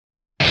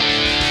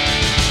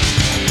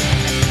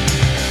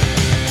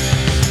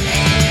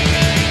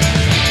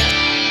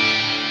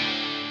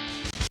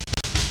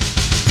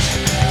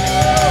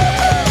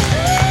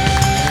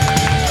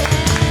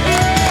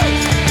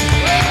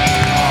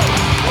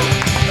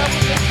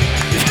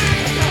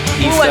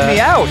Who let me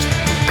out?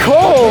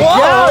 Cole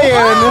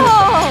Gallion.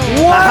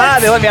 Haha,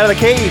 they let me out of the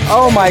cage.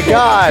 Oh my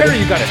God. Harry,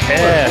 you got his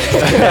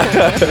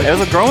head. It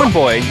was a growing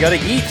boy. You gotta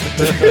eat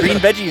green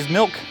veggies,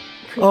 milk.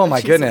 Oh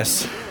my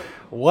goodness.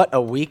 What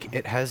a week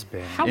it has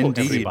been.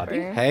 Indeed.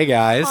 Hey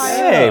guys.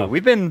 Hey,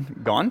 we've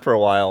been gone for a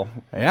while.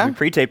 Yeah? We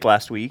pre-taped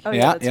last week. Oh,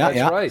 Yeah, that's yeah, right.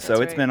 yeah. Right.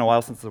 So it's been a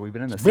while since we've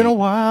been in this. It's been a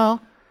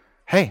while.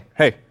 Hey,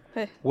 Hey.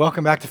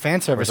 welcome back to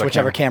fan service, our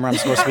whichever camera I'm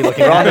supposed to be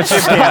looking We're on at. the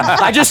chip cam.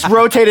 I just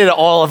rotated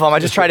all of them. I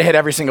just tried to hit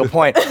every single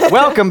point.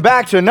 Welcome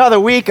back to another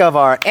week of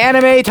our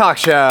anime talk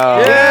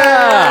show.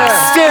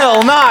 Yeah.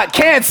 Still not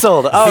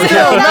canceled. Oh,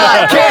 still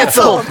not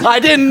canceled. I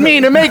didn't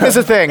mean to make this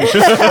a thing.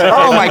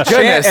 Oh my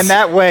goodness. And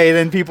that way,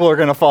 then people are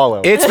gonna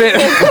follow. It's been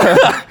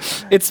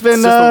it's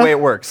just the way it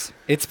works.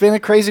 it's been a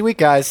crazy week,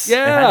 guys.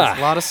 Yeah.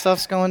 A lot of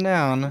stuff's going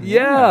down.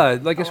 Yeah,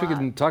 I guess we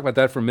can talk about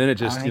that for a minute.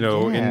 Just I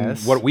in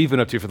guess. what we've been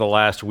up to for the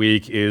last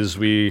week is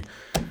we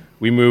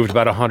moved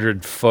about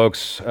 100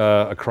 folks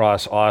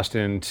across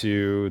Austin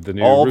to the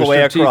new All the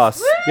way Rooster Teeth.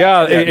 across.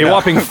 Yeah, a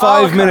whopping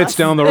 5 minutes across.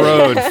 down the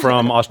road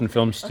from Austin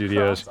Film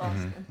Studios.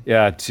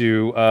 Yeah,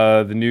 to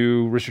the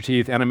new Rooster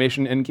Teeth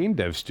animation and game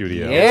dev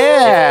studio.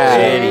 Yeah.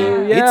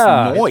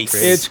 Yeah, It's nice.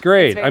 It's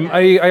great.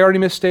 very I already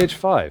missed stage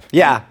 5.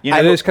 Yeah. You know,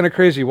 It is kind of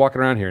crazy walking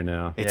around here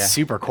now. It's Yeah.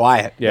 super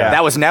quiet. Yeah.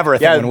 That was never a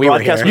thing Yeah, when we were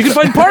here. broadcast- You can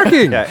find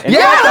parking. Yeah. And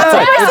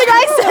Everything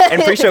I said.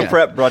 And pre-show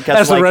prep broadcast.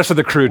 As the like, rest of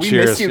the crew we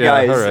cheers. miss you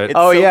Yeah, guys. all right. It's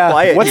Oh so yeah.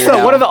 quiet What's here the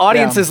now. what are the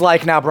audiences Yeah.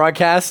 like now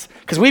broadcast?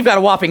 Because we've got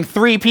a whopping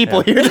 3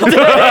 people here today.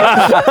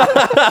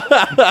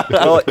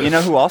 Well, you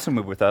know who also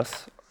moved with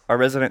us? Our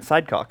resident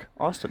sidecock,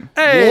 Austin.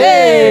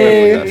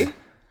 Hey. Moved with us.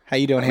 How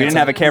you doing? We didn't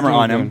have a camera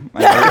on him. I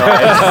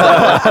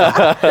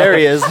realized. There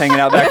he is, hanging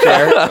out back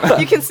there.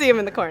 You can see him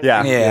in the corner.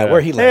 Yeah. Yeah, where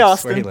he lives. Hey,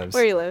 Austin. Where he lives.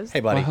 Where he lives. Hey,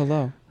 buddy.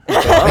 Hello. Oh,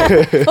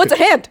 it's a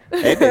hand.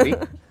 Hey, baby.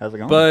 How's it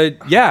going?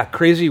 But yeah,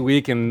 crazy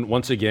week, and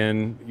once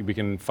again, we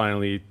can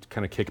finally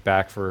kind of kick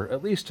back for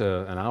at least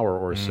an hour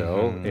or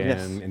so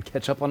Yes. and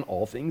catch up on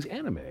all things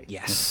anime.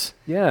 Yes.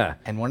 Yeah.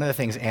 And one of the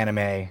things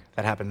anime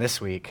that happened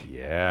this week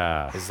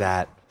Yeah. is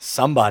that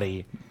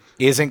somebody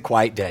isn't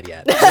quite dead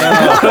yet. They're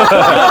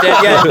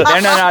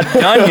not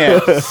done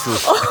yet.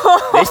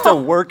 They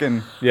still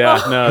working.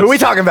 Yeah. No. Who are we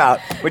talking about?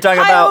 We're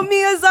talking Hayao about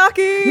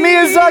Miyazaki.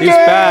 Miyazaki. He's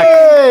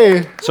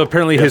back. So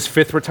apparently his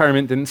 5th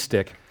retirement didn't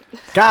stick.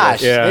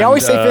 Gosh, Yeah, they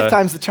always say and, 5th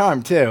time's the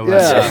charm too.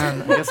 but,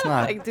 Yeah. I guess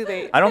not. Like, do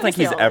they? I don't think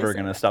he's ever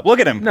gonna stop. Look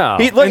at him. No.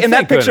 Look And in that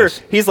thank picture.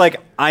 goodness. He's like,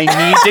 I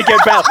need to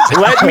get back.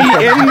 Let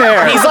me in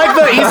there. He's like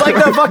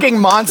the fucking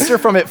monster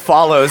from It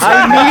Follows.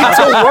 I need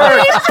to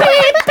work.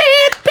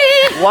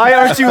 Why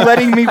aren't you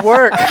letting me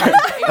work?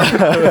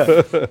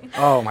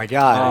 Oh my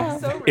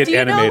god. It Do you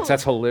animates. know-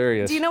 That's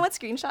hilarious. Do you know what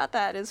screenshot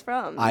that is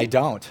from? I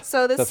don't.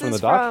 So this That's from is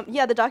the doc? from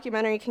the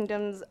documentary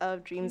Kingdoms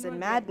of Dreams and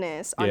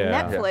Madness on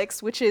Yeah.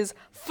 Netflix, which is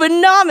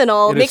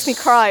phenomenal. It Makes is- me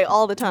cry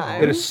all the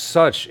time. It is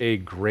such a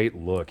great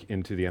look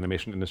into the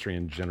animation industry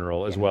in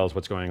general, as well as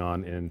what's going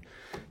on in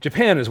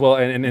Japan as well,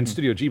 and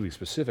Studio Ghibli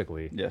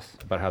specifically. Yes.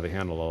 About how they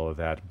handle all of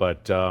that.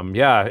 But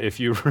yeah, if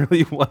you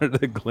really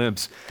wanted a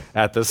glimpse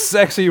at the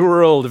sexy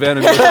world of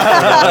animation,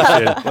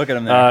 Look at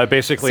him there.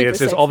 basically Super it's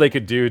sexy. all they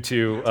could do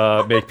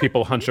to make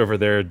people hunch over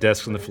their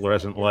desks in the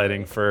fluorescent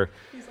lighting for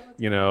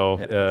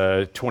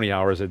 20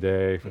 hours a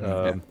day,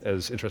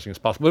 as interesting as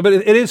possible. But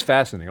it is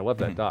fascinating. I love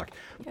that doc.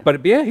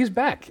 But yeah, he's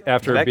back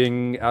after Back.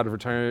 being out of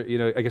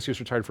retirement. I guess he was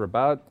retired for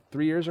about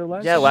 3 years or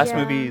less. Yeah, last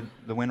Yeah. movie,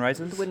 The Wind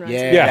Rises. Wind Rises.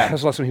 Yeah. Yeah,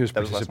 that's the last one he was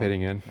That was the last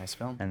participating in. Nice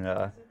film. And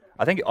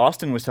I think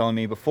Austin was telling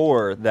me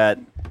before that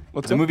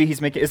the movie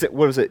he's making,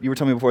 what was it? You were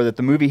telling me before that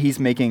the movie he's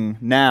making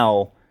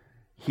now,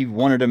 he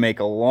wanted to make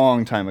a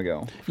long time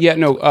ago. Yeah,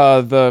 no.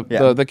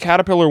 Yeah. The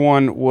Caterpillar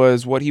one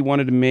was what he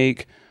wanted to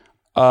make,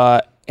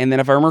 and then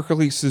if I remember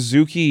correctly,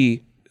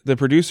 Suzuki, the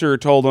producer,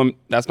 told him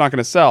that's not going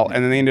to sell,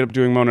 and then they ended up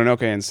doing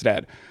Mononoke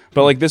instead.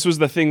 But like this was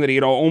the thing that he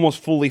had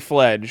almost fully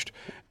fledged,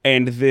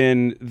 and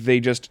then he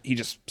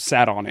just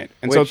sat on it,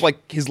 and so Which- it's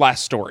like his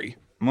last story.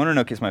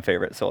 Mononoke is my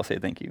favorite, so I'll say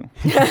thank you.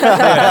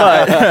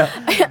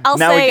 I'll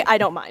Now say we- I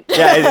don't mind.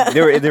 Yeah,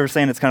 they were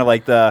saying it's kind of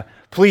like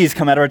please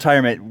come out of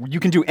retirement. You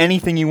can do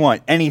anything you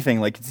want, anything.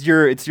 Like it's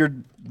your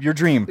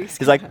dream.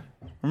 He's like,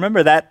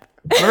 remember that?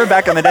 Remember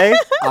back in the day?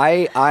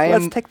 I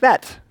Let's am take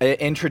that.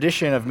 in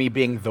tradition of me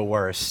being the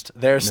worst.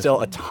 There's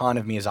still a ton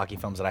of Miyazaki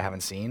films that I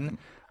haven't seen.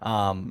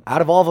 Out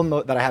of all of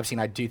them that I have seen,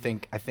 I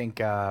think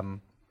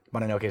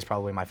Mononoke is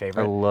probably my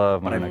favorite. I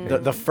love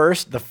Mononoke.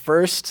 The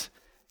first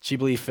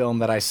Ghibli film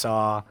that I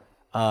saw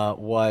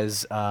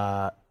was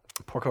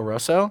Porco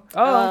Rosso.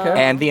 Oh,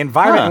 okay. And the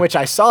environment in which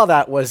I saw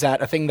that was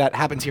at a thing that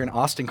happens here in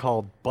Austin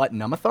called Butt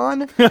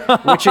Numathon,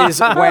 which is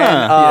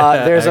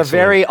when there's a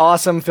very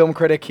awesome film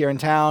critic here in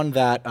town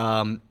that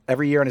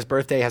every year on his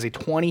birthday has a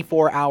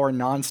 24-hour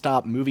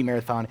nonstop movie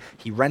marathon.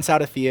 He rents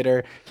out a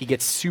theater. He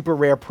gets super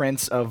rare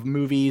prints of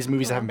movies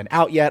that haven't been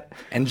out yet,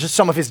 and just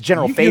some of his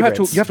general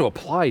favorites. You have to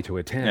apply to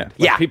attend.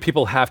 Yeah.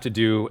 People have to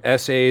do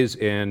essays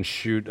and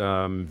shoot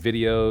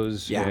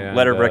videos. Yeah. and,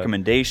 Letter of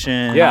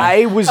recommendation. Yeah.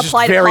 I was just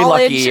Apply to very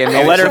college. lucky. And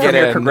A letter to from get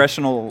your in.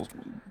 congressional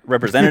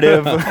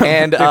representative.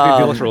 And The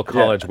electoral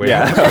college way.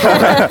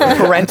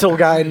 parental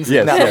guidance.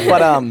 Yes, No,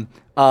 yes,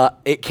 but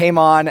it came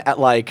on at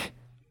like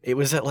it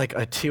was at like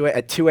 2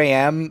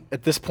 a.m.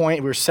 at this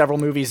point. We were several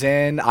movies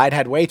in. I'd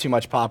had way too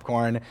much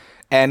popcorn.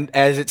 And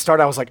as it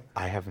started, I was like,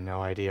 I have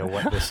no idea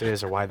what this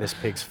is or why this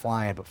pig's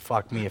flying, but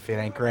fuck me if it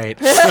ain't great.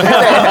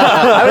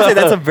 I would say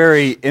that's a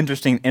very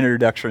interesting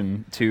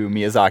introduction to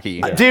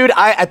Miyazaki. Dude,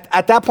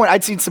 at that point,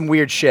 I'd seen some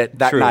weird shit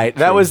that True, night.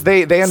 That true. was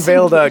they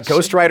unveiled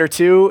Ghost Rider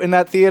 2 in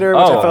that theater,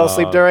 which I fell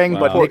asleep during,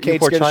 but Poor- Nick Cage you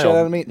poor scared the shit child.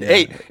 out of me. Yeah.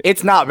 Hey,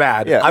 it's not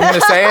bad. Yeah. I'm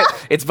gonna say it.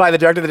 It's by the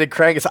director that did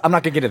Crank. I'm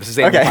not gonna get into this.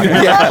 It's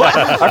Okay.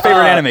 Our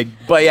favorite anime.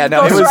 But yeah,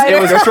 no, Ghost Rider.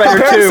 it was Ghost Rider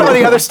compared to 2. some of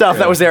the other stuff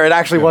that was there. It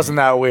actually wasn't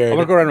that weird. I'm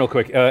gonna go around real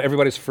quick.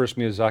 Everybody's first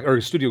Miyazaki or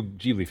Studio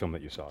Ghibli film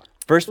that you saw.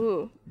 First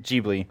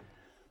Ghibli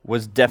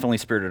was definitely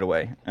Spirited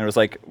Away. And it was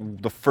like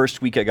the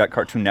first week I got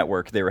Cartoon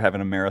Network, they were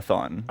having a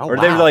marathon. Oh, or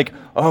they were wow. like,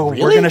 we're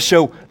Really? going to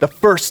show the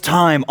first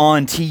time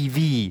on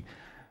TV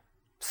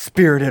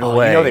Spirited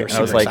Away. You know they were And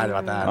I was super like, excited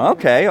about that.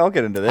 okay, I'll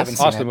get into Haven't this.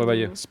 seen Austin, what about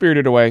you?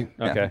 Spirited Away.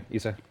 Okay,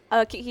 Isa.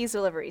 Kiki's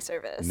Delivery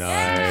Service.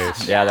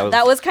 Nice. Yeah, that was.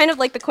 That was kind of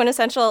like the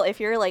quintessential,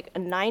 if you're like a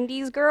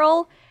 90s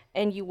girl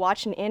and you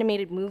watch an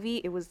animated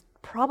movie, it was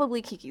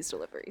probably Kiki's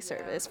Delivery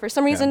Service. For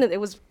some reason, it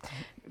was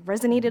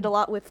resonated a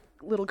lot with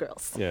little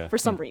girls. Yeah. For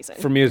some reason.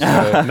 For me, it's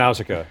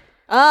Nausicaa.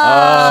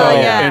 Oh,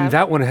 yeah. And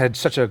that one had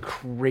such a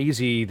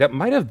crazy. That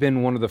might have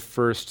been one of the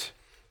first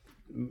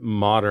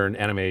modern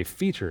anime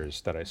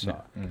features that I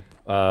saw.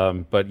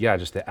 But yeah,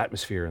 just the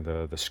atmosphere and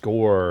the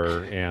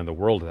score and the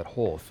world of that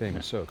whole thing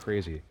is so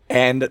crazy.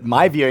 And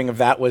my viewing of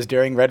that was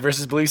during Red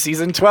vs. Blue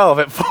season 12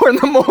 at 4 in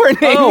the morning.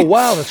 Oh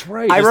wow, that's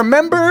right. I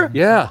remember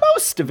Yeah.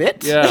 most of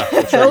it. Yeah, that's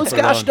right, Those put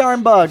it gosh on.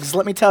 darn bugs,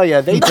 let me tell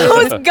you, they did,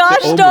 Those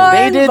gosh they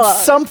darn did bugs.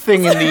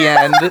 something in the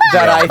end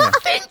that I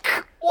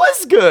think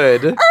was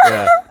good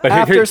Yeah. But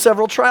after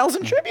several trials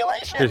and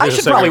tribulations. Here's I a should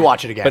second. probably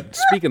watch it again. But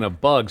speaking of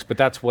bugs, but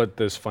that's what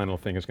this final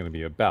thing is going to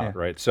be about,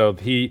 right? So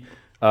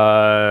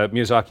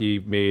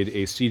Miyazaki made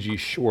a CG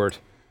short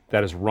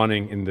that is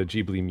running in the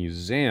Ghibli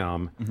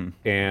Museum,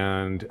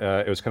 and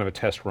it was kind of a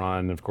test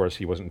run. Of course,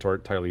 he wasn't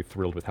entirely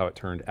thrilled with how it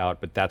turned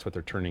out, but that's what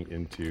they're turning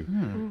into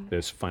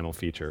this final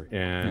feature,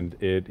 and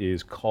it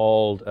is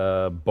called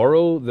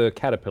Boro the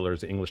Caterpillar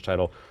is the English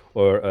title,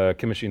 or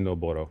Kimishi no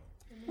Boro.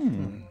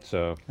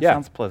 So yeah,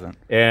 Sounds pleasant.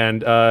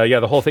 and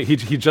the whole thing. He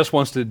just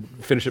wants to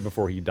finish it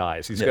before he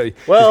dies. He's got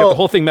Well, the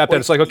whole thing mapped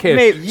out. It's like okay,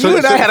 maybe- you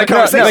and I had a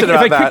conversation if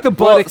I about that. kick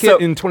the Well, bucket so-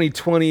 in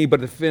 2020,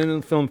 but the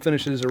film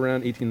finishes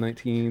around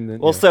 1819. Then,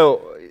 Well, yeah.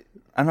 so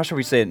I'm not sure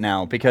we say it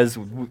now because,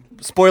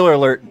 spoiler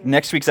alert,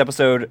 next week's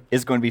episode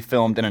is going to be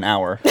filmed in an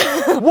hour.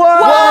 Movie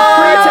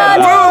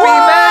magic!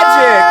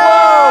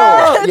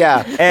 Whoa!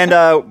 Yeah. And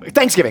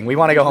Thanksgiving. We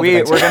want to go home.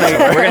 we're for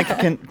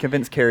Thanksgiving. gonna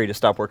convince Carrie to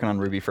stop working on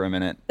Ruby for a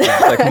minute. So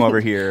I come over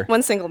here.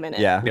 One single minute.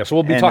 Yeah. yeah. So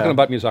we'll be And, talking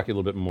about Miyazaki a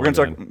little bit more. We're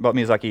gonna talk then. about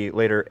Miyazaki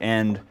later,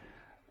 and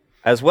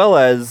as well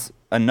as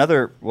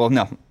another. Well,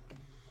 no.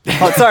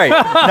 Oh, sorry.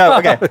 No.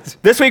 Okay.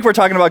 This week we're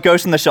talking about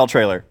Ghost in the Shell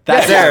trailer.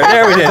 That's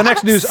there we did. The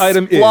next news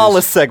item is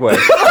Flawless segue.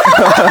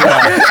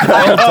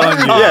 Well done,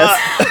 you.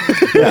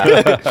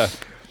 Yes.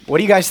 What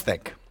do you guys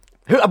think?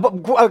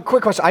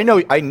 Quick question.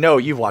 I know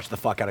you've watched the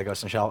fuck out of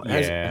Ghost in the Shell.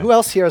 Yeah. Who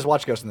else here has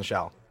watched Ghost in the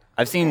Shell?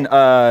 I've seen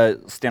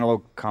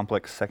Standalone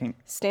Complex second.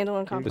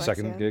 Standalone The complex.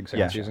 second yeah. gig, second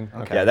Yeah. season.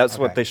 Okay. Yeah, that's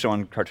Okay. what they show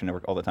on Cartoon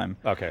Network all the time.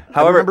 Okay. I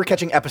However, remember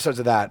catching episodes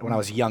of that when I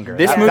was younger.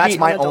 This That's movie-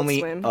 my Adult only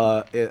Swim.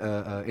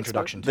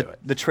 introduction to it.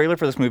 the trailer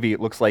for this movie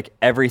looks like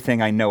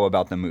everything I know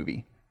about the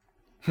movie.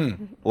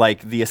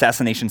 Like the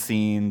assassination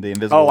scene, the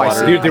invisible Oh, I water.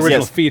 see. The original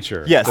Yes.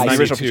 feature. Yes, the the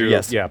original 92, feature,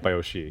 yes. Yeah, by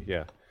Oshii.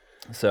 Yeah.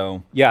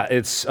 So Yeah,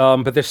 it's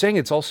but they're saying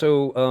it's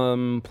also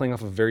playing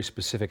off a very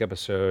specific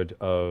episode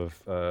of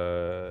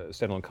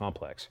Standalone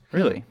Complex.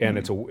 Really? And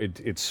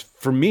it's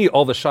for me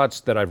all the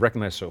shots that I've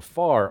recognized so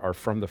far are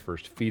from the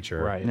first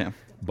feature. Right. Yeah.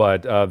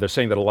 But they're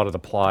saying that a lot of the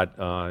plot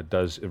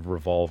does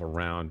revolve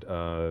around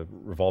a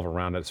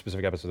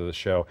specific episode of the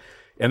show,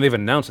 and they've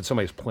announced that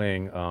somebody's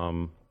playing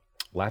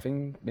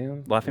Laughing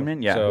Man. Laughing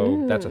Man? Yeah.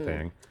 So that's a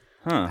thing.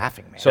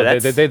 Laughing man. So Yeah,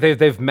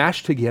 they've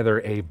mashed together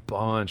a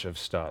bunch of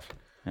stuff.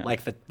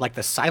 like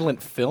the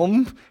silent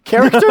film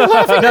character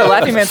laughing. No,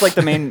 Laughing Man's like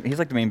the main. He's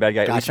like the main bad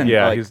guy. At least in,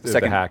 Yeah, like, he's the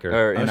second hacker.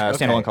 Or in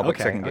Standalone Complex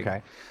okay, second gig.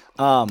 okay.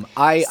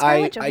 I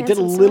Scarlett did a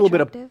Johansson's so little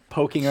bit of attractive.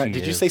 poking around. She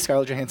Did you is. say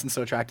Scarlett Johansson's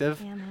so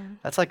attractive? Yeah, man.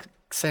 That's like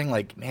saying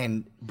like,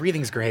 man,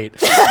 breathing's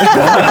great.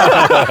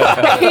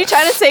 Are you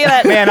trying to say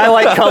that? Man, I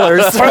like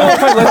colors.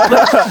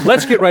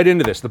 Let's get right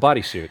into this. The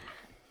bodysuit.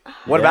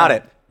 What about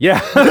it? Yeah.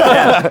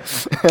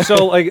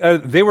 So like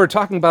they were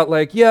talking about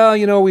like we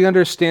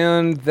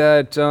understand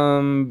that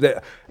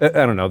I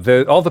don't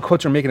know all the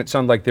quotes are making it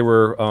sound like they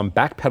were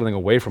backpedaling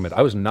away from it.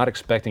 I was not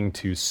expecting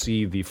to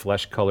see the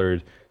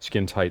flesh-colored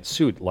skin tight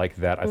suit like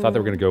that. I thought they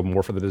were going to go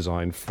more for the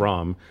design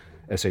from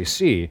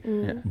SAC,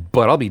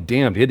 but I'll be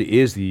damned. It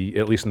is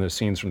at least in the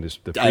scenes from the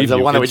preview. the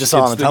one that we just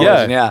saw on the it's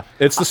television, yeah.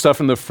 It's the stuff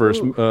from the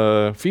first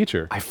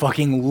feature. I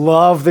fucking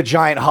love the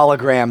giant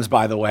holograms,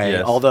 by the way.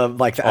 Yes. All the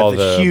like All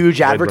the huge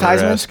Blade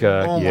advertisements.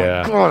 Runner-esque, Oh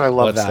yeah. my god, I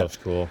love that that. stuff's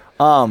cool.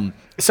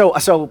 So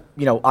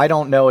I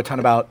don't know a ton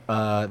about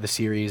the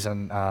series,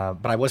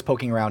 but I was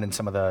poking around in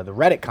some of the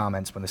Reddit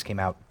comments when this came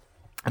out,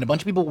 and a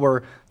bunch of people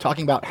were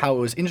talking about how it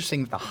was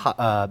interesting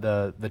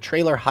that the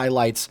trailer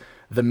highlights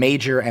the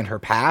Major and her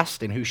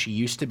past and who she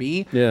used to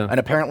be. Yeah. And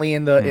apparently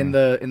in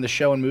the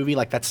show and movie,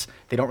 like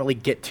they don't really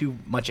get too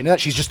much into that.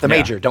 She's just the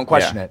Major. Don't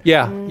question it.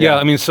 Yeah.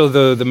 I mean, so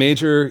the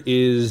Major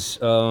is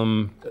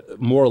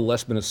more or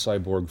less been a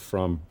cyborg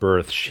from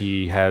birth.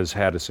 She has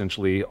had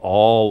essentially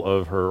all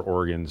of her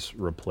organs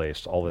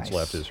replaced. All that's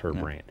left is her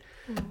brain.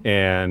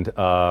 And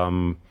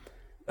the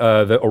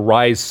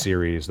Arise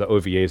series, the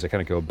OVAs that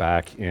kind of go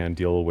back and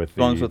deal with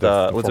The ones with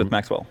Elizabeth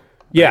Maxwell.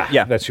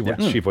 Yeah, that's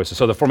what she voices.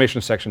 So the formation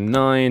of Section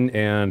 9,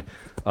 and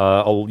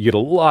you get a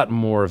lot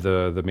more of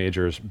the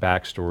Major's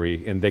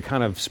backstory, and they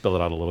kind of spill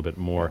it out a little bit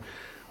more.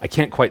 I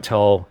can't quite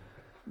tell.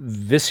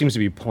 This seems to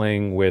be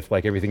playing with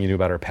like everything you knew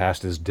about her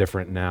past is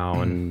different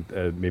now, and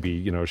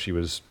maybe she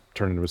was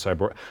turned into a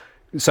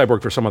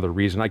cyborg for some other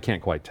reason. I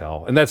can't quite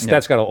tell, and that's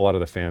got a lot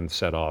of the fans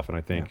set off, and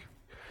I think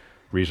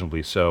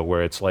reasonably so.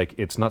 Where it's like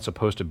it's not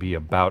supposed to be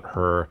about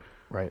her,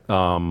 Right.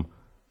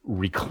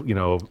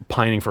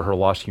 Pining for her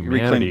lost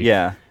humanity.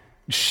 Yeah.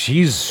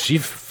 She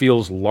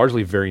feels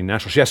largely very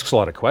natural. She asks a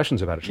lot of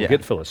questions about it. She'll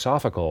get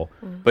philosophical.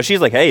 But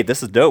she's like, hey,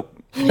 this is dope.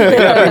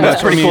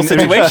 That's a pretty cool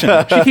situation.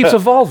 She keeps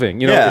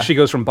evolving. Yeah. She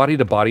goes from body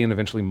to body and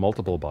eventually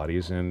multiple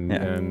bodies,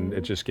 and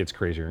it just gets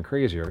crazier and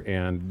crazier.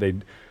 And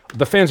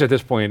the fans at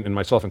this point, and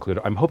myself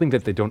included, I'm hoping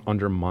that they don't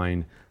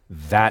undermine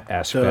that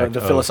aspect The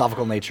of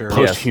philosophical nature.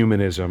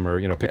 post-humanism,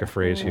 or pick a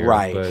phrase here.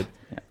 Right.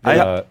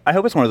 But, I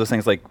hope it's one of those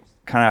things like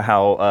kind of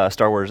how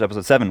Star Wars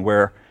Episode 7,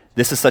 where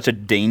this is such a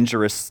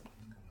dangerous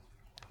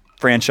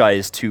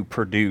franchise to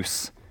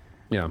produce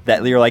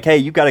that you're like, hey,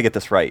 you got to get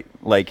this right.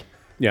 Like,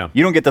 you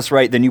don't get this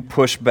right, then you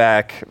push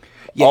back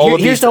all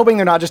of Here's these. hoping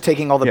they're not just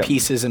taking all the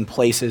pieces and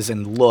places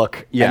and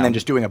look and then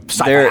just doing a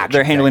sci-fi action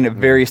They're handling thing. it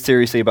very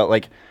seriously about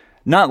like,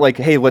 not like,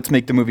 hey, let's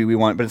make the movie we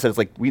want, but it says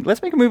like,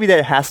 let's make a movie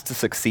that has to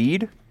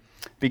succeed,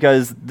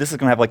 because this is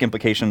going to have like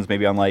implications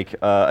maybe on like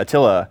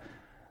Attila,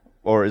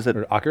 or is it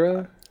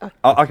Akira?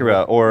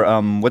 Akira, or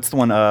what's the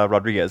one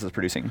Rodriguez is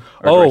producing?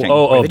 or directing?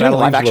 They doing Battle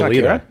live Angel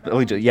action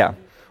Alita. Akira? Yeah.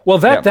 Well,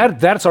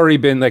 that's already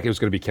been like it was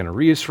going to be Keanu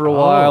Reeves for a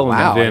while, wow,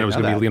 and I then it was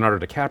didn't going to know be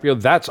Leonardo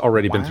DiCaprio. That's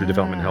already been through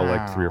development hell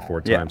like 3 or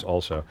 4 times,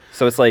 also.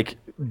 So it's like,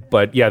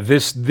 But yeah,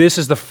 this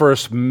is the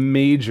first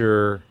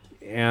major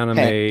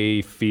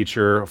anime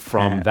feature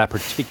from that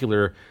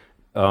particular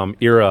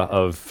era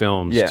of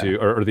films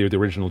or the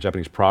original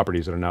Japanese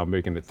properties that are now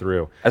making it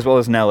through. as well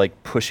as now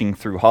like pushing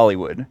through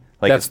Hollywood.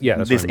 Like That's this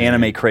what I mean.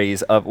 anime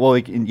craze of, well,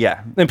 like,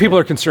 yeah. And people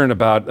are concerned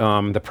about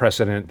the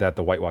precedent that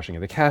the whitewashing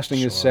of the casting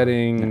is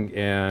setting,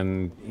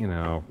 and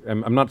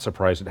I'm not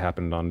surprised it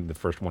happened on the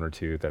first 1 or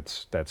 2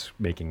 that's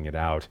making it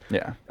out.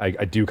 Yeah. I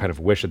do kind of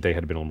wish that they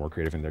had been a little more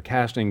creative in their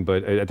casting,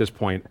 but at this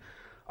point,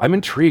 I'm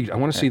intrigued. I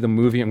want to see the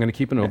movie. I'm going to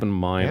keep an open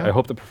mind. I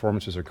hope the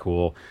performances are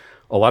cool.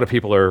 A lot of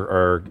people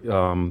are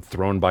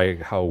thrown by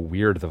how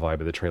weird the vibe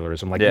of the trailer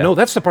is. I'm like, no,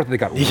 that's the part that they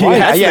got right.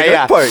 That's the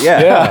good part,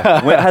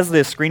 yeah. Has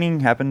the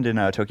screening happened in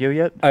Tokyo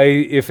yet?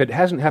 If it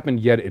hasn't happened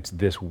yet, it's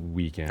this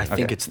weekend. I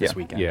think it's this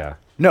weekend. Yeah.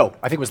 No,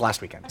 I think it was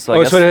last weekend. So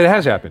I guess, So it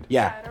has happened.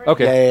 Yeah.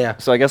 Okay. Yeah.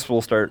 so I guess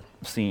we'll start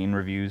seeing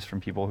reviews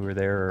from people who were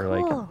there, or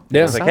like, Cool.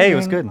 Yeah. it's like, hey, it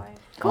was good.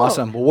 Cool.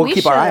 Awesome. Well, we'll We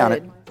keep our eye on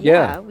it. should-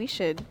 Yeah. we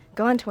should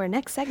go on to our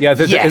next segment.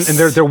 Yeah, Yes. and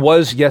there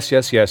was, yes,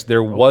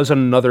 there was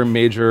another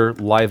major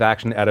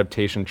live-action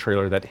adaptation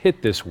trailer that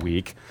hit this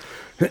week.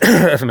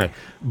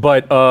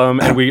 But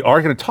and we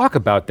are going to talk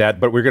about that,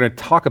 but we're going to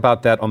talk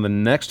about that on the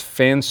next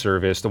fan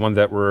service, the one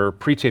that we're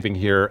pre-taping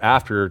here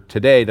after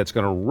today, that's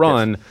going to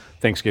run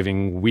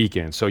Thanksgiving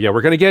weekend. So yeah,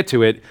 we're going to get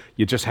to it.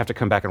 You just have to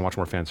come back and watch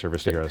more fan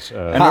service to hear us. In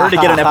order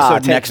to get an episode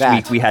Take next that.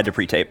 week, we had to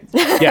pre-tape.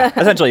 Yeah.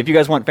 Essentially, if you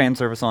guys want fan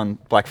service on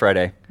Black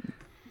Friday,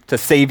 to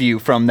save you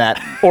from that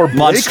Or Blake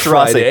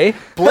monstrosity. Friday.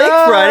 Blake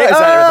Friday? Is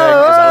that a thing?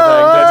 Is that a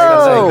thing?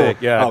 That's Oh. the thing.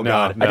 Yeah, Oh,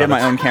 God. no. I did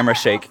my own camera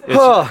shake.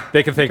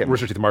 They can thank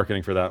Rooster Teeth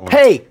Marketing for that one.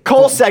 Hey,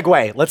 Cole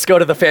segue. Let's go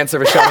to the fan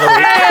service shot of the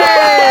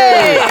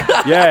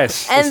week.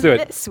 Yes, let's And do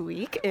it. this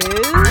week is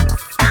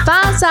フ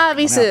ァンサー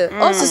ビス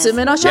おすす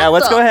めのショッ Yeah, ト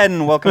let's go ahead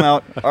and welcome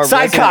out our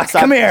Sidecock, resident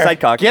come here.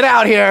 Sidecock. Get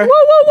out here.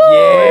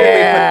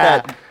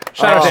 Yeah.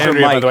 Shout out to Oh,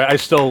 Andrea, by Mike. the way. I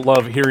still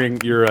love hearing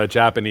your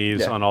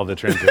Japanese on all the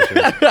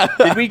transitions.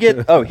 Did we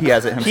get? Oh, he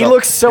has it himself. He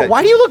looks so. Okay.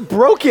 Why do you look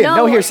broken?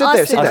 No, here, sit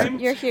there, sit Austin,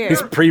 there. You're here.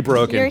 He's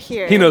pre-broken. You're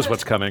here. He knows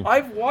what's coming.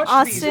 I've watched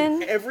Austin?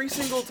 these every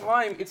single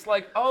time. It's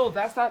like, oh,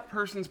 that's that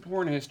person's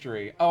porn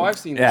history. Oh, I've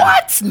seen Yeah.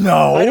 that. What?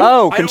 No. Oh, I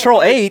don't Control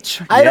like-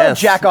 H. I don't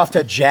Yes. jack off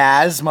to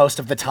jazz most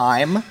of the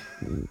time.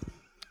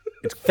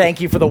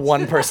 Thank you for the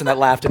one person that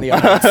laughed in the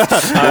audience.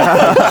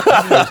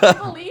 I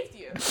believed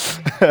you.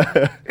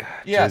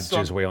 Yeah,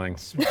 Jizz wailing.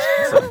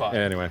 so fun.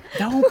 Anyway,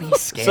 Don't be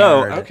scared.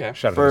 So, Okay.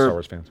 shout out to For- the Star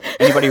Wars fans.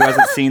 Anybody who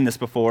hasn't seen this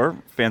before,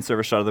 fan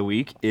service shot of the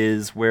week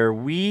is where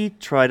we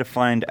try to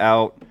find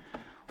out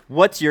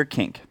what's your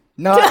kink.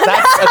 No,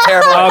 that's a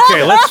terrible.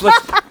 Okay, let's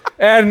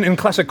and in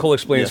classic Cole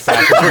Explains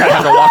fashion, we're gonna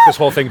have to walk this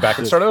whole thing back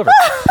and start over.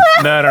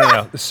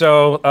 No.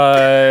 So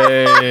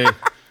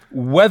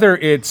whether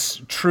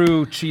it's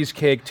true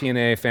cheesecake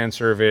TNA fan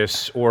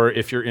service, or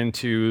if you're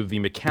into the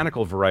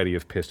mechanical variety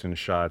of piston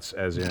shots,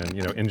 as in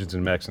engines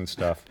and mechs and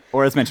stuff,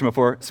 or as mentioned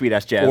before, sweet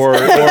ass jazz,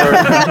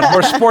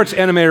 or sports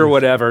anime or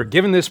whatever.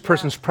 Given this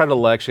person's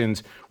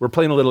predilections, we're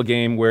playing a little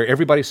game where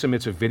everybody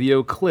submits a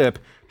video clip,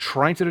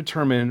 trying to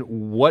determine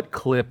what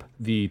clip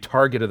the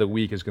target of the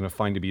week is going to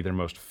find to be their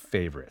most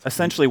favorite.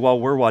 Essentially, while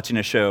we're watching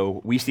a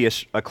show, we see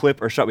a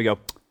clip or shot, we go,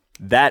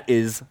 "That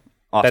is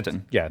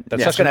Austin."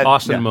 That's such an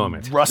Austin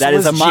moment. Russell That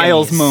is a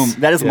Miles genius. moment.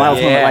 That is a Miles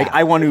moment. Yeah. Like,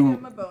 I want to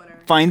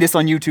find this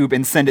on YouTube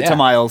and send it to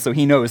Miles so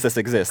he knows this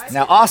exists.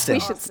 Now, Austin, We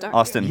should start.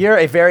 Austin. you're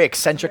a very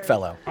eccentric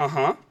fellow.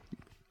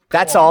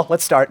 That's all.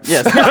 Let's start.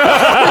 Yes.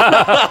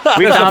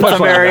 We found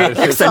some very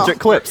punchline. eccentric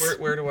clips.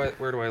 Where do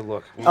I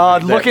look?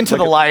 Look into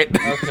the light.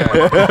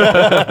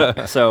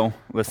 Okay. So,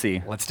 let's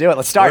see. Let's do it. Let's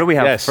What start. do we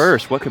have Yes.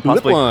 first? What could Flip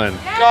possibly... one.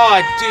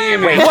 God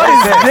damn it! What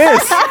is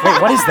this?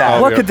 Wait, what is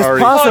that? What could this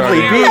already possibly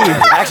be?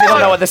 I actually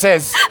don't know what this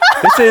is.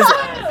 This is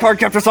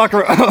Cardcaptor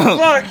Sakura.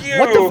 Fuck you!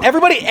 What the?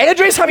 Everybody,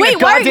 Andre's having Wait, a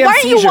goddamn why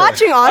aren't you seizure.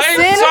 watching Austin?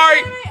 I'm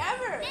sorry.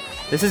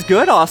 This is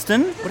good,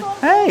 Austin.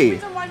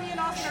 Hey.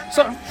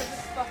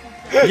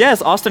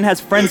 Yes, Austin has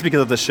friends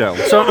because of the show.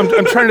 So I'm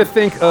trying to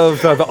think of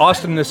the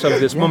Austinness of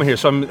this moment here.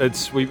 So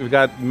we've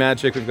got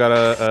magic, we've got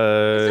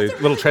a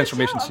little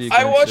transformation sequence.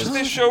 I watched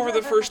this show for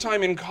the first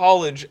time in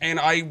college, and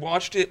I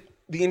watched it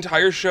the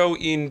entire show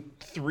in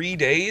 3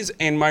 days,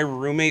 and my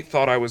roommate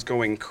thought I was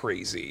going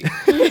crazy.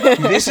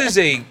 This is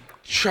a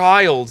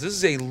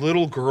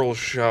little girl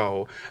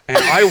show, and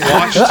I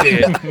watched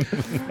it.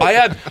 I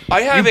have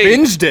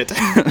Binged it.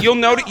 You'll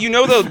note,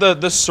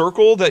 the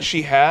circle that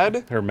she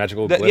had. her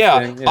magical That,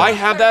 glyph thing. I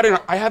have that.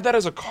 I have that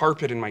as a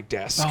carpet in my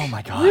desk. Oh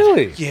my god.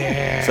 Really?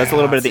 Yeah. So that's a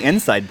little bit of the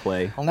inside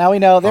play. Well, now we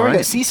know. There we go.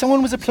 right. See,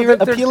 someone was they're-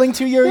 appealing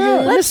to your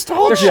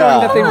nostalgia. They're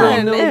showing that they really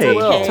Come know on, the it's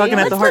world. okay. Tugging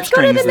at the Let's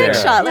go to heartstrings the next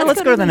there. shot. Yeah,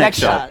 let's go to the next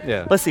shot.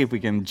 Yeah. Let's see if we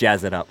can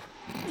jazz it up.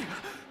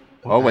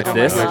 Oh, what's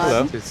this? Hello.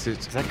 Oh, what is this?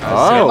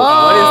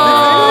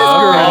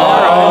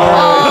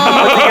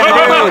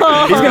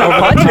 He's gonna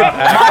punch him.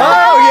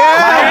 Oh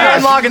yeah!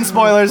 Logging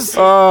spoilers.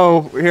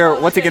 Oh, here,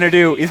 what's he gonna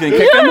do? He's gonna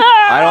kick him?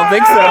 I don't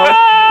think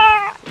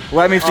so.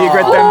 Let me see you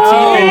grit them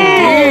teeth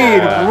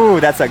indeed. Ooh,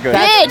 that's a good.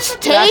 Bitch,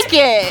 take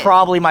it.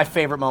 Probably my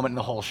favorite moment in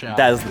the whole show.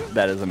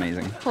 That is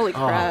amazing. Holy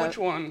crap. Which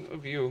one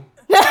of you?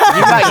 you're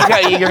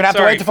gonna have to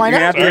Sorry. wait to find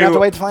You're out. gonna You're gonna have to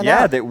wait to find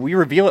yeah, out. that we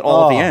reveal it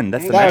all at the end.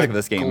 That's the That magic of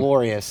was this game.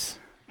 Glorious.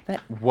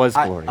 Was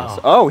glorious.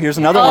 Oh, here's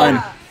another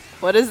one.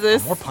 What is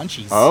this? More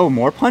punchies. Oh,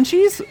 more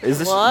punchies? Is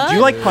this? What? Do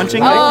you like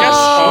punching? Yes.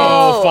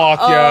 Oh, fuck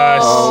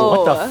yes.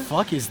 What the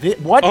fuck is this?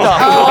 What the fuck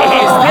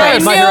I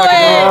is knew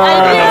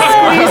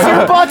this? it. Squeeze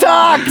your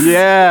buttocks.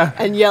 Yeah.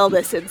 And yell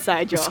this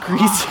inside your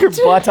Squeeze your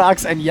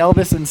buttocks and yell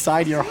this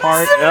inside your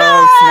heart.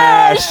 Oh,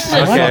 smash.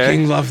 I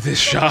fucking love this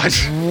shot.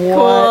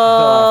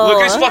 What Look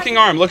at his fucking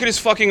arm. Look at his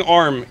fucking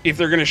arm. If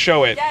they're gonna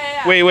show it.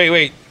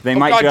 Wait. They Oh,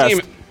 might God damn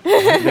just. it.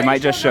 They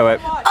might just show it.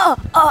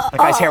 the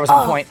guy's hair was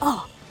on point.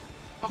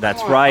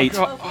 That's right.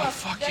 Oh,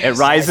 fuck yes. It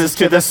rises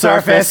to the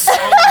surface.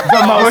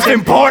 The most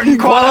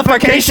important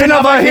qualification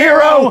of a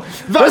hero,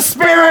 the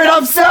spirit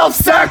of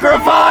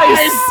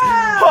self-sacrifice.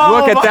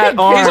 Look at that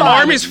arm. His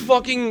arm is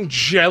fucking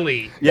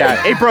jelly.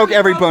 Yeah, it broke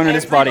every bone in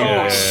his body.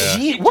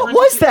 Gee, what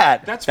was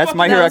that? That's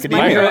My Hero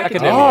Academia. My Hero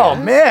Academia. Oh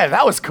man,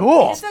 that was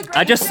cool.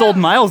 I just sold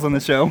Miles on the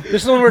show. This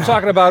is the one we're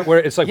talking about where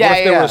it's like, Yeah, what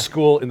if there yeah. were a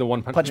school in the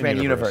One Punch, Punch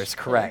Man universe,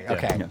 correct?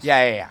 Okay. yes.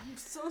 Yeah.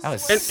 That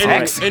was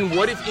And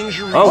what if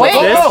injury? Oh, what's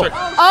this?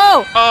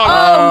 Oh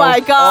my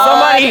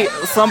god.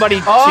 Somebody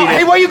Oh, cheated.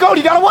 hey, where you going?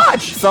 You gotta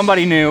watch.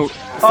 Somebody knew.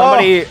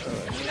 Somebody.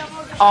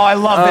 Oh, I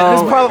love it.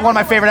 This is probably one of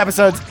my favorite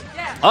episodes.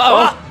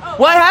 Uh-oh.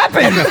 What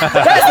happened?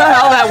 That's not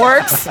how that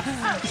works.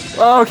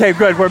 Okay,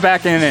 good. We're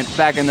back in it.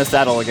 Back in the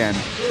saddle again.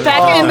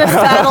 Back in the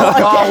saddle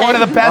again. Oh, one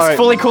of the best All right.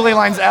 fully coolly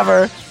lines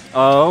ever.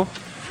 Oh.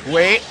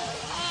 Wait.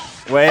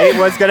 Wait,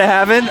 what's gonna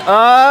happen?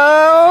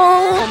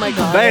 Oh. Oh my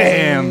god.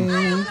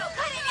 Bam.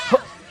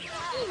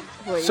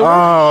 Wait.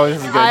 Oh, this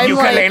is good. I'm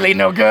like, Ukulele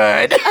no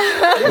good.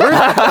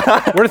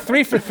 We're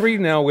 3 for 3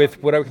 now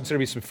with what I would consider to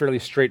be some fairly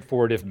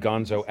straightforward, if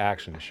gonzo,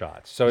 action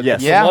shots. So Yes.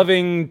 it's Yeah.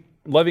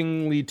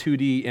 lovingly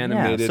 2D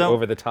animated, so-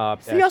 over the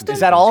top. See, Austin? Is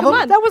that all of come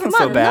them? on, That wasn't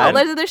come so on. bad.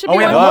 No, there should Oh, be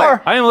we have one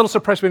more. I am a little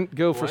surprised we didn't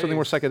go for something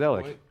more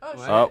psychedelic.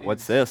 Oh,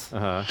 what's this?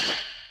 Oh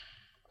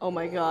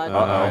my god.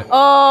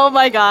 Oh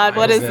my god.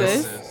 What is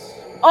this?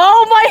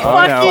 Oh my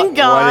Oh, no. fucking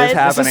god. What is This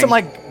happening? is some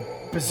like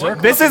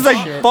berserk. This is a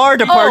shit. far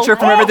departure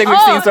from everything we've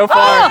seen so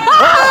far.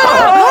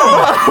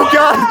 Oh,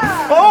 God.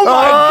 Oh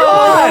my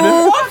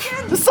god!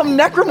 This is some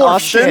necromorph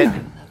shit.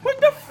 Austin?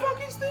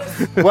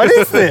 What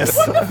is this?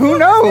 Who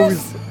knows?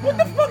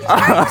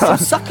 Some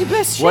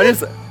succubus shit. What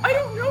is? I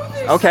don't know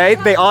this. Okay,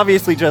 they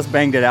obviously just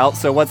banged it out.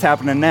 So what's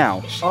happening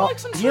now?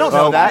 You don't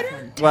know that.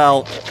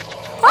 Well.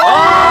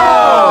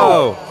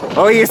 Oh!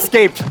 Oh, he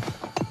escaped.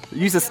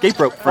 Use escape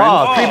rope, friend.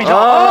 Oh, creepy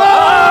dog.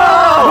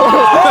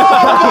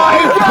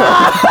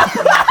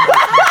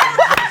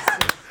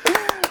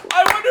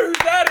 I wonder who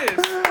that is.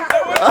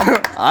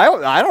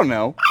 I don't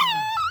know.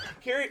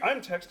 Carrie,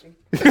 I'm texting.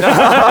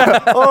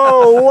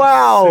 Oh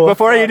wow!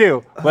 Before you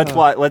do, let's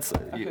watch.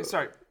 Okay,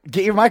 sorry.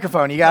 Get your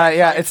microphone. You got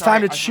yeah. It's sorry,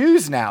 time to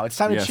choose now. It's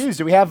time Yes. to choose.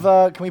 Do we have?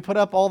 Can we put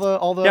up all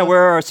the? Yeah,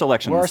 where are our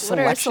selections? Where are What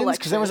are our selections?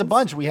 Because there was a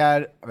bunch. We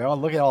had. Oh,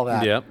 look at all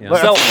that. Yep, yeah.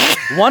 Look-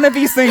 So one of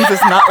these things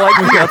is not like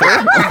the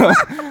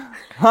other.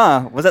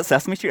 Huh? Was that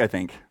Sesame Street? I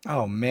think.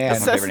 oh man.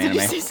 That's my favorite Did you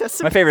anime. say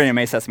Sesame My favorite anime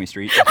is Sesame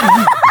Street.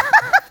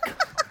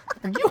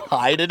 You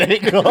hide it,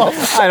 Eagle.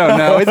 I don't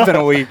know. It's been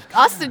a week.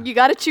 Austin, you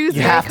gotta choose.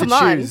 You man. have to Come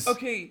on. choose.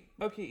 Okay,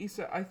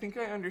 Issa, I think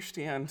I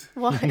understand.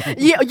 Why?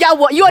 Yeah,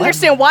 well, you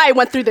understand why I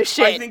went through this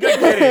shit. I think I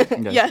get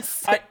it.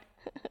 Yes.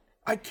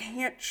 I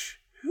can't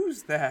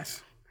choose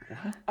that.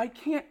 I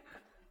can't.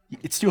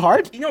 It's too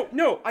hard.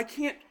 No, I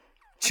can't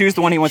Choose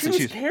the one he wants to choose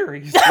choose.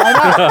 Carrie's.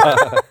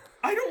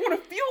 I don't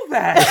want to feel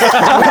that.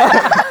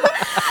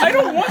 I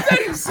don't want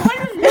that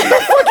inside of me.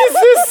 What is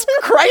this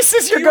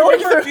crisis you're going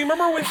Do through? you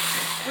remember with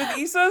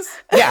Issa's?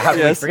 Yeah, how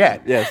did we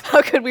forget? Yes.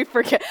 How could we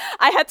forget?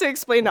 I had to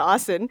explain to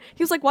Austin.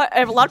 He was like, "Why?"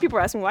 A lot of people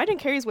were asking, "Why didn't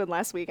Carrie's win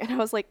last week?" And I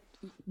was like,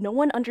 "No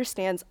one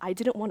understands. I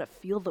didn't want to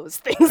feel those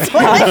things."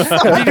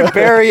 You need to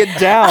bury it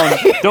down.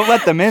 Don't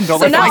let them in. Don't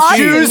So let now them Austin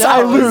see you. choose,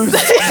 I knows.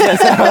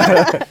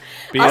 lose.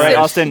 All right,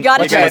 Austin. You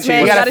gotta what you gotta choose,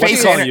 man. choose? You got gotta a face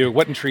choose. on on you.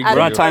 What intrigued We're We're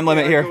you? on time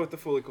limit I'll here. go with the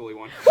Fully Cooley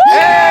one.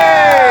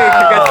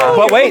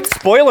 But wait,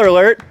 spoiler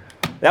alert.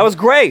 That was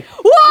great.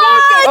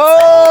 What?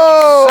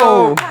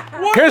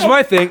 Oh! Here's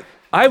my thing.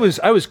 I was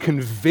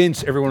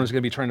convinced everyone was going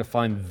to be trying to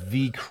find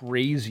the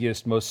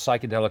craziest, most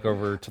psychedelic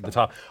over to the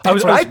top.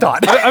 That's what I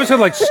thought. I was going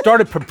to like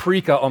start at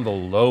Paprika on the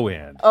low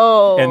end,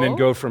 and then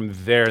go from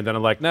there. And then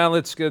I'm like, nah,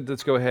 let's go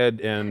ahead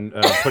and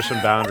push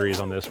some boundaries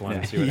on this one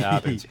and see what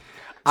happens.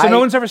 So no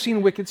one's ever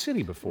seen Wicked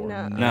City before.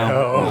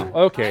 No.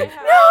 Okay.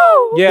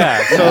 No.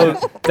 Yeah.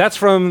 So that's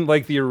from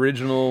like the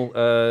original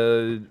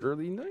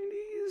early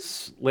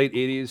 '90s, late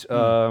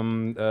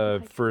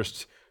 '80s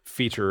first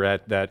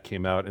featurette that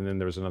came out, and then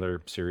there was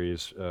another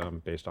series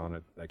based on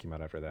it that came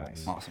out after that.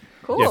 And Awesome.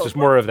 Cool. yeah, it's just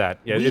more of that.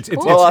 Yeah, it's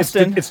Well,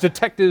 Austin. it's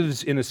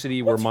detectives in a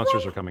city where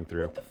monsters are coming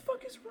through.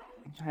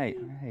 Hey.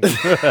 we'll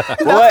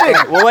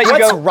let you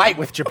What's go. right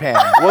with Japan?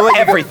 We'll let you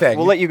Everything.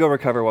 We'll let you go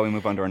recover while we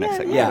move on to our next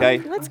segment. yeah. Okay.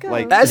 Let's go.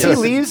 As he yes.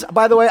 leaves,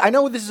 by the way, I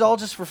know this is all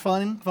just for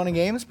fun and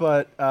games,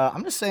 but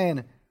I'm just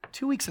saying,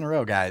 2 weeks in a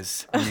row,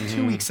 guys.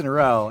 2 weeks in a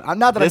row. I'm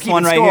not that This I'm keeping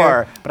one right score,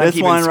 here. but I'm This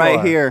keeping one right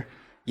score. here.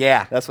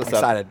 Yeah, That's what's I'm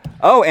excited. up.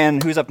 Oh,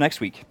 and who's up next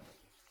week?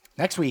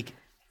 Next week,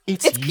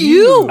 it's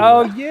you.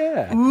 Oh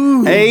yeah.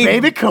 Hey,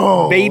 Baby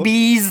Cole.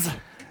 babies.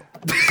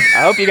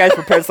 I hope you guys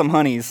prepared some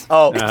honeys.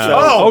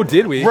 Oh,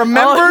 did we?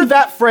 Remember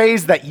that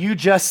phrase that you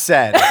just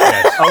said.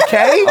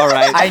 Okay? All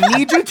right. I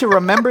need you to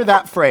remember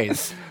that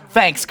phrase.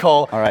 Thanks,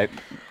 Cole. All right.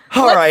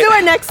 Let's do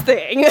our next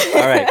thing.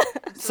 All right.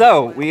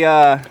 So we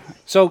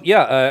So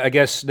yeah, I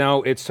guess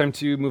now it's time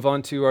to move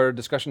on to our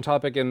discussion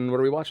topic and what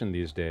are we watching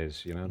these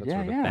days? You know, that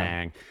sort of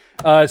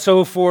thing.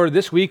 So for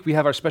this week, we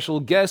have our special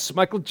guest,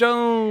 Michael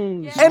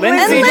Jones. And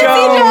Lindsay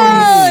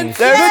Jones.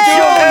 There's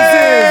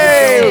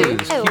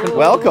Jones. Joneses.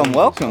 Welcome.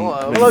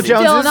 Hello, Joneses.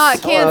 Still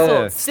not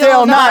canceled.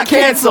 Still not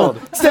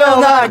canceled. Still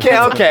not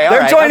canceled. Okay, all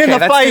They're right. joining okay, the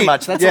that's fight. Too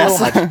much. That's Yes.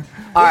 a little much.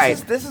 All right.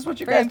 This is what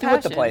you Very guys do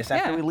with the impassioned. place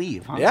after Yeah. we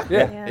leave, huh? Yeah.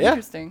 Yeah,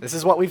 interesting. This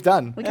is what we've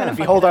done. kinda We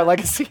fucked hold it our up.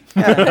 legacy.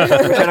 We're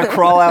trying to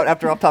crawl out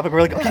after off topic.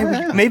 We're like, okay,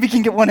 maybe we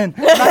can get one in.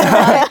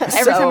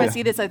 Every time I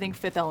see this, I think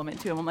Fifth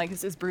Element too. I'm like,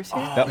 is this Bruce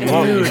here?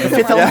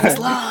 Fifth Element's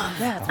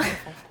love.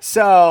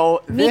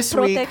 So Me this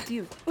week, protect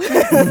you.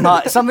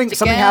 something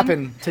Again.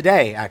 happened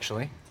today.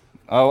 Actually,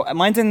 Oh,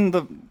 mine's in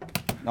the.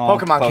 Oh,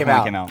 Pokemon came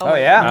out. Oh,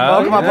 yeah?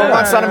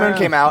 Pokemon Sun and Moon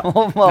came out.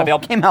 Well,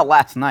 it came out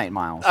last night,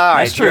 Miles. All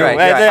right, That's true. you're right,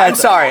 Well, you're right. yeah, I'm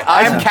sorry.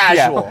 I'm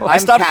casual. I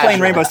stopped playing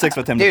casual. Rainbow Six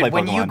with him to play Dude,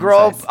 when Pokemon. you grow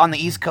up so- on the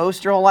East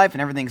Coast your whole life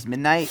and everything's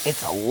midnight,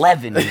 it's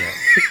 11 here.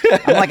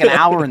 I'm like an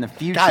hour in the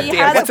future. God He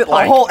damn, has what's a it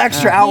like? a whole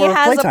extra hour He of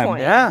has a playtime.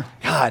 point. Yeah.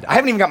 God, I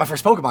haven't even got my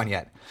first Pokemon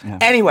yet.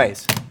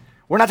 Anyways,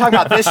 we're not talking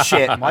about this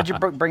shit. Why'd you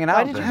bring it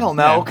out? then? I don't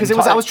know, because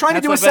I was trying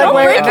to do a That's what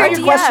segue, Beto- and now Don't you're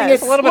break questioning your it.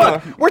 DS. A little bit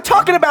Look, of we're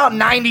talking about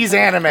 90s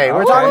anime.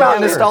 We're talking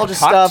about yeah. nostalgia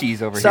Hot stuff,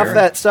 cheese over stuff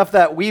here.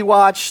 that we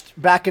watched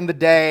back in the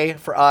day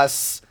for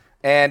us.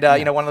 And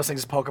you know, one of those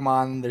things is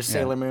Pokemon. There's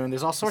Sailor Moon.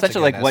 There's all sorts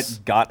Essentially, of like what goodness.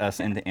 got us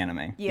into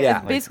anime. Yeah.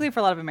 It's basically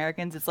for a lot of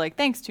Americans, it's like,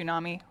 thanks,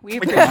 Toonami. We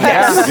appreciate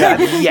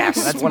it. Yes,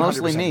 That's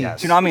mostly 100% me.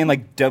 yes. Tsunami and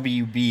like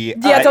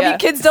WB. Yeah,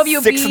 Kids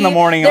WB. 6 in the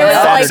morning on There's,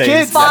 like,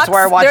 Saturdays. Fox, That's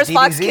where I watch There's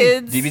Fox DBZ.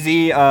 Kids.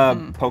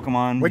 DBZ,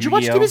 Pokemon. Where'd you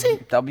watch Yu-Gi-Oh.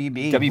 DBZ?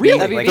 WB.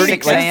 WB. Like 30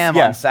 6 like- a.m.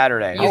 yeah. on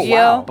Saturday.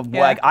 Yu-Gi-Oh. But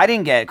Yeah. like, I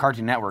didn't get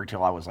Cartoon Network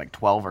till I was like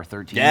 12 or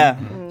 13. Yeah.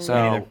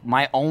 So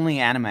my only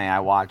anime I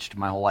watched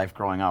my whole life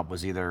growing up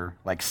was either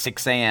like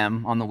 6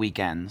 a.m. on the weekends,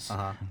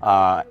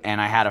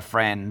 and I had a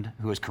friend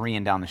who was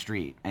Korean down the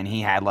street, and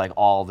he had like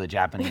all the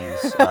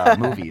Japanese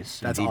movies.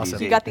 That's DVDs.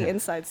 awesome. You got the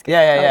inside scoop.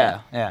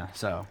 Yeah.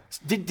 So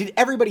Did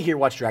everybody here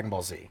watch Dragon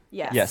Ball Z?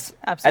 Yes. Yes.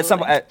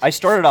 Absolutely. I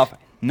started off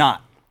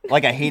not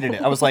Like I hated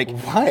it. I was like,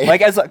 why? Like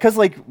because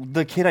like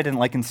the kid I didn't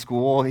like in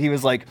school, he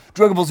was like,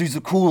 Dragon Ball Z's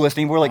the coolest,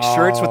 and he wore like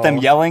shirts with them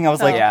yelling. I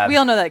was like, Yeah. We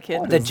all know that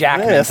kid. The Jack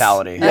this?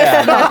 mentality.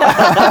 Yeah.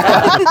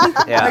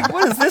 Yeah. Like,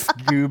 what is this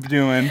goob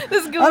doing?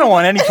 I don't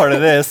want any part of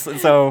this.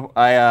 So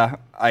I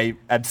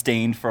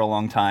abstained for a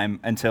long time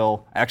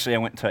until actually I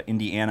went to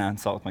Indiana and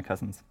saw it with my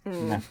cousins.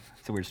 Yeah,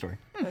 it's a weird story.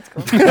 That's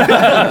cool.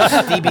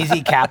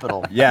 DBZ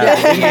capital.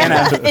 Yeah,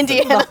 Indiana.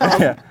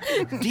 Indiana.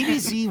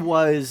 DBZ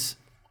was,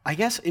 I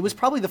guess, it was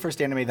probably the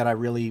first anime that I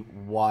really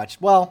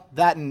watched. Well,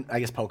 that and I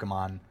guess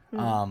Pokemon.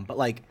 But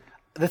like,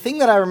 the thing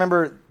that I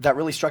remember that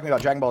really struck me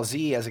about Dragon Ball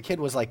Z as a kid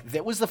was like,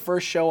 that was the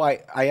first show I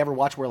ever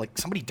watched where like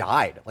somebody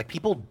died. Like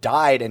people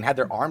died and had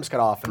their arms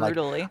cut off. And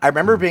Brutally. like, I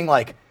remember being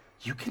like,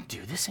 you can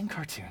do this in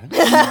cartoons?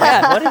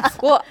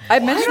 Well, I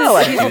mentioned know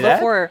this I to do people that.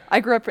 before. I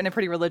grew up in a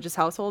pretty religious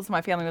household, so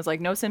my family was like,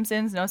 no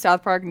Simpsons, no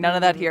South Park, none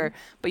of that here.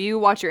 But you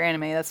watch your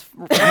anime, that's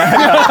like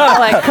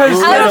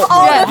Out of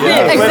all of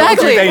it.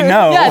 exactly. They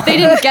know. Yeah, they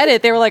didn't get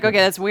it. They were like, okay,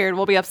 that's weird.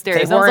 We'll be upstairs.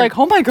 They And I was weren't- like,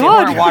 oh my They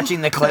weren't god.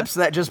 watching the clips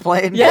that just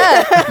played.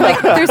 Yeah,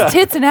 like there's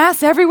tits and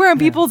ass everywhere, and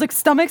people's like,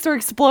 stomachs are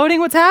exploding.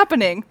 What's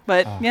happening?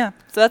 But yeah,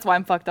 so that's why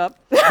I'm fucked up.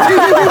 One of the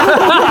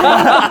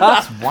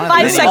 5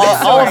 many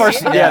seconds. All of our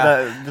Sorry.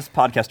 this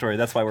podcast story.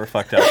 That's why we're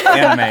fucked up.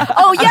 Anime.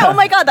 Oh yeah. Oh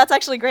my god. That's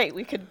actually great.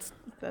 We could.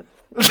 Go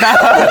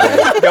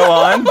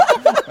on.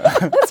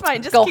 That's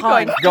fine. Just keep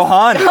Gohan.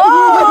 going. Gohan.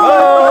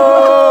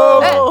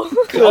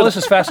 All this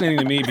is fascinating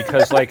to me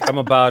because, like, I'm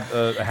about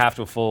a half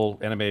to a full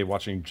anime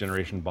watching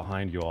generation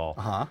behind you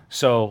all.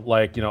 So,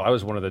 like, you know, I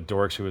was one of the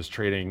dorks who was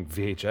trading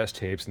VHS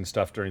tapes and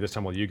stuff during this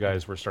time while you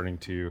guys were starting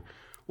to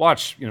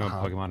watch, you know,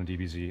 Pokemon and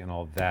DBZ and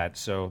all of that.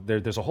 So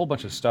there's a whole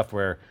bunch of stuff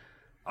where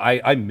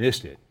I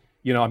missed it.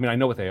 You know, I mean, I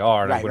know what they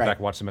are, and I Right, went right. back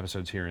and watched some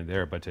episodes here and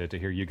there, but to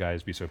hear you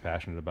guys be so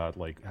passionate about,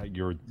 like, how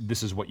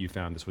this is what you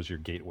found, this was your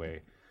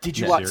gateway. Did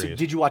you to watch? series.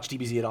 Did you watch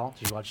DBZ at all?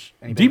 Did you watch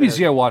any bit of DBZ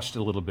it? I watched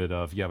a little bit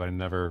of, yeah, but I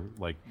never,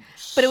 like...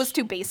 But it was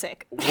too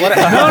basic. No.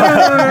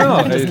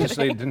 I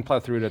didn't plow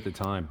through it at the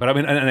time. But I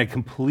mean, and I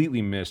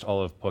completely missed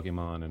all of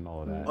Pokemon and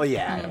all of that. Oh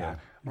yeah.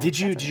 Did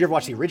you ever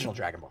watch the original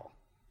Dragon Ball?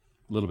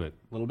 A little bit.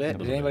 A little bit.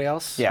 Did anybody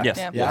else? Yeah. Yes.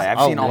 Yeah. I've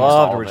I seen almost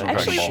loved all original of it.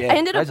 Actually, Dragon I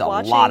ended up There's a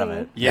watching lot of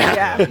it.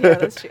 Yeah,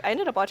 that's true. I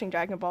ended up watching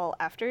Dragon Ball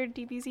after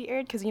DBZ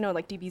aired because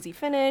like DBZ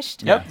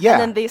finished. Yep. Yeah.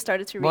 And then they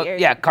started to Well, re-air.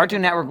 yeah,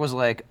 Cartoon Network was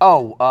like,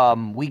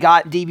 we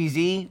got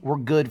DBZ, we're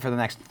good for the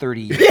next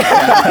 30 years.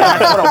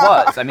 That's what it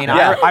was. I mean,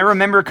 I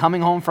remember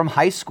coming home from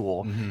high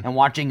school and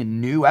watching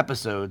new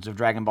episodes of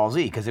Dragon Ball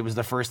Z because it was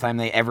the first time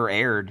they ever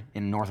aired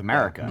in North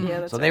America.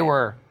 Yeah, that's so they right.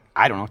 were,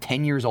 I don't know,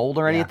 10 years old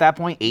already at that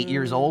point, 8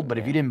 years old. But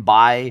if you didn't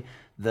buy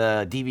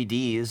the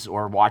DVDs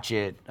or watch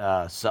it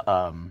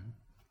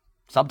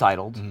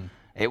subtitled,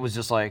 it was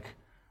just like,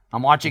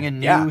 I'm watching a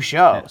new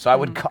show. So I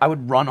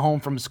would run home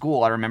from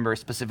school. I remember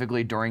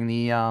specifically during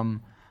the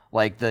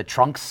like the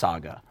Trunks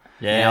saga.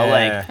 Yeah. You know,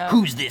 like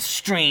who's this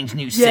strange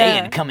new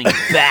Saiyan coming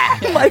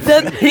back?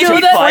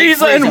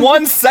 Frieza in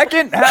 1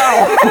 second?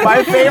 How?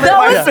 My favorite.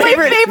 That was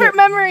my favorite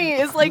memory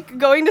is like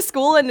going to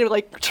school and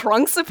like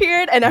Trunks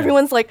appeared and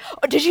everyone's like,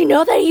 oh, did you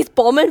know that he's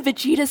Bulma and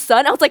Vegeta's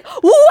son? I was like,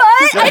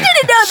 what? I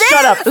didn't know this.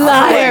 Shut up.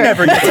 Liar. We'll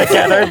never get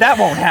together. That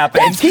won't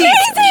happen. Crazy.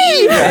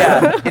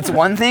 Yeah. It's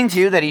one thing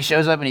too that he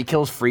shows up and he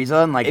kills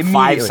Frieza in like 5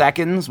 Immediately.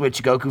 seconds,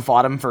 which Goku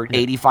fought him for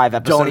 85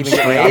 episodes even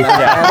get me straight. on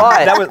that.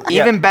 But That was-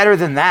 yeah. even better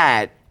than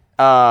that,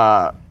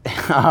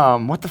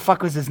 what the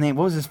fuck was his name?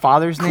 What was his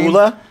father's name?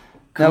 Kula?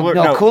 No,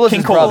 Kula's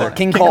King his Cold. brother.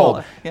 King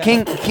Cold.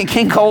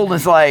 King Cold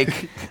is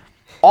like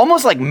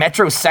almost like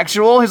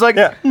metrosexual. He's like,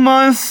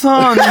 my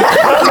son,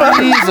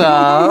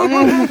 Frieza.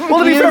 Well,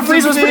 to be fair,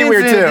 Frieza was pretty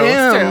weird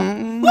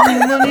too.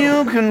 Then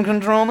you can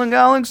control the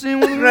galaxy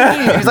with me.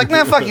 He's like,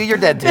 nah, fuck you, you're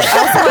dead too.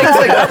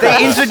 It's like,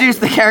 they introduce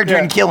the character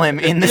and kill him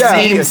in the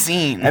same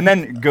scene. And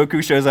then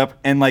Goku shows up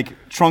and like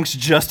Trunks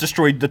just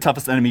destroyed the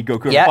toughest enemy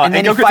Goku ever Yeah, fought. and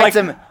then he Goku's fights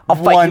like, him. I'll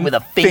fight you "One with a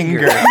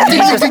finger. he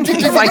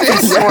fights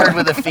his sword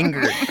with a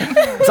finger.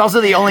 It's also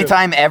the only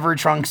time ever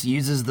Trunks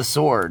uses the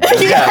sword.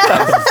 It's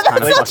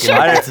kind of fucking.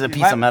 It's a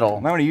piece of metal.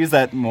 I want to use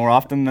that more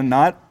often than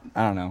not.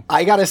 I don't know.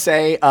 I gotta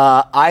say,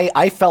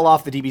 I fell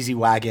off the DBZ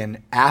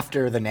wagon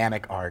after the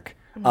Namek arc.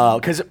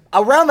 Because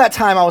around that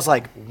time, I was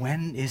like,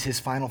 when is his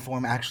final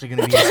form actually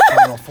going to be his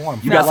final form?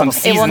 You got some It will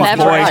seasonal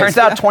never boys. end. Turns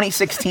out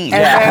 2016.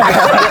 And-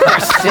 They're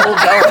still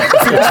going.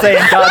 Super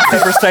Saiyan God,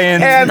 Super Saiyan.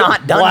 And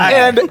not done Black.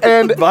 yet.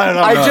 And I don't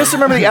know. I just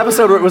remember the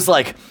episode where it was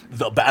like,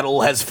 the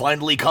battle has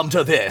finally come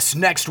to this.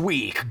 Next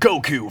week,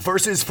 Goku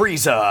versus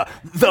Frieza.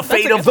 The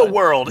fate of the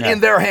world in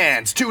their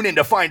hands. Tune in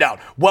to find out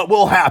what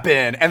will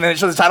happen. And then it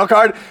shows the title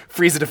card,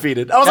 Frieza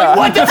defeated. I was like,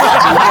 what the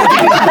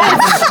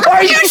fuck?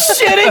 Are you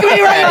shitting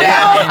me right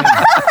now?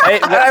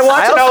 And I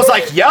watched it and I was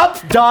like, yup,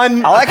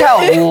 done. I like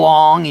how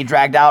long he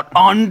dragged out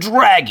on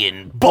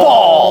Dragon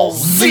Ball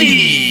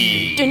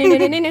Z.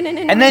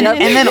 And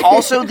then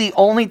also the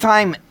only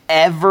time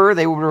ever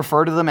they would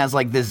refer to them as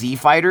like the Z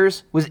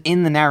Fighters was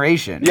in the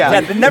narration. Yeah,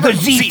 the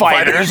Z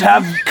Fighters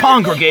have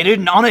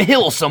congregated on a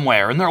hill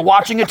somewhere and they're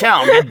watching a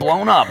town get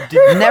blown up.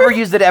 Never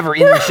used it ever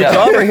in the show. Did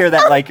y'all ever hear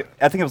that? Like,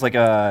 I think it was like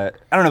I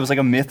don't know, it was like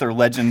a myth or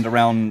legend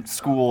around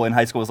school in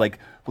high school. It was like,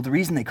 well, the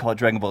reason they call it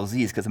Dragon Ball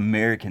Z is because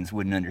Americans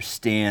wouldn't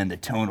understand the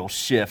tonal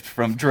shift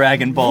from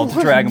Dragon Ball to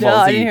Dragon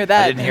Ball Z. I didn't hear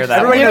that. I didn't hear that.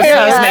 Everybody knows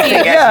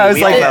Yeah, it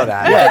was like,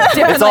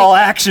 Different, it's all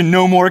action,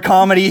 no more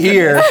comedy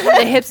here.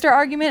 The hipster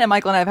argument, and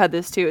Michael and I have had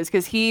this too, is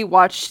because he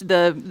watched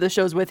the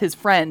shows with his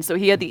friends, so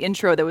he had the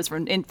intro that was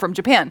from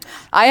Japan.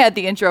 I had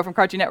the intro from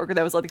Cartoon Network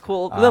that was like the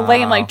cool, the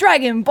lane like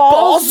Dragon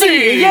Ball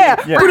Z, yeah.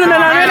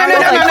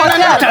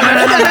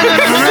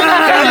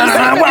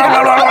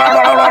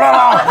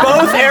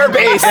 Both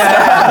air-based.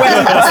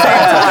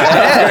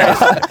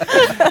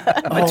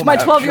 My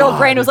 12-year-old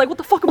brain was like, "What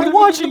the fuck am I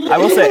watching?" I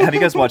will say, have you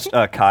guys watched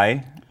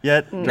Kai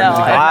yet? No, Dragon Ball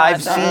Z Kai?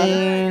 I've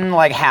seen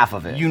like half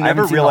of it. You I haven't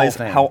never seen the whole realize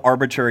thing. how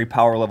arbitrary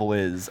power level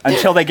is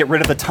until they get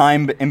rid of the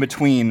time in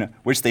between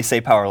which they say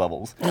power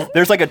levels.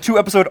 There's like a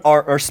 2-episode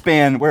or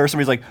span where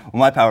somebody's like, well,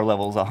 my power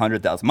level is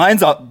 100,000.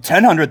 Mine's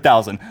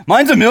 10,000.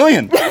 Mine's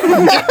 1,000,000.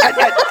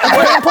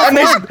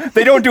 And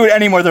they don't do it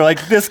anymore. They're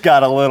like, this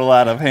got a little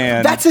out of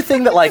hand. That's the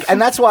thing that like, and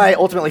that's why I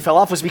ultimately fell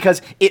off, was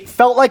because it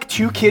felt like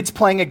two kids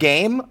playing a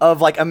game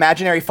of like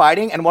imaginary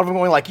fighting, and one of them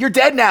going like, "You're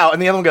dead now,"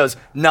 and the other one goes,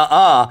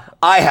 "Nuh-uh,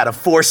 I had a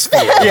force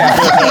field."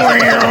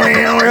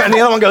 Yeah. And the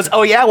other one goes,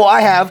 "Oh yeah, well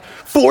I have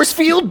force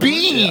field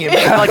beam."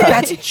 And, like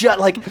that's just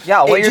like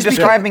Yeah, what it you're just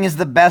describing is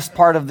the best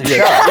part of the show.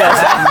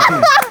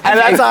 and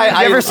that's how Have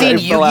you ever seen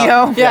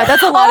Yu-Gi-Oh? Yeah,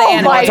 that's a lot of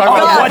anime. my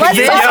God. What is Let's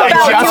it? talk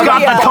about I just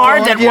got Yu-Gi-Oh. the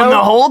card that won the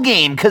whole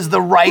game because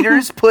the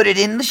writers put it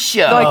in the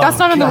show. They're like, that's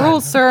not in the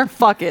rules, sir.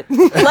 Fuck it. Now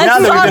Let's that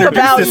we've talk introduced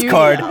about this you.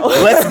 card,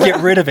 let's get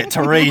rid of it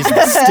to raise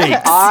the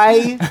stakes.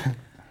 I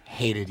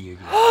hated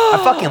Yu-Gi-Oh.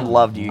 I fucking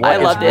loved you. I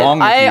is loved it. wrong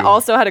with I you?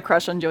 also had a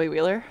crush on Joey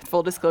Wheeler.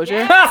 Full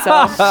disclosure. So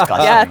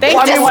yeah, thanks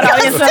I mean, to one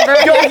audience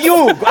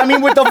member. I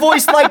mean, with a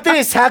voice like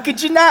this, how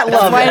could you not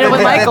love why I it? did it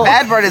with Michael. The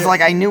bad part is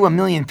like I knew a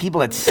million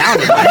people that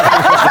sounded like him.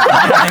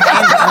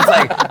 I was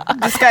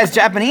like, this guy's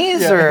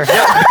Japanese or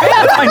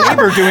What's my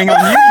neighbor doing on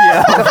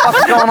Yu-Gi-Oh? what the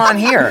fuck's going on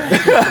here?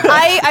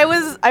 I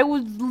was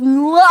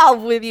in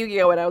love with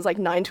Yu-Gi-Oh when I was like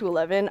 9 to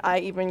 11. I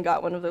even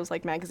got one of those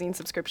like magazine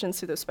subscriptions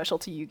to those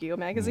specialty Yu-Gi-Oh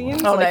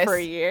magazines Oh, like nice. for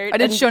a year. I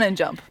did And- Shonen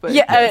Jump, but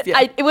Yeah,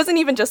 yes, it wasn't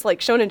even just like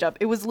Shonen Jump.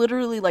 It was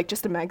literally like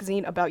just a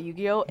magazine about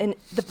Yu-Gi-Oh, and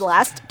the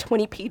last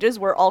 20 pages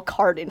were all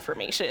card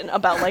information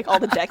about like all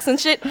the decks and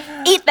shit.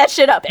 Eat that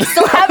shit up. I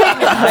still have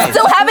it.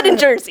 Still have it in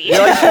Jersey. You're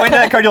like, point to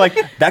that card, you're like,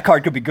 that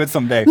card could be good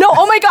someday. No,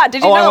 oh my god,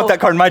 did you Oh, know? I want that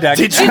card in my deck.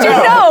 Did you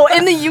know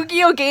in the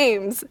Yu-Gi-Oh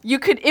games, you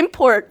could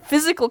import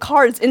physical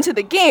cards into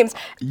the games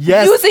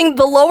Yes. using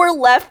the lower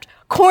left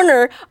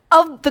corner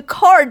of the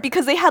card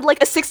because they had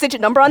like a 6-digit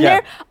number on Yeah.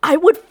 there? I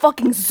would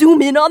fucking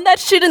zoom in on that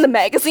shit in the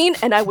magazine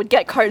and I would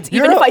get cards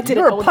even if I didn't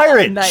You're a own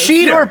pirate. them. Nice.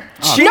 Cheater.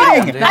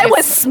 Cheating. I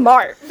was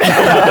smart.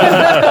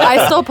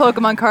 I stole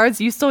Pokemon cards.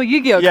 You stole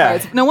Yu-Gi-Oh Yeah.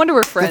 cards. No wonder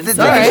we're friends.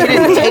 You All right.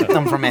 didn't take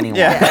them from anyone.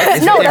 Yeah.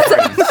 It's No, a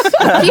difference.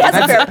 he has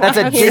a fair That's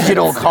a point.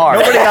 digital card.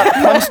 Nobody got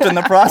punched in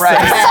the process.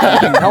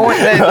 Right. No one,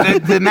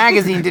 the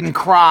magazine didn't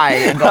cry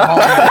and go home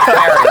to the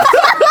parents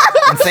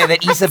and say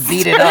that Issa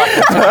beat it up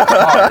and took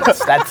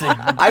cards. That's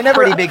a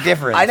pretty big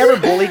difference.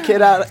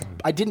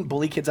 I didn't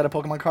bully kids out of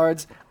Pokemon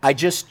cards. I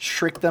just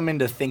tricked them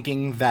into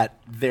thinking that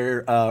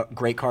their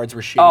great cards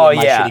were shitty and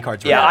my shitty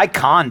cards were yeah. bad. I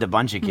conned a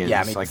bunch of kids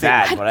Yeah, I mean, like see-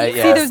 that. But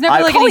See, there's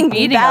never like any calling me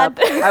beating that. up.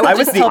 I would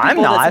was just the- tell I'm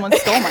people that not. someone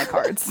stole my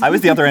cards. I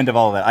was the other end of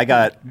all of that. I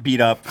got beat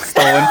up,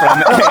 stolen from,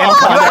 and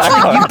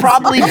Actually, you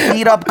probably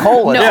beat up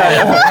Cola. No.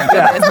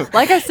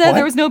 Like I said,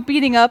 there was no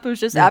beating up. It was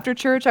just after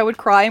church, I would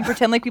cry and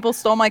pretend like people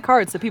stole my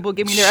cards so people would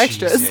give me their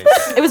extras.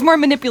 It was more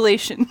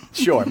manipulation.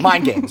 Sure,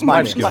 mind games,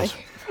 mind games.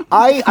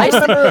 I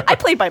remember. I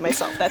played by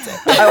myself. That's it.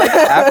 I like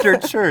after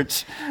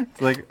church.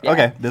 It's like,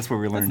 okay, that's where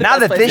we learned. Now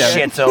that this Yeah.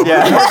 shit's over,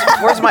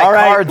 Yeah. where's my All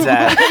right. cards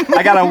at?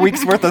 I got a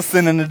week's worth of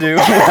sinning to do.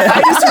 just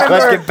remember-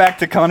 Let's get back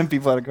to conning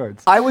people out of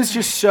cards. I was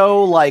just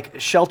so like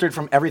sheltered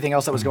from everything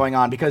else that was going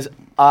on because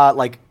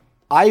like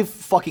I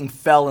fucking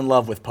fell in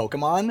love with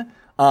Pokemon.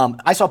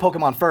 I saw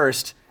Pokemon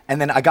first,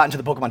 and then I got into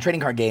the Pokemon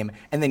trading card game,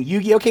 and then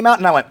Yu-Gi-Oh came out,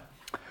 and I went,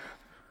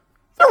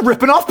 they're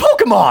ripping off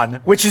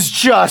Pokemon, which is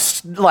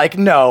just like,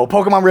 no,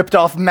 Pokemon ripped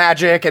off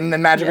Magic, and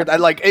then Magic,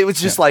 like, it was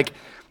just like,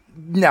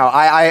 no,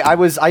 I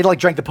like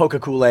drank the Poke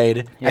Kool-Aid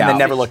and then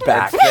never looked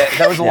back.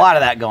 There was a lot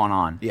of that going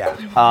on. Yeah.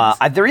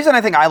 The reason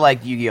I think I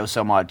like Yu-Gi-Oh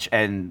so much,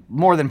 and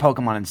more than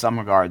Pokemon in some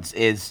regards,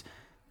 is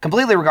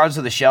completely regardless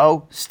of the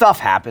show, stuff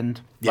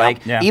happened.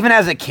 Like, Yeah. even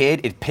as a kid,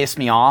 it pissed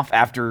me off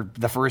after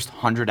the first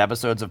 100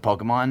 episodes of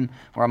Pokemon,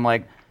 where I'm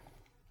like,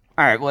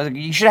 all right, well,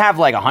 you should have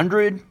like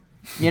 100,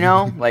 you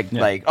know? Like,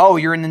 oh,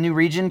 you're in the new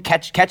region?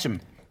 Catch them.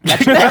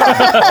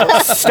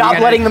 Stop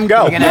letting them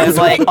go.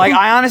 Like,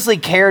 I honestly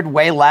cared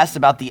way less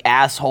about the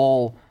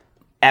asshole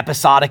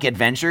episodic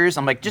adventures.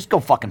 I'm like, just go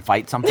fucking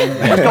fight something.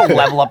 Just go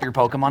level up your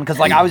Pokemon. Because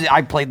like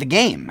I played the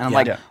game, and I'm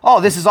like,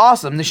 oh, this is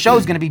awesome. The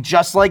show's gonna be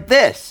just like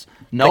this.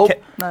 Nope.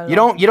 Not at You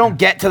don't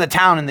get to the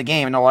town in the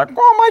game and they're like,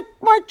 oh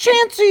my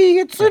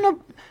Chansey, it's in a.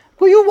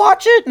 Will you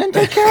watch it and then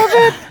take care of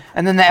it?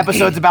 And then the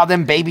episode's about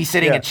them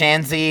babysitting a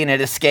Chansey and it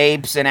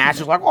escapes and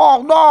Ash is like,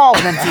 oh no!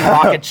 And then Team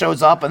Rocket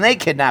shows up and they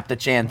kidnap the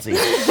Chansey.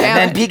 And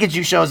then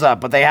Pikachu shows up,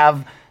 but they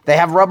have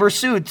rubber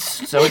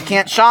suits, so it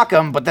can't shock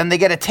them, but then they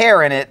get a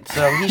tear in it,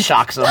 so he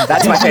shocks them.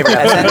 That's my favorite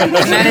episode. And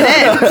then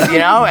it ends,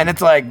 and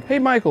it's like... Hey,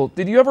 Michael,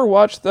 did you ever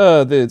watch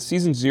the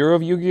season 0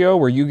 of Yu-Gi-Oh!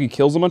 Where Yugi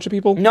kills a bunch of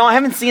people? No, I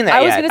haven't seen that I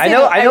was yet. gonna say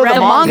I know the the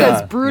manga.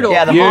 manga's brutal.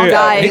 Yeah, the Yeah. manga.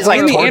 Guy He's like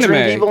in the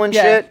torturing anime. people and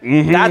Yeah.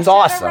 shit. That's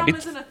awesome.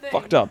 It's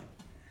fucked up.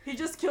 He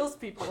just kills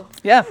people.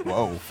 Yeah.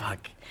 Whoa, fuck.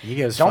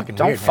 Yu-Gi-Oh's Don't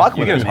fucking weird, fuck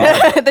man.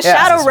 with it. The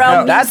Shadow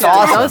Realm. That's needs to-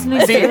 awesome.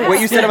 See, what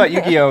you said about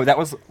Yu-Gi-Oh, that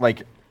was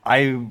like,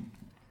 I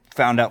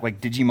found out like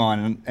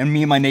Digimon, and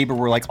me and my neighbor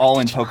were like all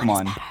in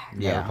Pokemon.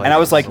 Yeah. And I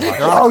was like, on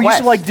oh, a you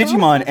should quest. like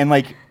Digimon. And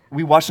like,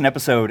 we watched an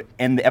episode,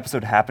 and the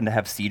episode happened to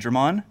have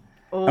Seadramon.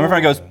 And my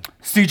friend goes,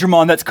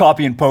 Seadramon, that's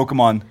copying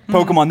Pokemon.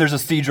 Pokemon, there's a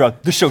Seadra.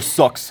 This show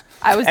sucks.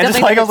 I was And just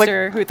definitely like, I was the like,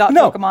 hipster who thought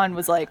no. Pokemon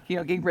was like,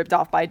 getting ripped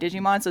off by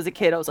Digimon. So as a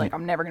kid, I was like,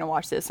 I'm never gonna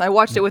watch this. And I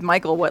watched it with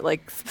Michael,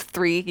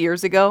 3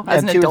 years ago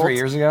as an 2 or adult. 3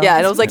 years ago? Yeah,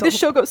 and I was like, this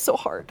show goes so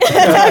hard.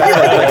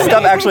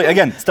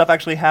 Stuff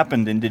actually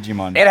happened in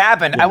Digimon. It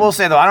happened. I will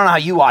say, though, I don't know how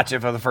you watch it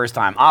for the first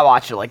time. I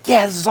watched it like,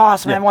 yeah, this is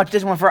awesome. I haven't watched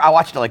this one for... I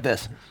watched it like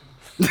this.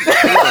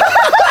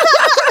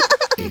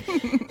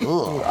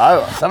 Ooh,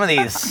 some of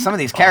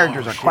these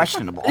characters are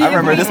questionable. I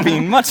remember this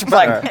being much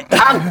better. Like,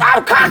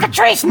 I'm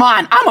Cockatrice,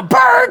 man. I'm a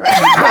bird.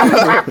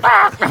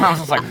 I was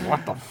just like,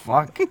 what the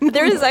fuck?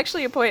 There is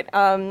actually a point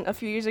a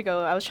few years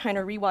ago, I was trying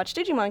to rewatch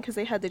Digimon because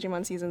they had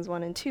Digimon seasons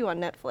 1 and 2 on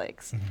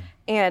Netflix.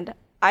 And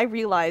I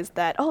realized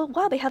that, oh,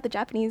 wow, they have the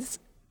Japanese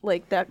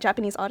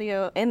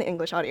audio and the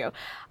English audio.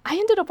 I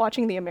ended up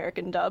watching the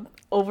American dub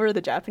over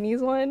the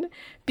Japanese one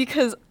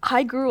because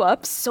I grew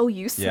up so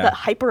used to the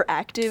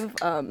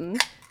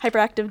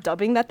hyperactive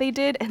dubbing that they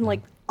did and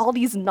like all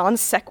these non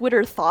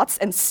sequitur thoughts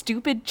and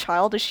stupid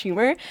childish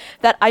humor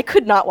that I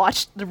could not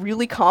watch the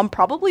really calm,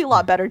 probably a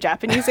lot better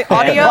Japanese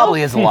audio. It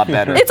probably is a lot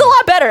better. It's a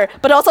lot better,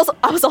 but I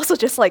was also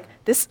just like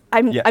this.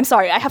 I'm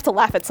sorry, I have to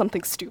laugh at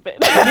something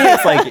stupid. For me,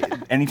 it's like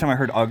anytime I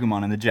heard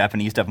Agumon in the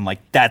Japanese stuff, I'm like,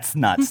 that's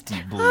not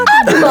Steve Blum.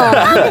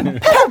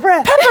 Pepper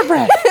bread.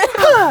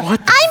 I'm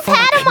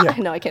Patamon.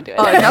 No, I can't do it.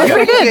 That was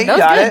pretty good.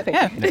 That was good.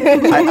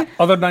 Yeah.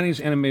 Other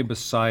 90s anime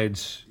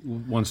besides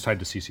ones tied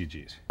to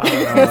CCGs.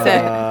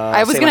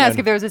 I was going to ask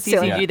if there was a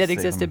Sailor CCG Moon. that Sailor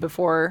existed Moon.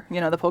 before,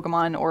 the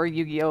Pokemon or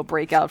Yu-Gi-Oh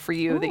breakout for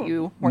you that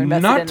you were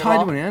invested Not in tied at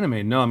all. to an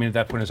anime. No, I mean at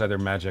that point it's either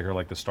Magic or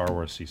like the Star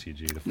Wars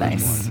CCG. The first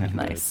Nice, one.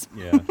 nice.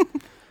 Yeah.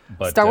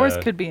 But, Star Wars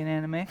could be an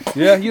anime.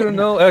 Yeah, you don't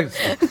know. In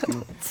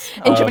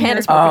Japan,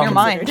 it's Open more your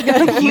mind.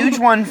 A huge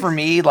one for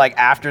me, like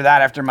after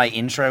my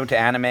intro to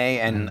anime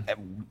and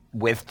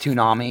with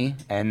Toonami,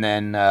 and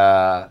then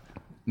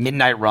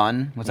Midnight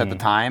Run was at the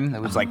time. It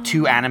was like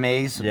 2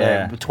 animes,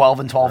 Yeah. 12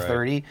 and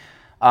 12:30.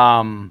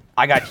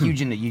 I got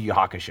huge into Yu Yu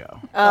Hakusho.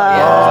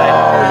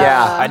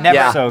 yeah. I never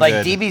Yeah. So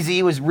like good.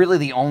 DBZ was really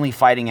the only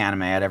fighting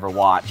anime I'd ever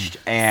watched,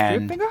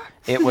 and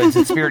it was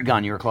Spirit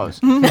Gun. You were close.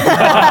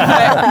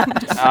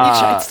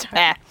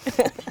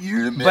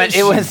 But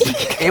it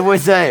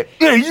was a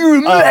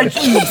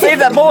Save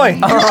that boy.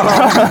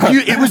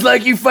 It was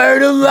like you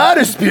fired a lot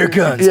of spear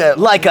guns. yeah,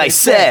 like I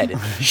said,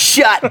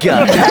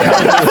 shotgun.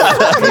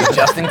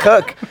 Justin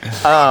Cook.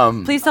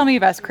 Please tell me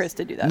you've asked Chris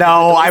to do that.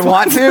 No, I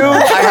want to.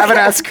 I haven't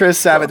asked Chris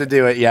Sabat to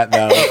do it yet,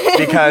 though,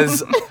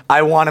 because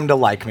I want him to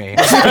like me.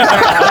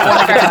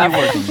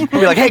 He'll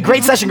be like, hey,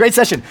 great session.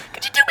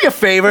 Could you do me a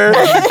favor?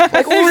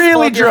 Like,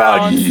 really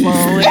drunk.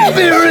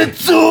 Spirit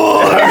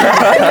sword.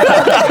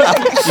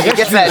 He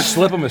gets that.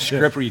 slip him a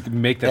script where you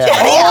can make that. He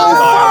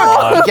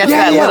gets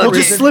that Yeah, little. we'll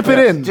just slip it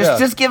in.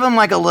 Just give him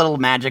like a little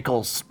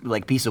magical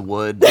piece of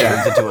wood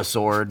that turns into a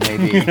sword,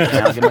 maybe.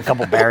 Give him a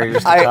couple barriers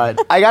to cut.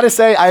 I gotta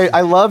say,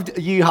 I loved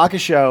Yu Yu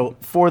Hakusho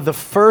for the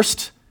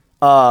first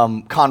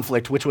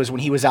conflict, which was when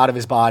he was out of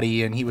his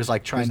body and he was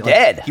like trying to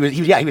dead. He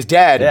was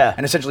dead. Yeah.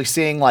 And essentially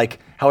seeing like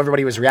how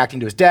everybody was reacting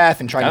to his death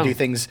and trying to do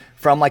things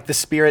from like the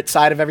spirit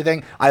side of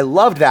everything. I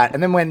loved that.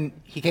 And then when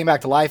he came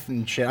back to life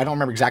and shit, I don't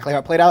remember exactly how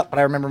it played out, but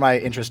I remember my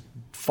interest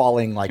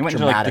falling like He went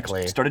into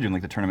dramatically. started doing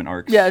like the tournament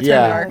arcs. Yeah, it's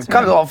Yeah.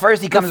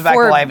 First he comes back to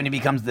Before- life and he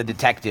becomes the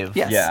detective.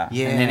 Yes. Yeah.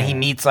 And then he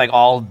meets like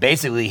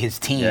basically his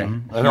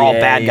team. Yeah. They're all Yeah.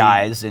 bad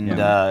guys, and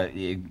Yeah.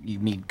 you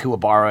meet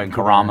Kuwabara and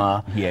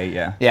Kurama.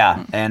 Yeah.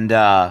 Yeah, and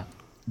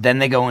then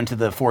they go into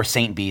the 4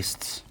 Saint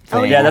Beasts.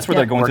 Oh, yeah, that's where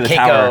they're going Where to the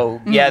Keiko,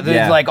 tower. yeah, there's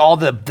Yeah. like all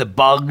the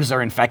bugs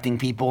are infecting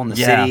people in the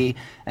Yeah. city,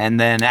 and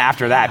then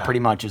after that, pretty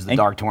much is the And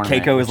Dark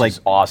Tournament. Keiko is which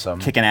like awesome,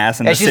 kicking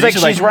ass in Yeah, the she's city.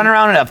 like she's running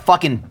around in a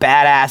fucking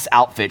badass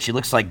outfit. She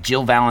looks like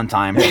Jill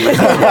Valentine,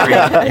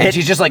 and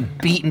she's just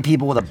like beating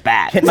people with a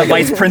bat. Hitting the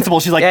vice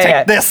principal. She's like,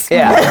 take this.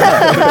 Yeah,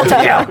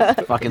 yeah.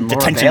 Fucking Laura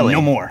Detention, Bailey.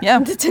 no more. Yeah.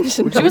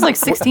 Detention. She was like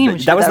 16 when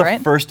she That did was that, the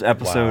right? first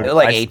episode.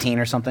 Like I- 18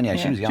 or something. Yeah,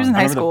 she was young. She was in I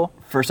high remember school.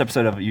 the first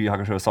episode of Yu Yu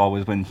Hakusho I saw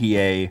was when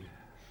Hiei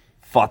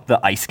fought the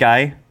ice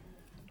guy.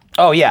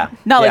 Oh yeah.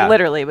 Not Yeah. like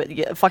literally, but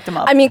yeah, fucked him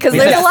up. I mean, because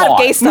there's a lot of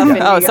gay stuff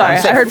in Oh, Yu-Gi-Oh! sorry.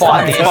 I heard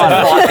Fought.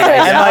 fought.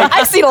 And like,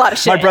 I've seen a lot of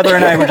shit. my brother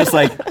and I were just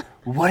like,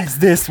 what is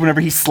this? Whenever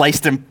he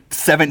sliced him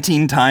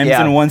 17 times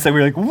Yeah. in one set, we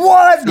were like,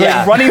 what? Yeah.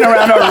 Like running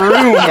around our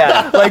room.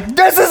 Yeah. Like,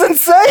 this is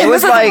insane. It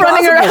was This is like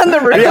running around the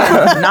room.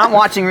 not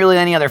watching really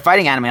any other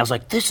fighting anime. I was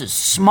like, this is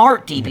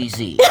smart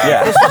DBZ.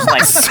 Yeah. This is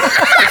like this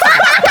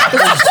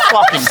is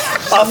fucking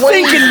A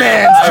thinking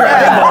man's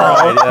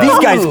Dragon Ball. These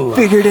guys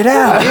figured it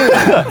out.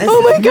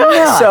 oh my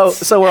god.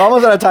 So we're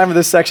almost out of time for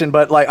this section,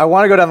 but like I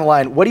want to go down the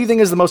line. What do you think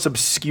is the most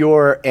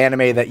obscure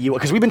anime that you?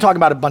 Because we've been talking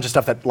about a bunch of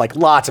stuff that like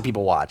lots of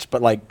people watch,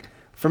 but like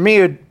for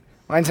me,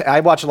 I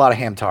watch a lot of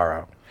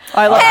Hamtaro.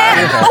 I love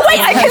Oh wait,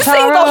 I can sing the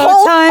Hamtaro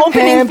whole time.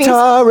 opening theme.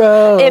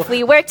 Hamtaro. If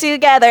we work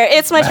together,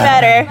 it's much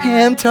better.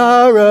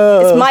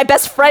 Hamtaro. It's my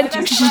best friend,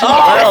 you shit.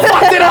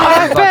 Fucked it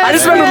up. I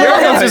just remember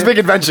Miriam's Big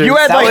Adventure. You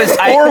had like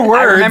 4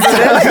 words.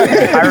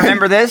 I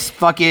remember this.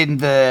 Fucking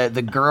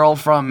the girl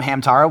from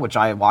Hamtaro, which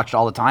I watched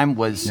all the time,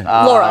 was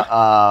Laura.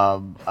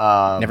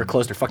 Never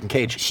closed her fucking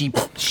cage. She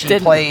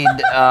Didn't. played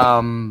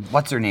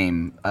what's her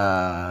name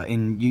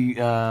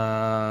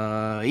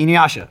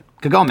Inuyasha.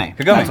 Kagome.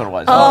 That's what it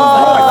was.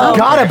 I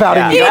forgot about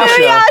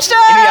Inuyasha!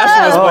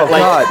 Inuyasha was what Oh,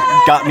 like God.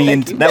 got me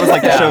into. That was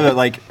like the show that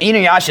like.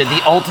 Inuyasha,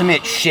 the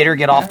ultimate shitter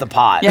get off the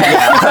pot.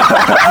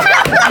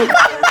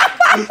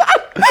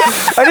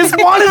 I just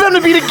wanted them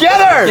to be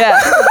together. Yeah.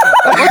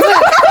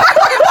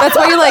 That's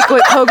why you like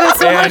what Koga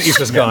so And much? he's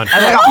just gone.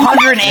 And like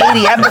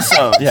 180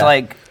 episodes. Yeah.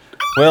 Like,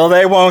 Will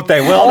they? Won't they?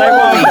 Will they?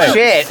 Won't holy they?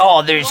 shit.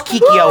 Oh, there's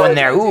Kikyo in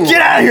there. Ooh.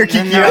 Get out of here, And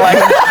Kiki. they're like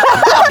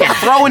fucking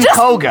throwing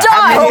Koga.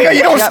 die. Koga,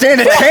 you don't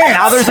stand a chance.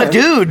 Now there's a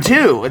dude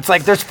too. It's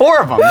like there's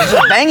 4 of them. They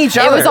just bang each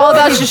other. It was all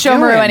about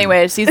Shishomaru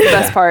anyways. He's the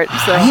best part.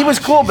 So He was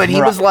cool, but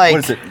he was like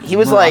what is it? he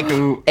was like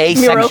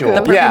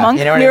asexual. the Yeah. monk.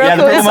 You know what I mean? Yeah,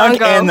 the Miroko Purple Monk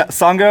Sango. and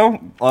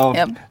Sango. Oh,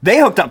 Yep. they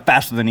hooked up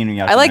faster than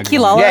Inuyasha. I like and Megumi.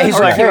 Kilala. Yeah, he's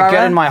or like, here, Kirara.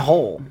 get in my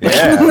hole.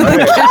 Yeah.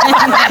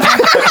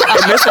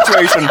 In this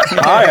situation,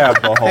 I have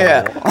the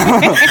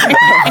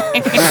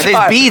whole. These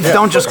beads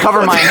don't just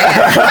cover my head.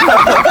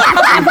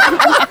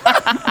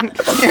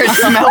 Here,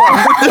 smell them.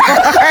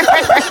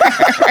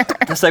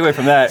 To segue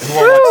from that, who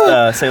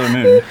all watched Sailor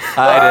Moon?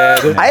 I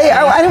did.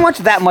 I didn't watch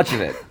that much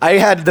of it. I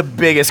had the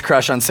biggest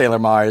crush on Sailor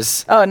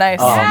Mars. Oh, nice.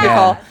 Good man.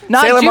 call.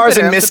 Not Sailor Mars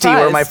Jupiter, and I'm Misty were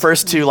surprised. my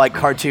first 2 like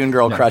cartoon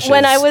girl crushes.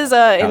 When I was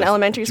in was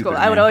elementary school,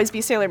 Jupiter, I would man. always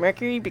be Sailor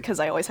Mercury because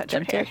I always had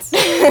jet hair.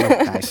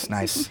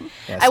 nice.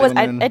 Yeah, I was.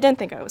 Sailor I Moon. didn't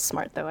think I was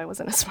smart though. I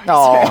wasn't a smart.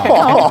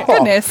 Oh.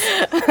 Goodness.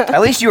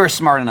 At least you were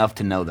smart enough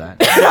to know that.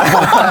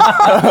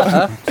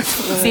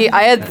 See,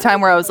 I had the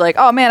time where I was like,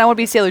 oh man, I want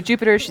to be Sailor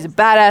Jupiter. She's a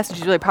badass and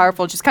she's really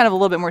powerful. She's kind of a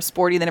little bit more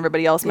sporty than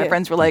everybody else. My Yeah.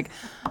 friends were like,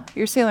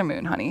 you're Sailor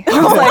Moon, honey.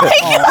 I was like,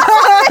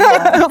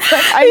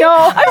 I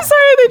know. I'm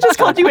sorry, they just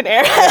called you an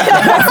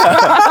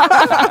airhead.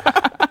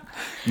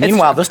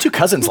 Meanwhile, those 2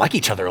 cousins like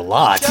each other a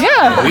lot.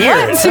 Yeah.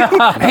 Weird.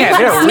 Man,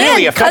 they're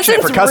really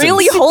affectionate for cousins.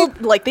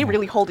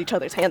 really hold each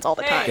other's hands all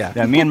the time. Yeah.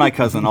 Yeah, me and my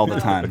cousin all the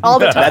time. All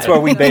the time. That's where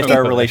we based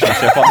our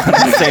relationship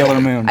on Sailor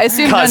Moon. I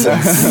assume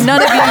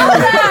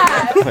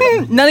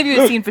none of you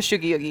had seen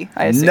Fushigi Yugi.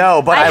 I assume.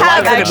 No, but I I,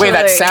 have, like the way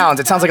that actually. sounds.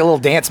 It sounds like a little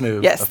dance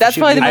move. Yes, of that's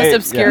probably the Fushigi. most I-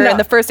 obscure yeah. and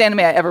the first anime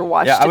I ever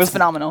watched. Yeah, It's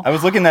phenomenal. I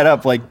was looking that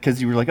up, like,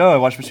 because you were like, "Oh, I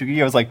watched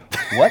Fushigi." I was like,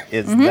 "What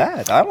is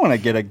that? I want to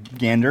get a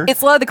gander."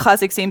 It's a lot of the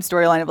classic same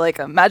storyline of like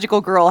a magical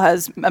girl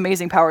has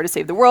amazing power to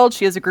save the world.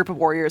 She has a group of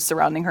warriors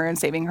surrounding her and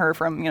saving her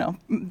from,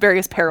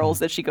 various perils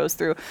that she goes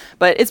through.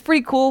 But it's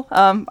pretty cool.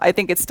 I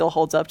think it still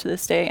holds up to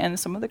this day, and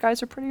some of the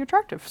guys are pretty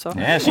attractive. So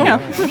yeah, she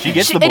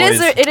gets the It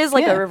boys. is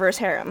like Yeah. a reverse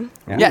harem.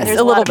 yes, There's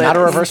a a lot little of bit. Not a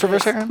reverse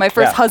hair? My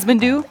first Yeah.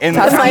 husband do. In-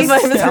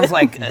 Sounds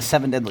like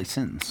 7 Deadly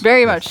Sins.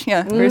 Very much,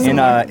 yeah. Very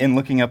similar. in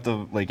looking up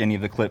any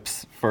of the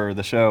clips for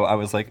the show, I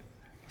was like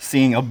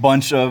seeing a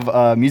bunch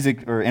of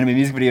music or anime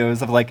music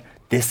videos of like,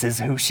 this is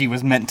who she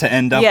was meant to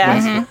end up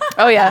Yeah. with.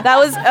 Oh yeah. That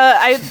was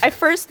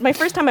my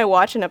first time I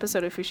watched an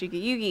episode of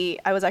Fushigi Yugi.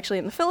 I was actually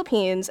in the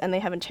Philippines, and they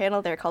have a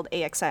channel there called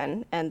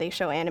AXN, and they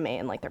show anime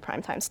and like their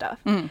primetime stuff.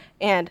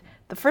 And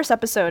the first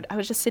episode, I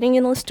was just sitting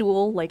in a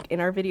stool like in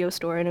our video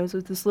store, and it was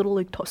with this little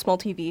like small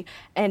TV,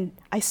 and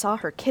I saw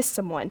her kiss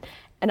someone.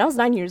 And I was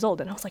 9 years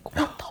old, and I was like,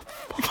 "What the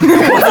fuck?"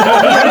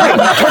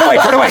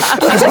 Turn away.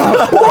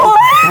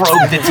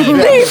 Broke the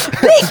TV.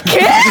 They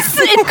kiss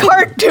in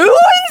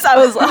cartoons? I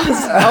was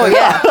Oh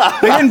yeah.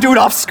 They didn't do it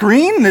off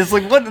screen. There's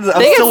like what? They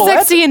get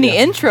sexy in the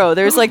intro.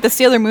 There's like the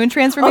Sailor Moon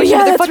transformation. yeah,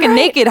 where they're that's fucking right.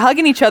 naked,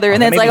 hugging each other,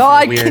 and then it's That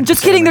like, made me oh, feel weird.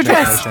 just kidding, they're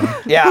dressed.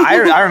 Yeah,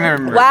 I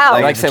remember. Wow.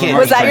 Like, Like as a Sailor kid. Moon.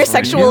 Was that your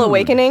sexual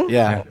awakening?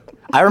 Yeah.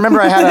 I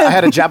remember I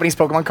had a Japanese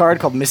Pokemon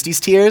card called Misty's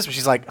Tears, where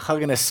she's like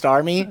hugging a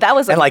Starmie. That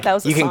was a- and like that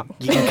was a you can song.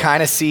 you can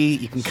kind of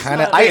see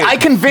I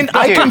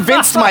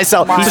convinced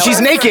myself. So she's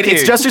naked.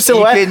 It's just her You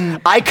silhouette.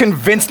 can- I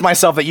convinced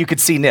myself that you could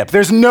see Nip.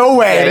 There's no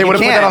way Yeah, they you would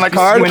have put can't. that on the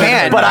card. You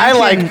can't. But I You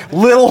like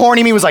little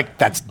horny me was like,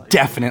 that's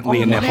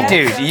definitely a nipple.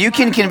 Dude, you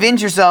can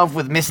convince yourself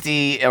with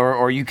Misty,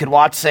 or you could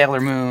watch Sailor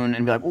Moon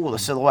and be like, ooh, the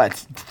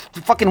silhouettes.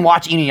 Fucking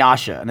watch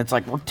Inuyasha, and it's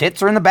like, well,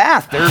 tits are in the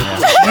bath. They're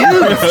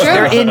huge.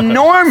 They're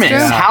enormous.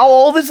 How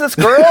old is this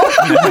girl?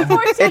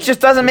 It just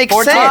doesn't make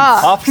sense.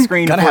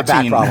 Off-screen Gonna have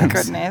back 14. problems.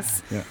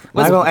 Goodness.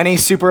 Michael, any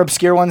super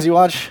obscure ones you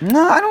watch?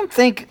 No, I don't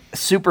think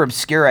super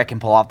obscure I can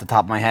pull off the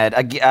top of my head.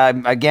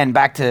 Again,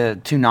 back to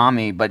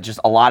Toonami, but just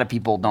a lot of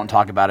people don't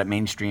talk about it.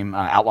 Mainstream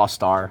Outlaw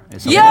Star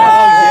is something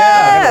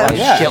Yeah.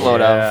 a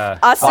shitload of.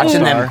 Awesome.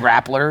 Watching them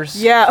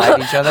grapplers Yeah. fight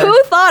each other.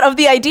 Who thought of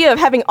the idea of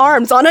having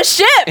arms on a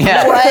ship?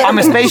 Yeah, What? I'm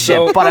a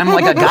spaceship, but I'm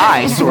like a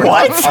guy. Sort of.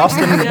 What?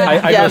 Austin,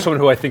 I Yeah. know someone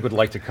who I think would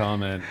like to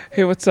comment.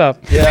 Hey, what's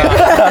up? So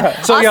yeah,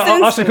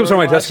 Austin's Austin comes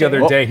over my desk the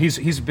other watching. day.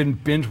 He's been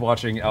binge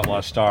watching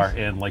Outlaw Star,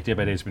 and like day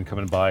by day, he's been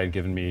coming by and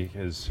giving me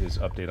his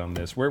update on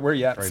this. Where are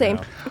you at right Same.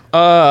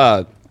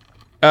 now?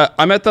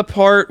 I'm at the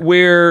part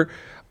where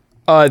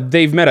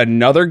they've met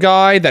another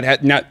guy that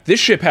had. Now this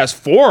ship has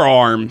 4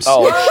 arms.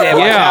 Oh shit!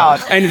 Watch yeah,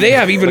 out. and they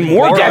have even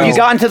more Have guns. you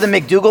gotten to the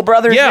McDougal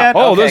brothers Yeah. yet?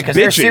 Oh, those because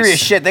they're bitches. serious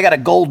shit. They got a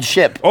gold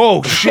ship.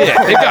 Oh shit!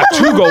 They've got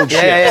 2 gold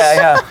ships.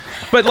 Yeah.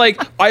 But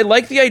like, I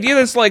like the idea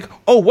that it's like,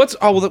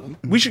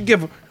 we should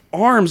give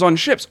arms on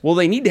ships. Well,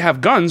 they need to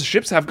have guns.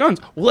 Ships have guns.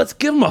 Well, let's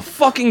give them a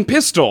fucking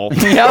pistol. And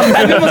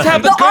then let's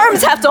have The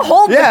arms have to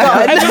hold the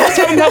gun. And then let's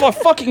have them have a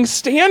fucking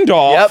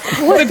standoff.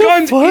 Yep. With the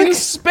guns in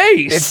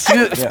space. It's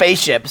 2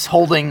 spaceships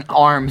holding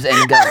arms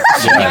and guns,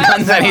 shooting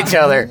guns at each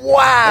other.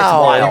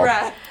 Wow. It's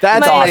wild.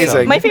 That's my,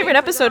 amazing. My favorite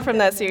episode from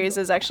that series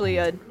is actually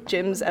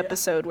Jim's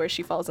episode where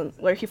he falls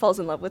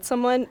in love with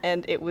someone,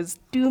 and it was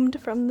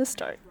doomed from the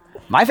start.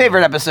 My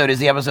favorite episode is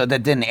the episode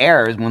that didn't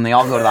air, is when they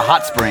all go to the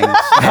hot springs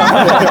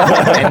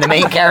and the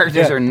main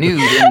characters are nude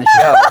in the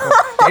show.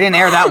 They didn't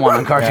air that one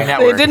on Cartoon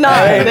Network. They did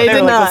not. They They were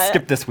did like, not. let's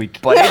skip this week.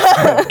 But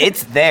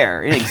it's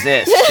there. It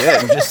exists.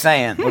 I'm just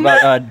saying. What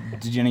about,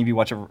 did any of you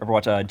ever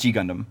watch G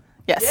Gundam?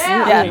 Yes.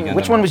 Yeah. Yeah.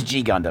 Which one was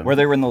G Gundam? Where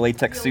they were in the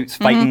latex suits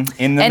fighting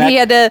in the And mech? he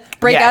had to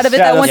break Yes. out of it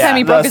Yeah, that one yeah. time.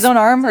 He broke his own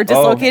arm or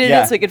dislocated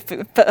yeah. it so he could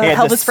had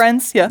help this his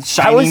friends. Yeah.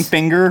 shining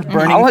finger,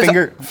 burning I was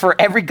finger. for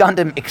every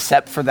Gundam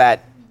except for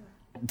that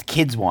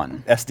kids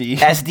one. SD.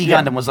 SD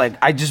Gundam was like,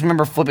 I just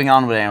remember flipping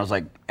on with it and I was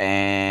like,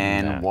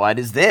 and what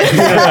is this?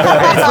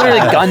 It's literally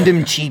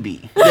Gundam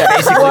Chibi.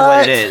 Basically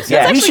what it is.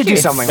 Yeah, we should do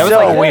something. That was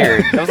so like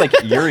weird. That was like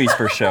Yuri's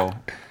first show.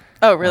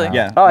 Oh, really?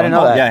 Yeah. Oh, I didn't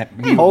know that.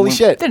 Yeah. Holy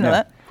shit. Didn't know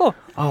that. Cool.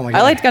 Oh my I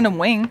God. liked Gundam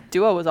Wing.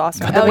 Duo was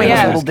awesome. The wing was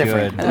yeah. a little That's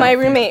different. good. My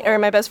roommate or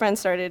my best friend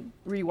started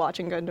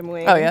rewatching Gundam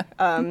Wing. Oh, yeah?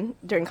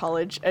 During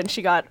college, and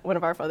she got one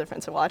of our other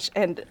friends to watch,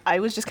 and I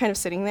was just kind of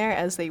sitting there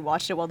as they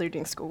watched it while they were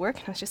doing schoolwork,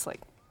 and I was just like,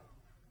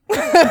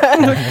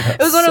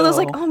 it was one of those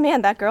like, oh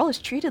man, that girl is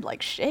treated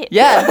like shit.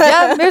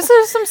 Yeah. There's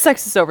some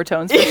sexist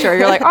overtones for sure.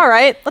 You're like, all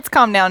right, let's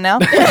calm down now.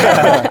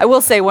 I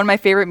will say one of my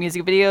favorite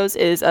music videos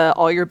is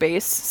All Your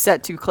Bass,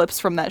 set to clips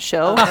from that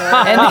show,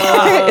 and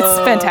it's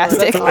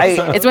fantastic.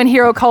 It's when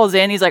Hero calls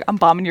in, he's like, I'm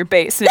bombing your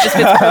bass. And it just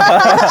fits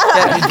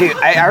perfect. Dude,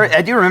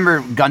 I do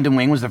remember Gundam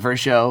Wing was the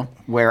first show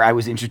where I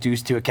was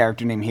introduced to a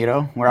character named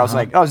Hiro, where I was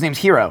like, oh, his name's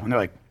Hiro. And they're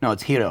like, no,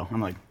 it's Hiro.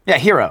 I'm like, yeah,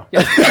 Hiro.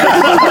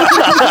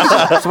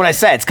 That's what I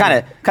said. It's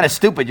kind of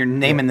stupid. You're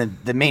naming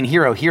the main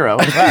hero Hiro.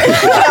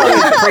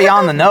 Pretty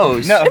on the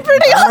nose. No.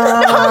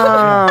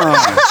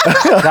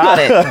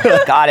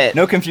 Got it.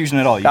 No confusion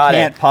at all. You Got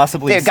can't it.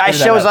 possibly. The guy screw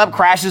that shows up,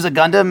 crashes a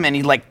Gundam, and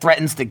he like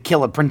threatens to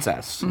kill a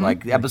princess,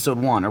 like episode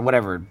 1 or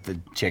whatever the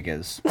chick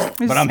is.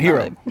 But I'm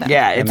Hero.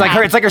 Yeah, it's like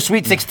her. It's like her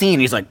sweet 16.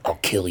 He's like, I'll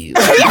kill you.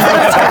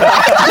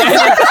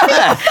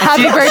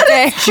 Happy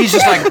birthday. She's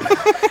just like,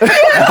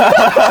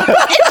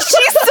 And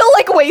she still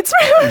like waits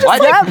for him. Just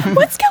What? like,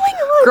 what's going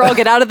on? Girl,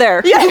 get out of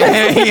there.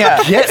 yeah,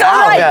 It's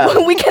all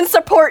right. We can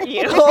support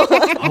you.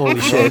 Holy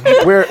shit.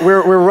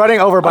 We're running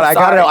over, but I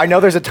gotta know. I know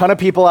there's a ton of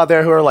people out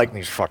there who are like,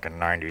 these fucking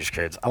 90s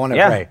kids. I want to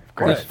Yeah.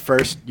 Gray,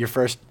 your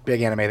first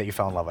big anime that you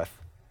fell in love with.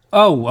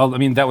 Oh well, I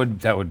mean that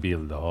would be a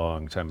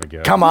long time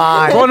ago. Come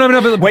on. Well,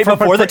 no, but Wait,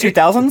 before the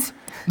 2000s?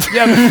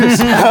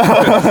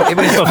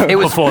 it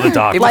was before the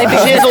doc. It was Life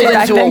chiseled existed into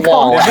back a then,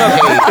 wall. As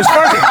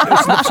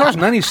far as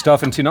 90s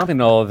stuff and Toonami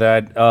and all of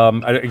that,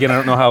 again, I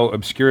don't know how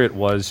obscure it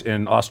was.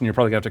 And Austin, you're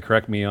probably gonna have to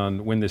correct me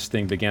on when this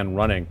thing began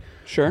running.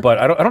 Sure. But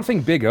I don't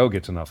think Big O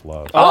gets enough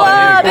love. Big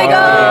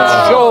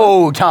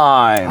O.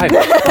 Showtime.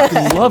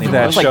 I love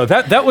that show.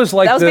 That was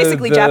like That was the-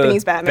 basically the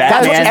Japanese Batman.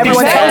 That's what Batman.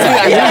 everyone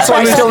tells me. Yeah. So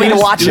I still need to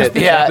watch was it.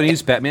 the Yeah.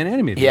 Japanese Batman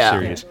animated Yeah.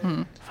 series.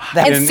 And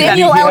And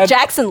Samuel he L. had-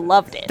 Jackson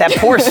loved it. That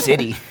poor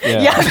city.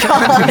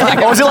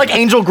 What was it like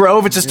Angel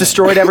Grove? It just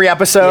destroyed every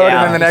episode,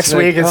 Yeah. and then the next It's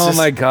like, week it's oh just...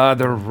 my God,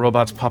 the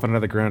robot's popping out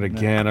of the ground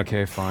again.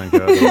 Okay, fine, go.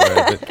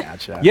 But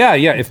Gotcha. yeah.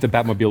 If the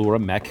Batmobile were a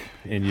mech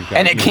and you've got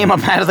And it came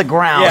up out of the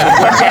ground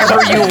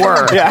wherever you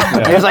were.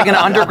 It was like an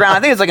underground. I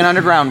think it's like an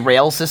underground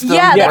rail system.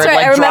 Yeah, where that's it right,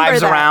 like I remember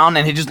drives that. around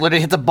and he just literally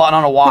hits a button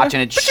on a watch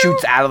and it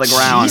shoots out of the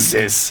ground.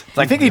 Jesus.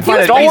 Like, think he'd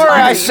find don't it- worry,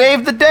 I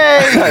saved the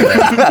day.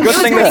 Good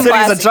thing the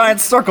city's a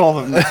giant circle.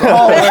 It's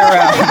all way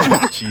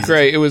around.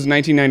 Great. It was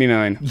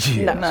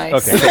 1999.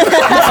 Nice. Okay.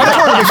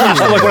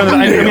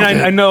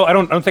 I know. I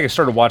don't think I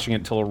started watching it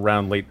until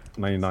around late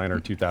 '99 or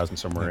 2000,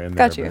 somewhere in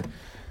there. Got you.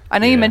 I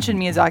know you mentioned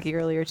Miyazaki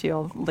earlier too.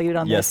 I'll lead it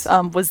on Yes.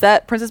 this. Was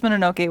that Princess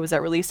Mononoke? Was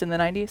that released in the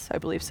 90s? I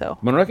believe so.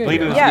 Mononoke.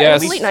 believe it was- Yeah,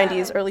 Yes. it was late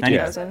 90s, early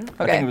 90s. 2000.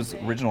 I Okay. think it was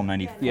original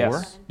 94.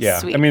 Yes. Yeah,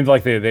 Sweet. I mean,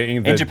 like the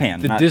In Japan,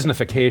 the not-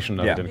 Disneyfication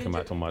of Yeah. it didn't come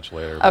out till much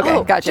later.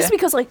 Okay, gotcha. Just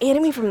because like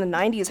anime from the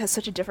 90s has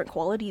such a different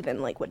quality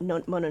than like what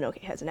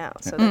Mononoke has now.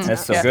 So that's,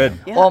 That's so yeah. good.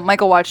 Yeah. Well,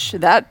 Michael watched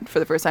that for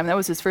the first time. That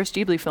was his first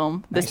Ghibli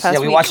film this past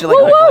Yeah, we week. watched it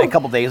like a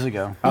couple days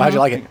ago. Oh, how'd you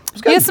like it?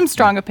 He has some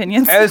strong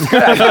opinions. It was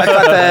good. I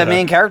thought the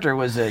main character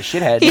was a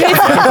shithead. He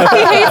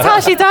hates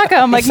Hashitaka.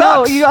 I'm like,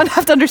 no, sucks. you don't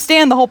have to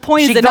understand. The whole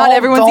point is She that not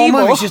everyone's the whole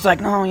evil. movie, she's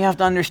like, no, you have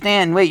to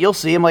understand. Wait, you'll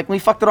see. I'm like, we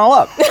fucked it all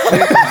up.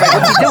 Like,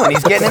 what's he doing?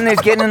 He's getting in there.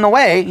 He's getting in the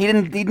way. He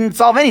didn't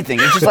solve anything.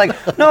 He's just like,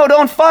 no,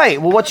 don't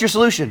fight. Well, what's your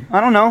solution? I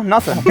don't know.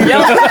 Nothing. I'm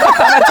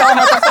not telling him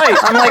not to fight.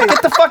 I'm like,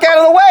 get the fuck out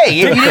of the way.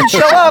 If you didn't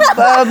show up,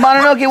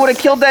 Mononoke would have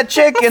killed that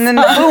chick, and then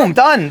boom,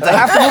 done.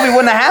 Half the movie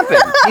wouldn't have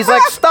happened. He's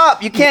like,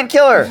 stop. You can't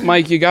kill her.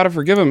 Mike, you got to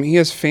forgive him. He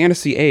has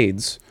fantasy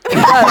AIDS.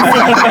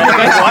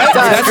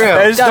 That's true.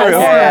 That is true.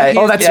 Yeah,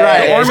 Oh, that's yeah,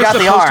 right. yeah, Arm he's is got the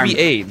supposed to arm. be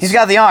AIDS. He's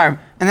got the arm,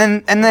 and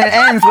then it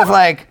ends with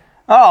like,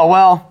 oh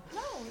well,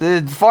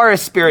 the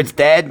forest spirit's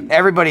dead.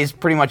 Everybody's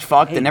pretty much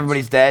fucked, and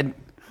everybody's dead.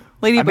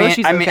 Lady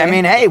Boshi's okay. I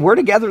mean, hey, we're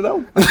together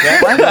though.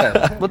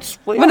 Let's.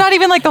 But not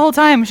even like the whole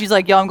time. She's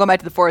like, yo, I'm going back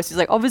to the forest. He's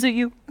like, I'll visit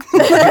you.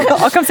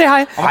 I'll come say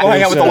hi. I'll go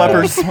hang out with the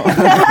lepers.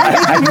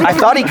 I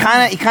thought he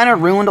kind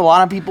of ruined a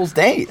lot of people's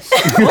days.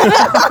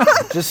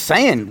 Just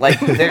saying, like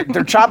they're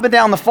chopping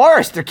down the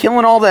forest. They're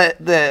killing all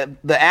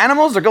the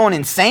animals. They're going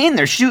insane.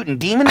 They're shooting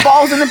demon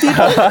balls into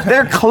people.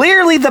 They're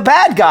clearly the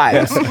bad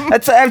guys.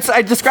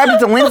 I described it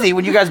to Lindsay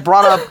when you guys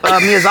brought up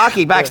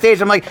Miyazaki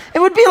backstage. I'm like, it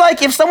would be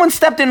like if someone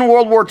stepped in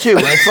World War II.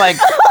 And it's like,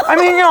 I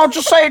mean, you know,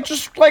 just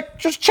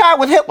chat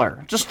with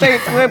Hitler. Just say,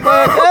 I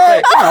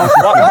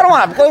don't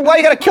want to. Why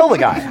you gotta kill the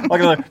guy?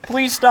 Like,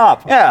 please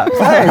stop. Yeah.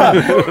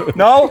 Hey.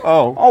 No?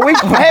 Oh.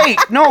 Hey,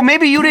 no,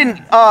 maybe you didn't.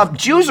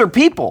 Jews are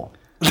people.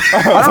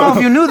 I don't know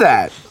if you knew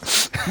that.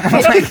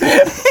 Like,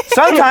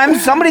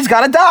 sometimes somebody's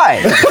got to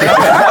die.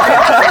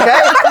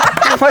 Okay?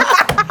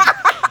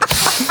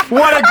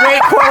 What a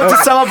great quote to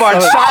sum up our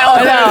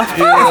childhood.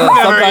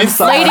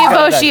 Lady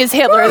Boshi is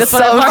Hitler. That's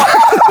what I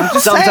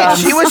learned. Sometimes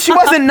she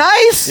wasn't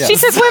nice. She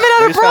took women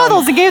out of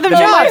brothels and gave them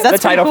jobs. That's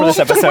the title for pretty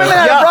this cool. episode. Women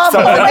out of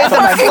brothels and made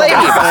them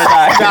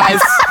slaves.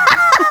 Guys,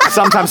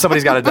 sometimes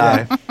somebody's got to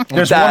die.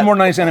 There's one more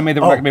nice anime that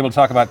we're not going to be able to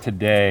talk about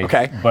today.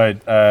 Okay.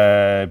 But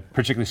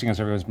particularly seeing as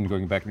everyone's been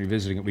going back and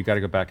revisiting it, we got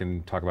to go back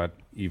and talk about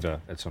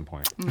Eva at some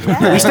point.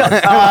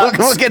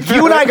 We'll get through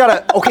You and I it.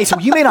 gotta. Okay, so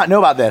you may not know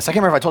about this. I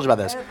can't remember if I told you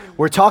about this.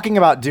 We're talking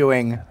about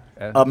doing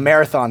a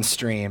marathon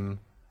stream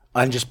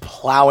and just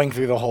plowing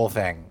through the whole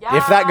thing.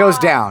 If that goes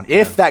down,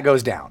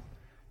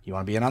 you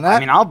want to be in on that? I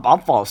mean, I'll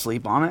fall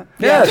asleep on it.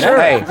 yeah, sure.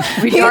 Hey,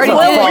 We already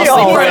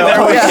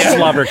did.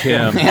 Slobber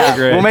Kim.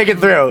 Great. we'll make it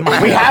through.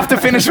 We have to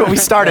finish what we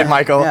started,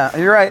 Michael. Yeah,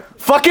 you're right.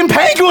 Fucking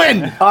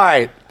penguin. All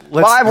right.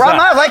 Let's,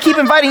 I keep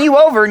inviting you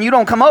over and you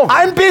don't come over.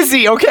 I'm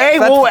busy. Okay,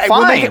 That's we'll make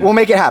fine. it. We'll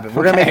make it happen.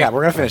 We're gonna make it happen.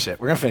 We're gonna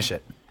finish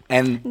it.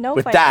 And No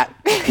with fight. that,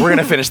 we're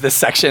gonna finish this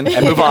section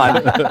and move on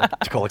to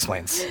Cole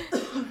Explains.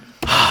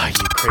 Ah, you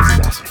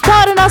crazy bastard.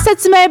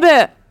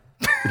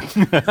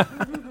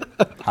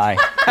 Hi.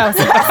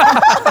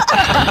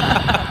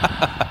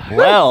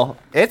 Well,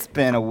 it's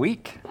been a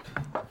week.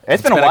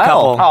 It's been a been a while.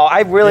 couple. Oh,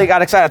 I really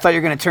got excited. I thought you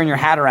were going to turn your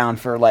hat around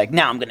for like,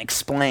 now I'm going to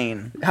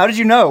explain. How did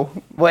you know?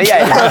 Well,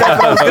 yeah,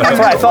 that's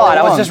what I thought.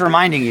 I was just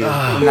reminding you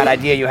from that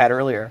idea you had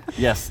earlier.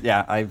 Yes,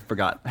 yeah, I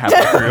forgot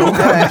halfway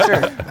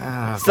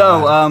through.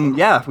 So,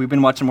 yeah, we've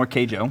been watching more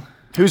Keijo.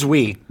 Who's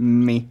we?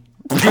 Me.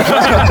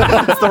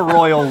 It's the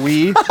royal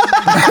we.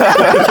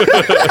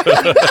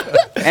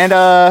 And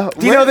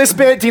Do you know this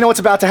bit? Do you know what's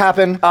about to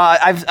happen?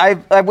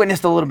 I've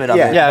witnessed a little bit of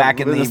it Yeah, back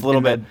in the witnessed a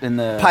little bit. in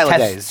the Pilot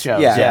test days.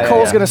 shows. Yeah.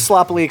 Cole's gonna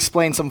sloppily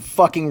explain some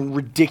fucking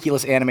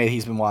ridiculous anime that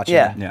he's been watching.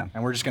 Yeah. Yeah.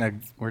 And we're just gonna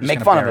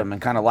Make fun of him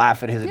and kind of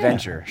laugh at his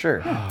adventure.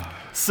 Sure.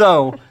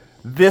 So,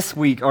 this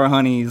week, our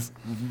honeys,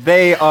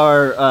 they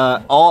are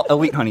all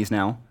elite honeys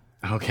now.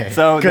 Okay.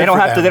 So Good they don't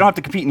for have to. them. They don't have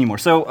to compete anymore.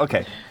 So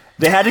okay,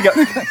 they had to go.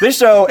 This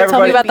show, Tell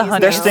me everybody. about the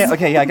they're honeys.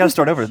 okay, yeah, I got to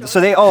start over. So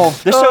they all.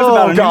 This show's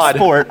about a God. new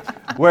sport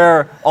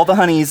where all the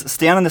honeys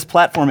stand on this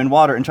platform in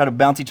water and try to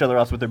bounce each other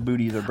off with their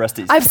booties or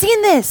breasties. I've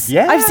seen this.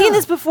 Yeah. I've seen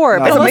this before.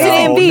 No, but it wasn't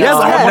amazing. AMV. Yes,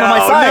 I have one on my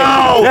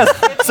side.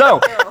 Yes.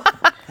 So,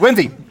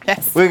 Lindsay,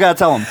 Yes. we gotta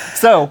tell them.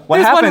 So what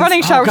There's happens? one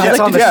running shot where God, she's it's,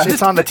 like, on the, Yeah.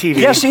 it's on the TV.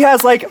 Yeah, she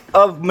has like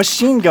a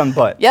machine gun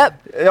butt.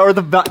 Yep. Or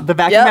the vacuum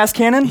Yep. mask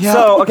cannon. Yep,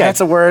 So okay.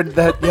 That's a word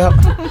that. Yep.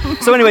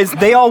 So anyways,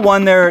 they all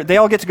won they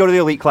all get to go to the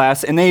elite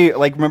class, and they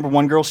like remember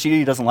one girl,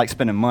 she doesn't like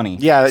spending money.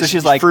 Yeah, so she's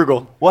she's like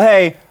frugal. Well,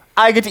 hey,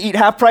 I get to eat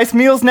half price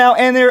meals now,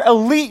 and they're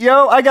elite,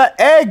 yo. I got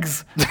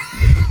eggs.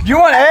 You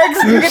want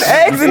eggs? You get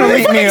eggs in an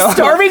elite meal.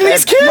 Starving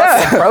these kids.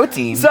 Yeah.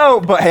 Protein. So,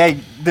 but hey,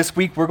 this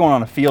week we're going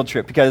on a field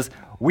trip because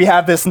we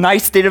have this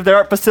nice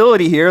state-of-the-art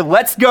facility here.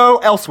 Let's go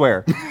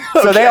elsewhere.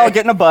 So they all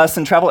get in a bus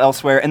and travel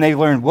elsewhere, and they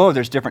learn, whoa,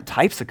 there's different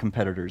types of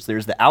competitors.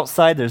 There's the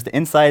outside, there's the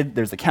inside,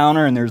 there's the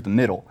counter, and there's the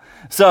middle.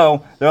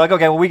 So they're like,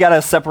 okay, well, we got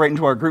to separate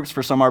into our groups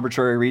for some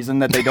arbitrary reason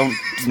that they don't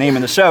name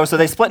in the show. So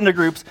they split into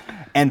groups,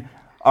 and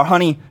our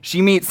honey,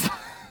 she meets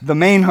the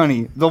main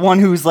honey, the one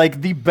who's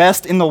like the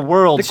best in the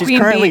world. She's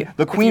currently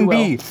the queen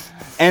bee.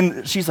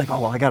 And she's like,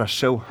 oh, well, I got to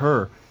show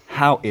her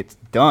how it's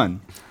done.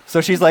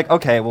 So she's like,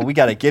 okay, well, we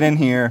got to get in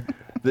here.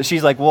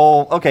 She's like,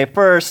 well, okay,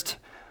 first,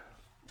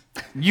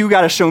 you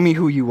got to show me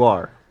who you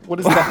are. What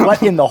is that?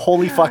 What in the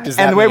holy fuck does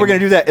that mean? And the way we're going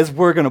to do that is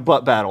we're going to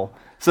butt battle.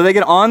 So they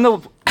get on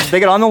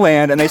the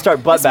land and they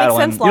start butt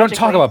battling. sense You don't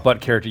talk about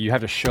butt character. You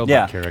have to show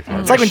butt character.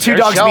 It's like when two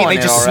dogs meet and they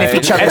just sniff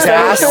each other's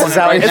ass.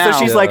 And so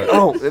she's like,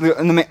 oh,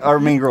 and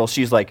our main girl,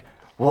 she's like,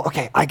 well,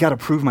 okay, I gotta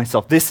prove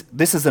myself.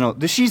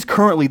 She's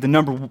currently the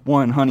number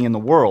one honey in the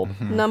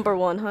world. Number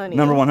one honey.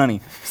 Number one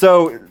honey.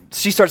 So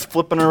she starts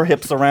flipping her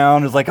hips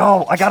around. Is like,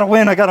 oh, I gotta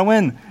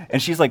win.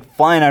 And she's like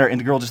flying at her, and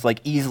the girl just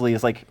like easily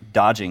is like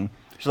dodging.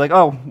 She's like,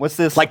 oh, what's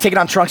this? Like taking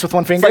on Trunks with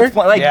one finger? It's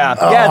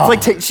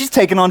like she's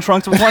taking on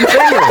Trunks with one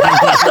finger.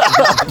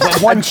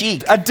 With one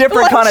cheek. A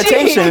different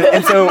connotation.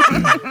 And so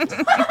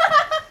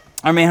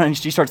our main honey,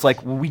 she starts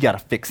like, well, we gotta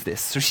fix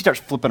this. So she starts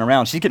flipping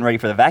around. She's getting ready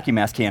for the vacuum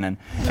mask cannon.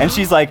 And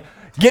she's like,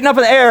 getting up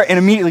in the air, and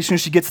immediately as soon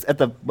as she gets at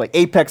the like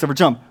apex of her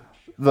jump,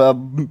 the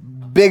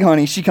big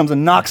honey, she comes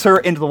and knocks her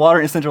into the water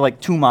and sends her like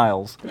 2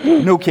 miles.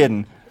 No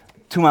kidding.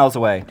 2 miles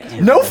away.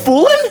 No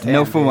fooling?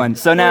 No fooling.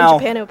 So now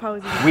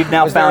we've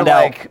now found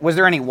out. Was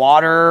there any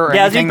water or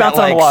anything that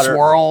like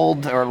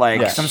swirled or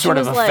like some sort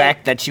of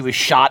effect that she was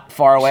shot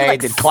far away?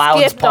 Did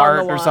clouds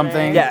part or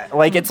something? Yeah,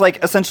 like it's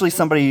like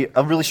essentially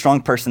a really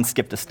strong person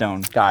skipped a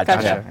stone. Gotcha.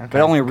 Okay.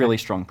 But only a really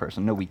strong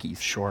person, no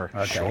weakies. Sure.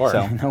 Okay. Sure.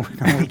 So, no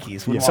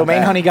weakies. So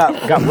main honey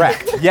got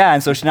wrecked. Yeah,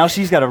 and so now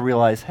she's got to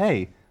realize,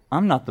 hey,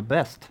 I'm not the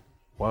best.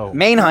 Whoa.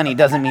 Main honey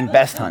doesn't mean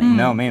best honey.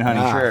 No, main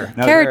honey. Sure.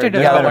 No, Character You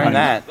gotta learn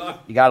that.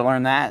 You gotta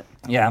learn that.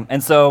 Yeah,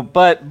 and so,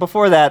 but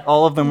before that,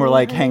 all of them were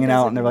like hanging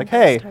out, and they're like,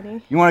 hey,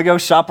 you want to go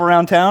shop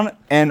around town?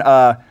 And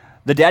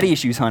the daddy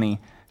issues honey,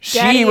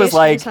 she was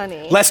like,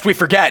 lest we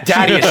forget,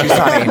 daddy issues,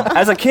 honey.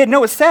 As a kid,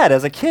 no, it's sad.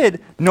 As a kid,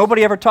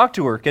 nobody ever talked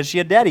to her because she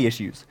had daddy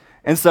issues.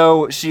 And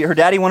so her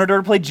daddy wanted her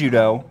to play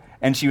judo.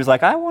 And she was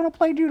like, I want to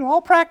play judo,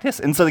 I'll practice.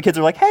 And so the kids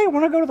are like, hey,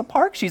 want to go to the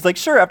park? She's like,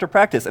 sure, after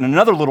practice. And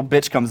another little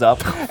bitch comes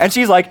up, and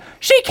she's like,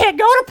 she can't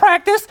go to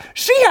practice.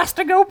 She has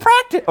to go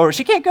practice. Or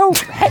she can't go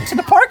head to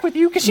the park with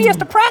you because she has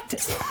to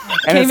practice.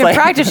 And Can't even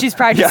practice. She's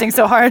practicing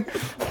so hard.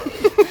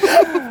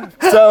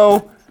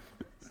 So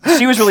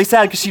she was really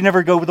sad because she'd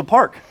never go to the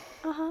park.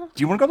 Do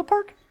you want to go to the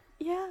park?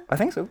 Yeah. I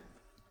think so.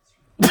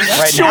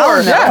 Right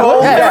Sure. now?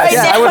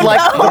 I would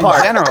like the park.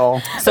 In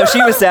general. So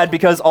she was sad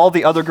because all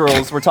the other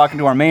girls were talking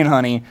to our main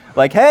honey,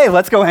 like, hey,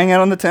 let's go hang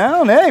out on the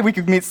town. Hey, we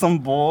could meet some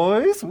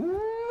boys.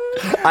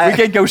 We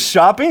could go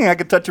shopping. I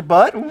could touch your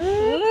butt.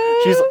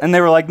 And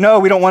they were like, no,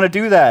 we don't want to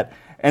do that.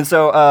 And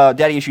so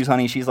daddy issues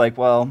honey, she's like,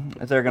 well,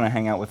 if they're going to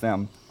hang out with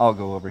them, I'll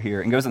go over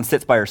here. And goes and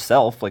sits by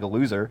herself like a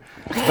loser.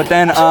 But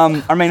then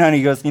our main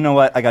honey goes, you know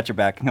what? I got your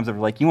back. And comes over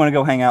like, you want to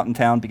go hang out in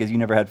town because you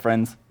never had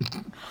friends?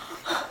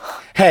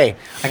 Hey,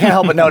 I can't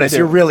help but notice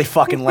you're really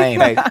fucking lame.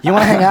 Hey, you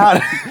want to hang out?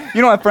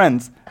 You don't have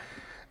friends.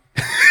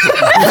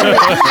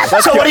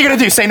 So what are you going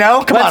to do? Say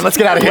no? Come on, let's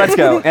get out of here. Let's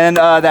go. And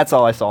that's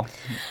all I saw.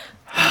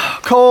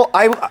 Cole,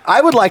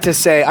 I would like to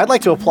say, I'd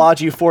like to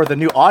applaud you for the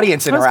new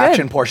audience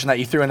interaction portion that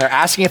you threw in there,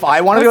 asking if I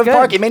want to go to the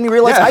park. It made me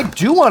realize I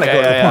do want to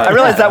go to the park. I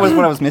realized that was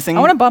what I was missing. I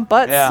want to bump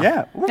butts.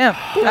 Yeah.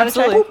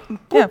 Absolutely.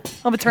 Yeah,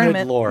 I'll have a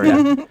tournament. Good Lord.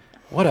 Yeah.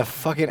 What a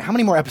fucking... How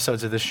many more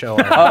episodes of this show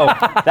are there? Oh,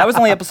 that was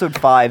only episode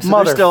 5, so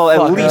there's still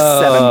at least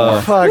 7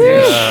 more.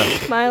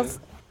 Miles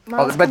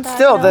but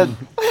still,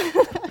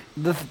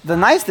 the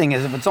nice thing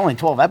is if it's only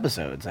 12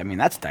 episodes, I mean,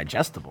 that's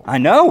digestible. I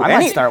know. I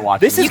might start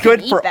watching. This is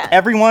good for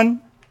everyone,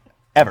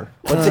 ever.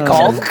 What's it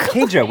called?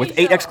 Keijo with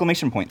 8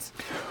 exclamation points.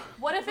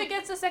 What if it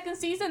gets a second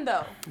season,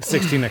 though?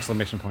 16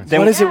 exclamation points.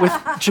 What is it with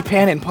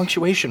Japan and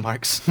punctuation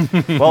marks?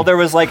 Well, there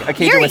was like a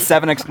Keijo with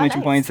 7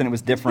 exclamation points, and it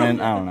was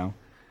different. I don't know.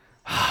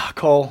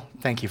 Cole,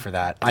 thank you for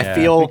that. I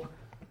feel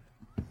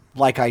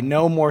like I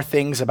know more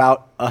things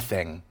about a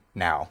thing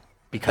now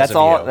because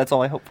of you. That's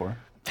all I hope for.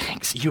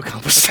 Thanks. You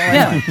accomplished so much.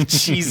 Yeah.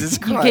 Jesus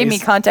Christ. You gave me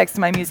context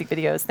to my music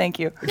videos. Thank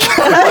you. We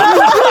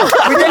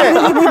did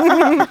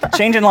it.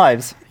 Changing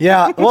lives.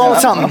 Yeah. Well,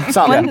 something.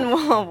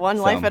 One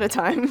life at a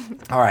time.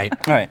 All right.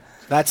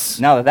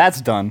 Now that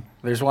that's done.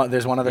 There's one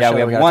other show.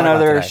 Yeah, we have one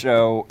other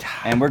show,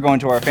 and we're going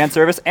to our fan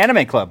service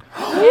anime club.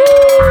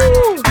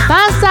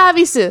 Fan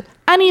service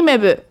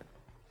anime部.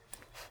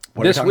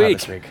 What this are we week.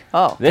 talking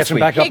about this week? Oh, Catch him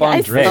back up on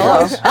guys.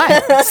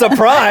 Drake.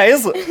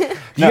 Surprise!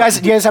 You guys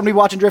happen to be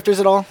watching Drifters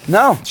at all?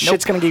 No.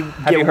 Shit's gonna get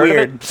you heard of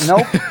weird. it?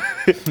 Nope.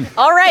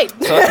 All right. So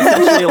it's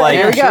essentially like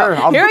Here we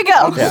go. Here we go.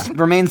 I'll just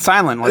remain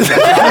silent. Let's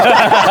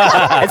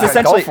it's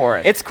essentially Go for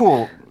it. It's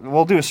cool.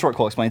 We'll do a short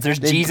Cole explains. There's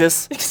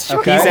Jesus.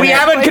 Okay. We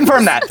haven't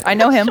confirmed that. I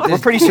know him. We're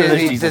pretty sure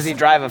there's Does Jesus. he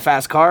drive a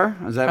fast car?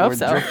 Is that Hope where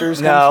so.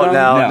 Drifters No, comes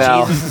from?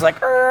 no. Jesus is like,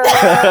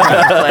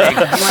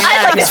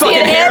 I'd like to see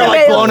an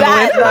anime of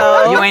that,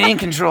 though. You ain't in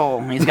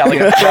control. He's got like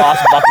a cross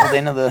buckled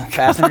into the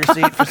passenger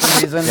seat for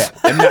some reason.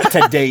 And not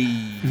today.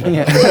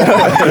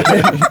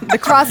 The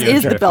cross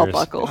is the belt Drifters.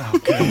 buckle.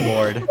 Good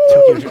lord.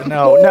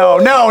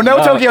 No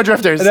Tokyo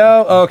Drifters.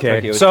 No, okay.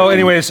 Tokyo So, Drift.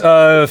 anyways,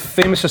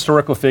 famous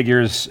historical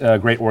figures,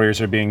 great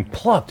warriors, are being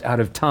plucked out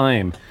of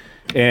time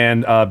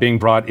and being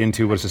brought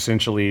into what's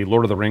essentially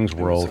Lord of the Rings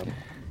world,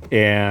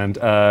 and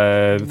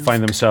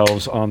find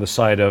themselves on the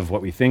side of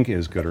what we think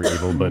is good or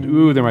evil, but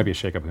there might be a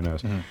shakeup. Who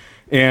knows?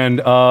 And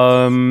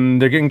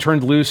they're getting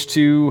turned loose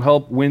to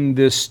help win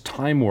this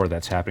time war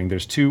that's happening.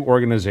 There's two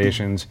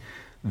organizations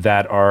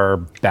that are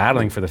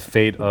battling for the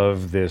fate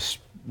of this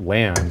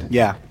land.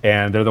 Yeah.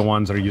 And they're the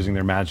ones that are using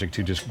their magic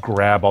to just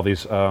grab all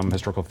these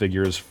historical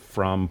figures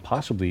from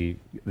possibly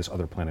this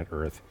other planet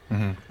Earth.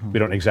 We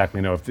don't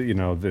exactly know if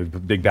the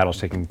big battle's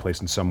taking place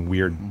in some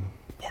weird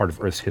part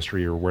of Earth's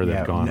history or where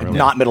they've gone. Really.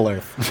 Not Middle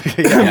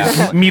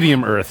Earth.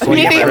 Medium Earth.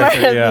 Medium Earth,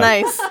 Yeah.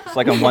 nice. It's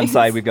like on one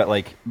side we've got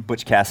like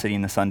Butch Cassidy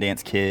and the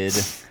Sundance Kid.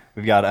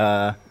 We've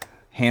got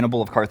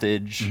Hannibal of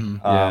Carthage.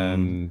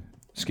 And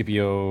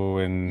Scipio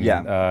and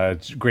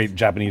great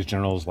Japanese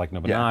generals like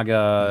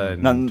Nobunaga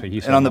and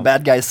Toyohisa. And on the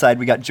bad guys' side,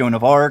 we got Joan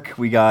of Arc.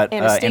 We got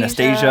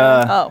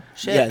Anastasia. Oh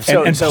shit. Yeah,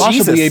 so, and so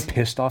possibly Jesus. a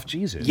pissed off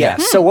Jesus. Yeah.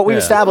 So what we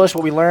established,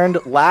 what we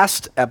learned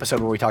last episode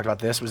where we talked about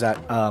this was that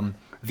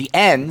the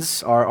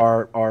Ends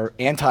are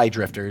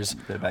anti-drifters,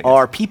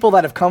 are people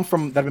that have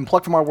been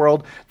plucked from our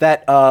world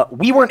that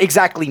we weren't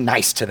exactly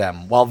nice to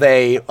them while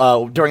they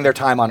during their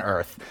time on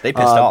Earth. They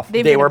pissed off.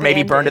 They were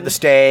maybe burned at the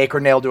stake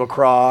or nailed to a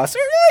cross. Or,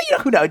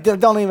 who knows?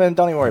 Don't even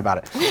worry about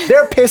it.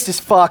 They're pissed as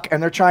fuck,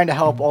 and they're trying to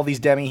help all these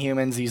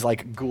demi-humans, these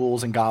like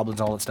ghouls and goblins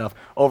and all that stuff,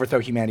 overthrow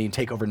humanity and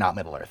take over not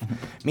Middle Earth.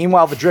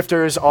 Meanwhile, the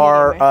drifters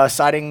are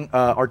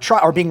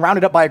are being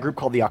rounded up by a group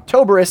called the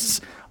Octoberists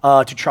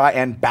to try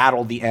and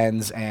battle the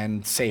Ends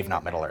and save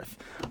not Middle Earth.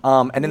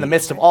 And in the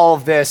midst of all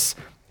of this,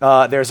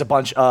 there's a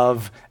bunch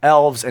of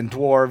elves and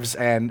dwarves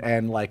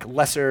and like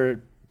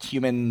lesser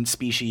human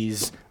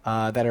species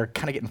that are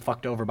kind of getting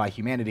fucked over by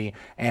humanity.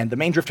 And the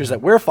main drifters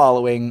that we're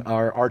following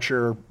are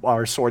Archer,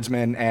 our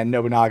swordsman, and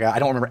Nobunaga. I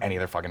don't remember any of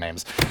their fucking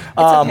names.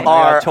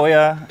 Are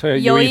Toya.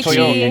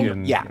 Yoichi.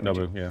 and Yeah.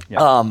 Nobu.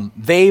 Yeah.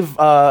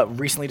 they've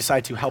recently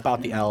decided to help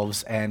out the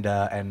elves and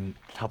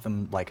help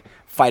them like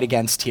fight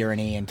against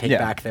tyranny and take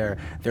back their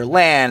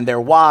land, their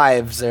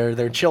wives,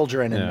 their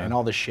children, and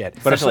all this shit.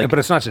 But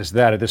it's not just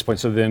that at this point.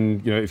 So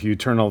then, if you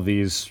turn all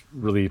these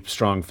really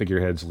strong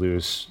figureheads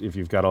loose, if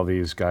you've got all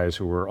these guys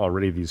who were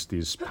already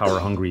these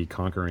power-hungry,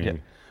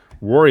 conquering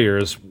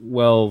warriors,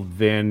 well,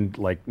 then,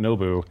 like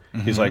Nobu,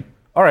 he's like,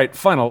 all right,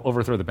 fine, I'll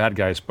overthrow the bad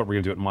guys, but we're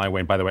going to do it my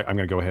way. And by the way, I'm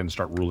going to go ahead and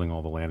start ruling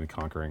all the land and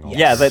conquering all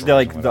Yeah, they're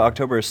like the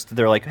Octoberists.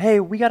 They're like, hey,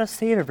 we got to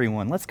save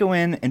everyone. Let's go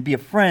in and be a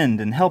friend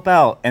and help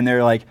out. And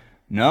they're like,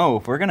 no,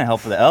 if we're going to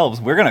help the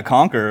elves, we're going to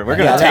conquer. We're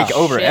going to take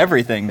over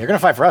everything. They're gonna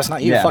fight for us,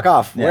 not you. Yeah. Fuck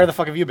off. Yeah. Where the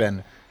fuck have you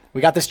been? We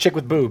got this chick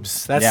with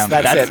boobs. That's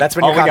it. That's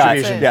been all your we got.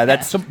 contribution. Yeah,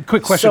 that's So,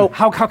 quick question. So-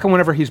 how come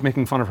whenever he's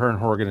making fun of her and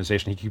her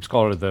organization, he keeps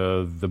calling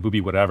her the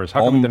booby whatevers?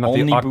 How come they're not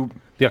only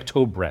the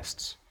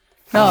Octobrests?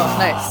 Oh,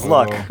 nice.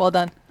 Look. Well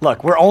done.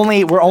 Look, we're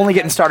only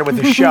getting started with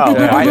the show. All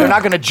right? They're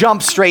not going to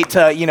jump straight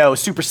to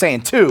Super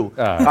Saiyan 2.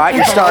 All right,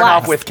 you're starting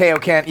off with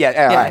Kaioken. Yeah, all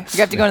Yeah, right. you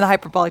have to go into the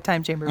hyperbolic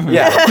time chamber.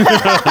 Yeah.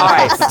 All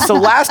right. So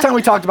last time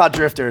we talked about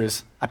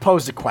drifters, I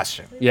posed a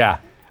question. Yeah.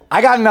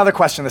 I got another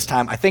question this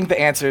time. I think the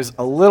answer's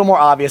a little more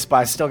obvious, but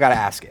I still got to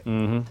ask it.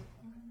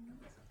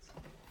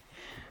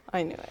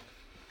 I knew it.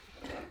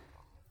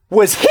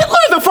 Was Hitler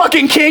the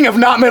fucking king of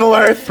not Middle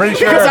Earth? Pretty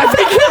sure. Because I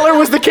think Hitler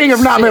was the king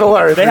of not Middle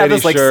Earth. they have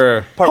this like part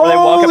where they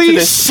walk up to Holy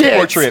this shit.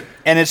 portrait,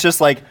 and it's just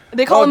like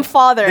They call him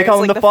father. They call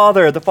It's him like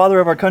the father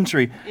of our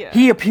country. Yeah.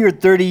 He appeared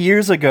 30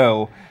 years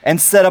ago and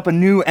set up a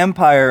new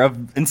empire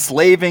of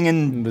enslaving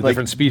and The like,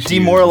 different species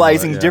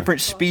demoralizing and all that,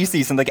 different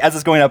species. And like as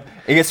it's going up,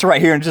 it gets to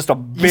right here and just a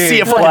big You see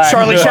a fucking flag.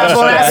 Charlie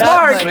Chaplin ass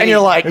mark, and you're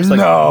like, It's like,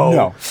 no.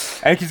 no.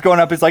 And it keeps going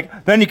up. It's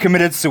like then he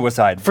committed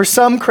suicide. For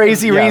some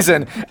crazy Yeah.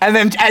 reason. And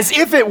then as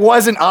if it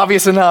wasn't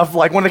obvious enough,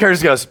 like one of the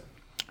characters goes,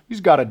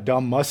 he's got a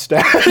dumb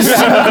mustache.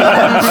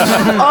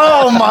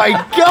 Oh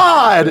my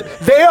God.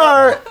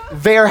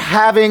 They're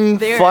having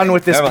fun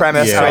with this They're-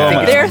 premise. Yeah. and I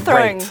think They're it's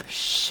throwing great.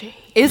 shade.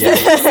 Is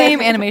this the same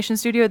animation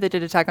studio that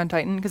did Attack on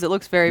Titan? Because it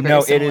looks very, very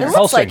No, similar. it is It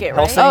looks like it, right?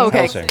 Hellsing, Oh, okay.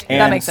 Hellsing. That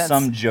and makes sense.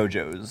 some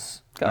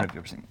JoJo's. I don't know if you've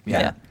ever seen.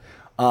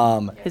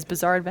 Yeah. His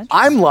Bizarre Adventure.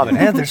 I'm loving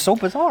Man, it. they're so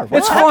bizarre.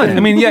 It's fun. I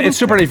mean, yeah, it's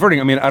super diverting.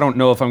 I mean, I don't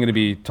know if I'm going to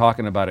be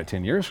talking about it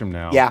 10 years from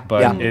now. Yeah,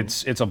 But yeah.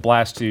 it's a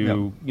blast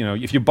to,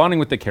 if you're bonding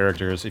with the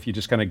characters, if you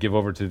just kind of give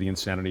over to the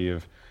insanity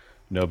of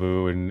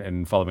Nobu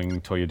and following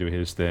Toya do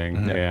his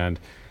thing, and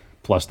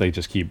plus they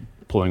just keep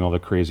pulling all the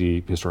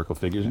crazy historical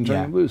figures and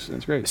turning them loose.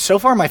 It's great. So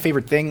far, my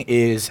favorite thing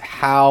is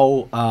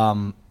how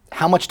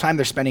much time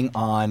they're spending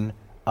on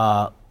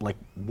like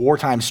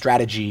wartime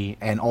strategy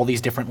and all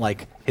these different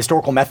like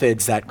historical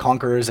methods that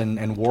conquerors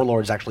and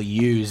warlords actually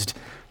used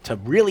to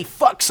really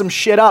fuck some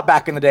shit up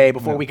back in the day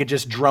before we could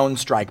just drone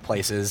strike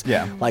places.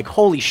 Yeah. Like,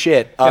 holy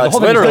shit. the whole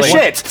thing is literally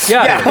like shit.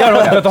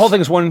 But the whole thing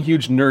is one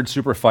huge nerd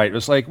super fight. It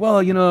was like, well,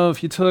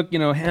 if you took,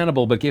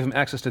 Hannibal, but gave him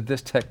access to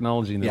this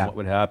technology, then what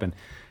would happen?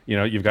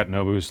 You've got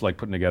Nobu's like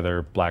putting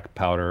together black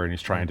powder, and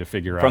he's trying to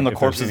figure out From the if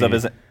corpses there's of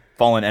his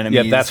fallen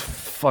enemies. Yeah, that's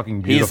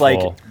fucking beautiful. He's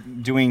like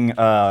doing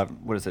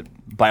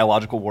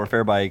biological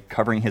warfare by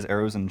covering his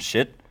arrows and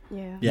shit.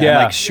 Yeah. And,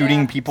 like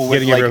shooting people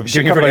with Getting like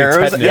shit covered everybody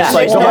arrows. tetanus.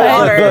 It's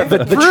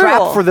like, the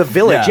trap for the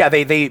village. Yeah.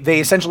 They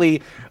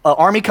essentially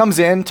army comes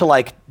in to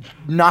like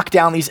knock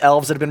down these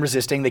elves that have been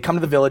resisting. They come to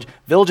the village.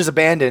 Village is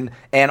abandoned,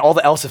 and all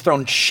the elves have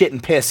thrown shit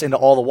and piss into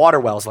all the water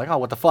wells. Like, oh,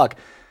 what the fuck?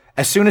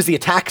 As soon as the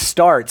attack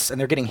starts and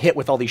they're getting hit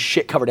with all these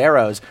shit covered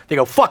arrows, they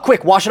go, "Fuck!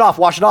 Quick, wash it off,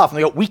 wash it off!" And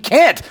they go, "We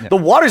can't. The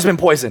water's been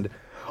poisoned.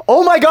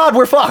 Oh my god,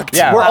 we're fucked.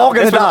 Yeah, we're all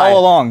gonna this was die all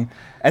along."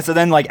 And so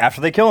then, like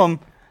after they kill him,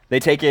 they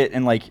take it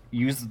and like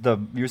use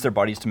their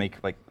bodies to make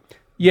like.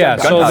 Yeah,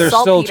 so gunpowder. they're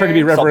still trying to be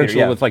Saltpeter. reverential Saltpeter,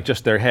 yeah. with like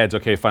just their heads.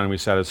 Okay, fine, we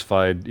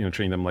satisfied,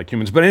 treating them like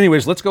humans. But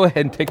anyways, let's go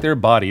ahead and take their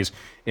bodies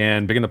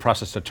and begin the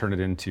process to turn it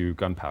into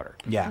gunpowder.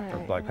 Yeah. or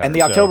black powder. And the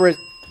So- October is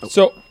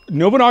So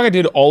Nobunaga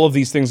did all of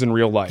these things in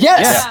real life.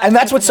 yes, and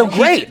that's what's so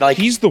great. Like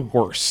He's the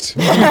worst.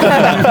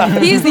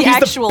 He's the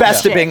actual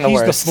best shit. at being the He's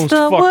worst. the most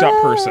fucked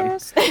up person.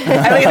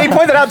 And they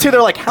pointed out too.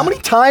 They're like, "How many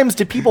times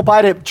did people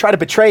try to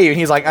betray you?" And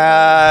he's like,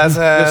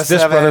 This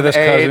seven, brother, this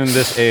 8. cousin,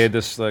 this aide,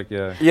 this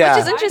Yeah.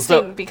 Which is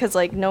interesting because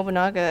like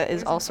Nobunaga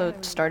is also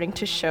starting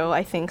to show,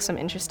 I think, some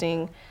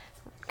interesting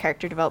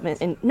character development,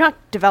 and not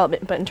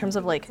development, but in terms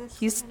of like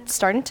he's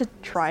starting to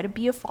try to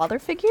be a father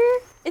figure.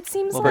 It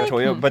seems For like.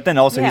 Toyo, but then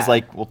also he's Yeah.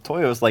 like, well,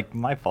 Toyo's like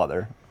my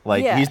father.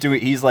 Like Yeah.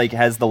 he's like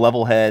has the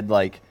level head,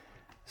 like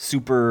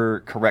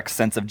super correct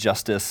sense of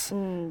justice.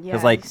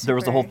 yeah, like there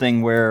was the whole super-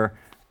 thing where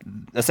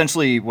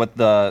essentially what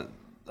the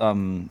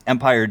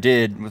Empire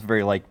did was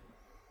very like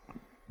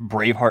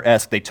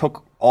Braveheart-esque. They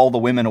took all the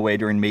women away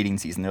during mating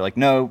season. They're like,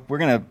 no, we're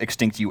gonna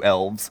extinct you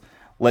elves.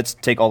 Let's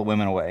take all the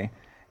women away.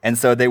 And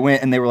so they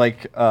went and they were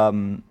like,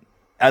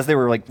 as they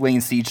were like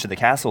laying siege to the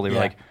castle, they were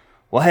like,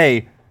 well,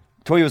 hey,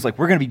 Toyo was like,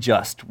 we're gonna be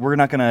just. We're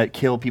not gonna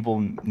kill people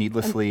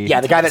needlessly.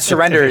 Yeah, the guy that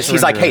surrenders,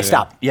 he's like, "Hey,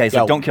 stop." Yeah, he's Yo.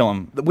 like, don't kill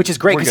him. Which is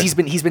great We're because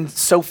good. he's been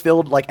so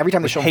filled. Like every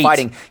time they show him hate.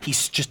 fighting,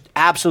 he's just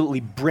absolutely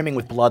brimming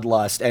with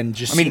bloodlust and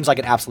just seems like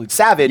an absolute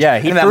savage. Yeah,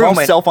 he in that threw moment.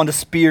 himself onto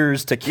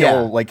spears to kill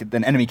Yeah. like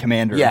an enemy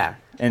commander. Yeah,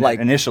 and, like-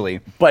 initially.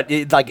 But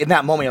like in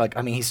that moment, you're like,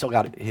 I mean, he's still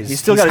got his. He's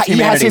still got his he has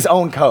humanity. his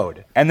own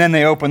code And then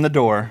they opened the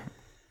door.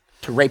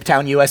 to Rape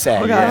Town,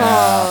 USA.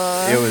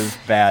 Yeah, it was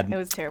bad. It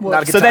was terrible.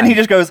 Not a good So then time. he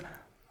just goes,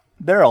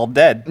 they're all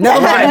dead. Never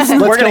mind. Let's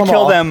We're kill gonna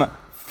kill all. them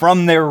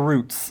from their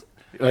roots.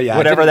 Yeah,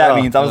 Whatever I that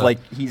didn't- means. I was like,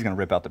 he's gonna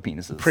rip out the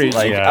penises. Pretty-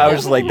 like yeah. I was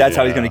just like, that's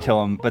how he's gonna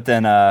kill him. But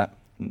then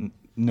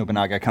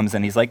Nobunaga comes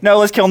in. He's like, no,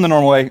 let's kill him the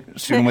normal way.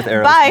 Shoot him with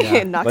arrows. Bye.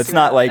 And knocks Let's him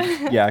not out. like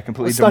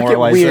completely Let's not get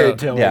demoralize. weird, the-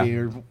 Tilly. yeah.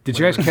 or- Did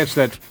you guys catch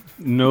that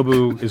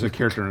Nobu is a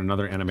character in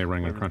another anime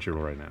running on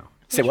Crunchyroll right now?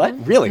 Say what?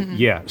 Really?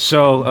 Yeah.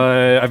 So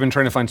I've been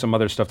trying to find some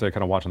other stuff that I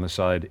kind of watch on the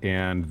side,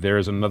 and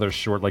there's another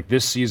short, like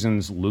this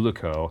season's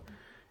Luluko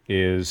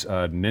is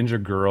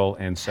Ninja Girl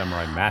and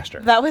Samurai Master.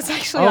 That was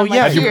actually Oh, on my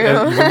yeah, Have you, queue.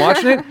 have you been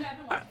watching it?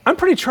 I'm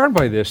pretty charmed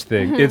by this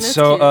thing. It's that's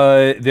so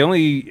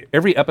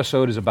every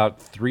episode is about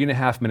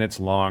 3.5 minutes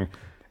long.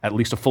 At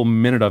least a full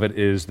minute of it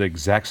is the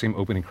exact same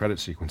opening credit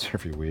sequence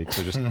every week.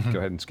 So just go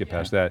ahead and skip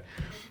past that,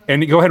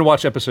 and you go ahead and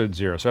watch episode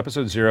 0. So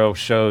episode 0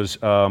 shows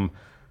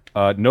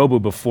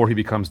Nobu before he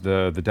becomes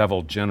the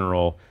devil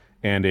general,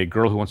 and a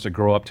girl who wants to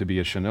grow up to be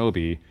a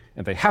shinobi,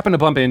 and they happen to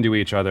bump into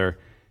each other,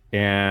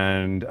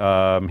 and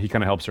he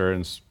kind of helps her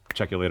and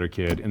check you later,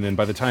 kid. And then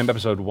by the time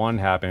episode 1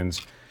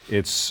 happens,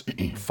 it's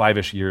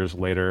 5-ish years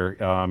later.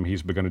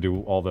 He's begun to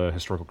do all the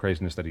historical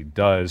craziness that he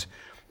does,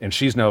 and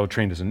she's now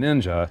trained as a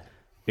ninja,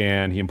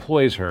 and he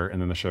employs her,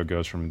 and then the show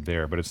goes from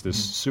there. But it's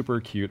this super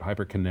cute,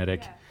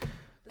 hyperkinetic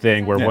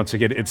thing where once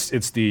again, it's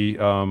the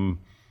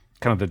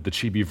kind of the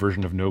chibi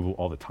version of Nobu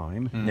all the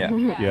time.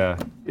 Yeah. Yeah,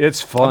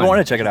 it's fun. I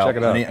want to check it out. Check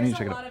it out. I need to check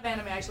There's it a out. lot of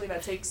anime actually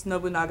that takes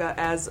Nobunaga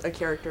as a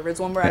character. It's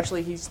one where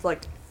actually he's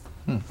like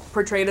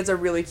portrayed as a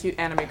really cute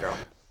anime girl.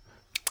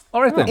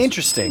 All right then.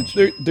 Interesting.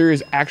 There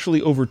is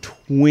actually over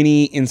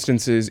 20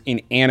 instances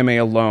in anime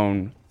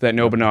alone that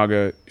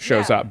Nobunaga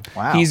shows up.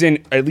 Wow. He's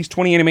in at least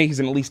 20 anime, he's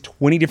in at least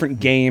 20 different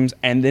games,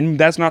 and then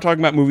that's not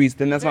talking about movies,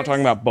 then that's not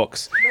talking about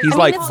books. He's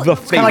like it's the kind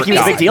of favorite like he was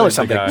a guy. big deal or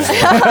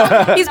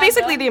something. He's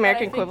basically the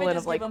American I think they equivalent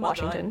just of like give him a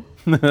Washington.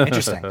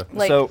 Interesting.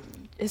 Like So-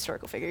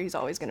 historical figure. He's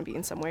always going to be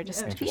in somewhere.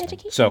 Just be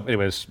educated. So,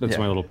 anyways, that's Yeah.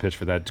 my little pitch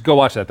for that. Go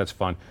watch that. That's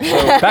fun.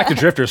 So, back to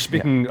Drifters.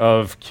 Speaking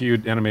of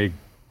cute anime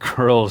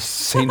girls,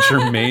 Saint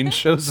Germain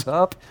shows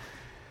up.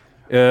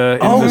 In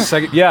the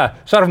second, yeah.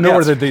 So out of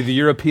nowhere, Yes. the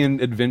European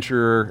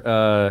adventurer,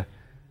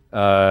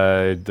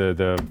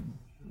 the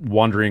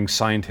wandering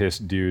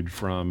scientist dude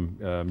from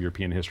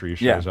European history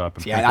shows up.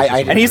 And Yeah, I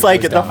And he's like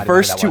It was the dumb. I didn't know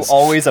first who to that was.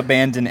 always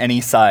abandon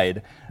any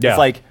side. Yeah. It's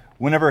like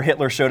whenever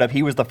Hitler showed up,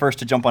 he was the first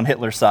to jump on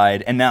Hitler's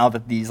side. And now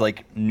that these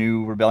like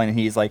new rebellion,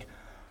 he's like,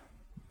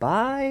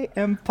 bye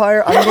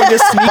Empire. I'm going to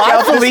sneak Bye,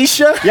 out this-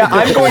 Felicia. Yeah,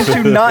 I'm going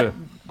to not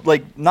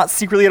like not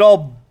secretly at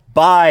all.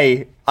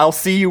 Bye. I'll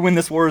see you when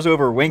this war is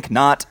over. Wink,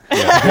 not.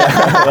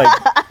 I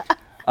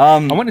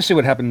want to see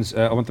what happens.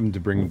 I want them to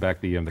bring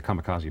back the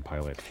kamikaze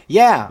pilot.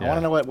 Yeah, I want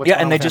to know what's going on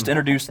and they with just him.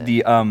 introduced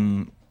the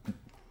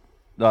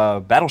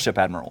battleship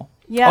admiral.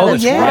 Yeah,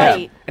 that's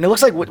right. And it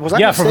looks like was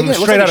that from mistaken? It looks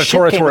straight like out a of ship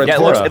Tora came Tora. with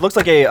Yeah, it. it looks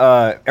like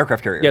a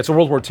aircraft carrier. Yeah, it's a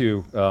World War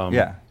II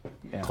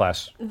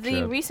class. The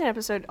ship. recent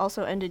episode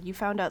also ended. You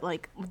found out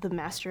like the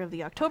master of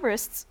the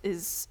Octoberists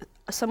is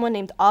someone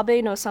named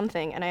Abe no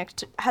something, and I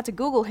had to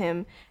Google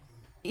him.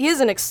 He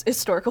is an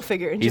historical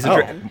figure in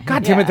Japan.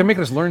 God damn it, they're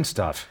making us learn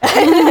stuff.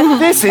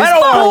 This is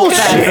bullshit.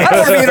 I don't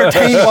want to be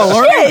entertained while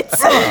learning.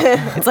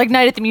 It's like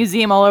Night at the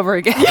Museum all over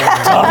again.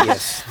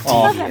 Obvious.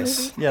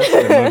 Obvious. Yeah, that's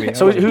a good movie.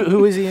 So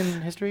who is he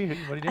in history?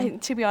 What did he do?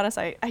 To be honest,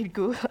 I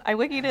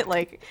wikied it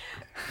like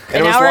It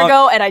an was hour long-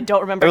 ago, and I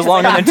don't remember. It was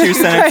 'cause I longer than got 2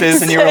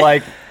 sentences, and you were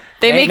like,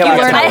 They make no, you I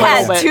learn got a it. I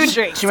little had bit. 2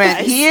 drinks. She went,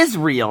 guys. he is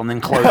real, and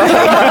then closed it.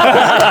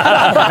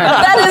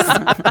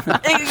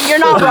 That is, you're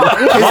not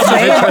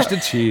wrong. Interest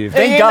achieved.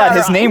 thank God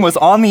his name was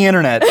on the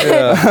internet.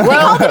 They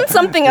called him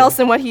something else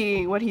than what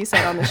he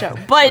said on the show,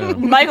 but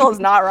Michael is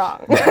not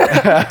wrong.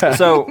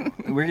 So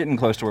we're getting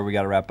close to where we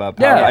got to wrap up.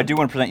 Yeah. I do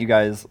want to present you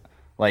guys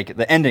like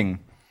the ending.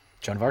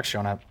 Joan of Arc's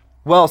showing up.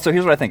 Well, so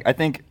here's what I think. I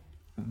think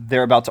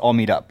they're about to all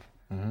meet up.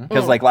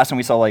 Because like last time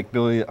we saw like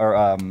Billy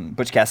or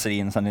Butch Cassidy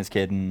and Sundance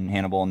Kid and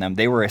Hannibal and them,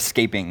 they were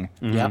escaping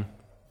Yep.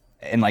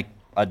 in like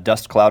a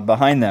dust cloud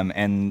behind them,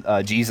 and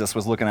Jesus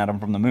was looking at them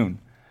from the moon.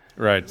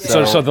 Right.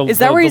 So the, Is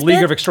that the, where the he's League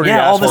been? of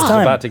Extraordinary Yeah, all this Assholes is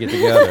time. about to get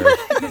together.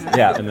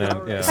 Yeah. And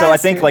then, So I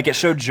think like it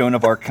showed Joan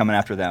of Arc coming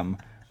after them,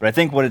 but I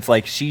think what it's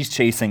like she's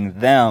chasing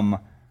them,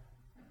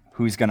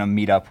 who's gonna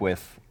meet up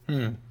with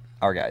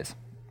our guys.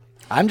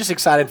 I'm just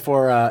excited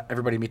for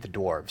everybody to meet the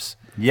dwarves.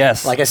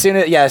 Yes. Like as soon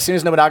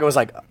as Nobunaga was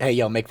like, "Hey,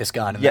 yo, make this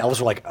gun," and the elves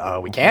were like,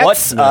 "We can't." what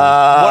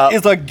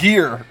is a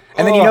gear?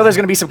 And then you know there's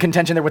going to be some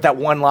contention there with that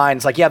one line.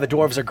 It's like, yeah, the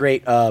dwarves are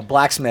great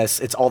blacksmiths.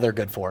 It's all they're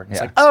good for. And it's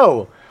Yeah. like,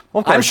 oh,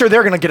 Well, of I'm course. sure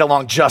they're going to get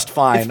along just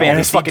fine. It's All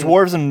these fantasy. fucking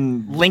Dwarves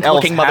and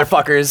link-looking elves have-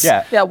 motherfuckers.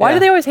 Yeah. Yeah, why Yeah. do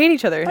they always hate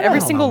each other? Every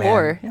don't single know, man.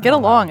 war. Get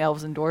along,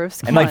 elves and dwarves.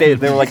 And Come like on.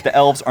 they were like the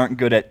elves aren't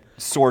good at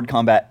sword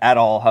combat at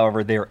all.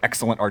 However, they are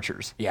excellent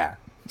archers. Yeah.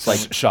 It's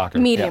like shocker.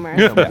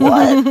 Mediumer.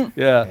 What?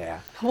 Yeah. Yeah.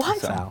 What?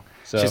 So,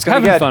 So She's gonna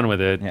be having good. fun with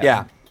it.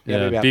 yeah.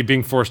 Yeah,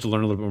 being forced to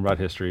learn a little bit more about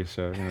history.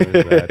 So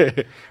there's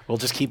that. We'll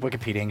just keep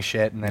Wikipediaing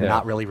shit and then Yeah.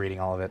 not really reading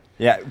all of it.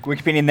 yeah,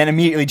 Wikipedia, and then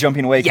immediately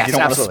jumping away because Yes, you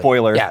don't absolutely.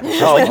 want a spoiler.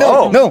 Yeah. Oh,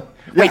 like, no.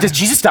 Wait, does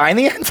Jesus die in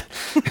the end?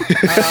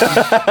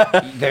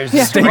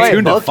 Stay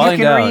tuned to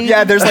find out.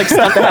 Yeah, there's like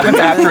stuff that happens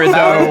after it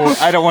though.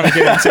 I don't want to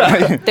get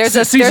into it. There's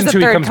a Season 2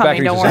 he third comes back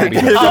coming, and don't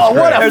he's just worry. happy. Oh,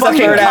 what a There's a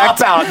fucking third act.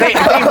 cop out. They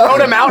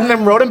wrote him out and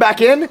then wrote him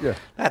back in? Yeah.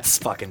 That's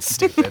fucking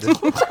stupid. All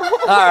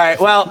right,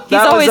 well, He's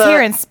that always was,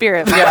 here in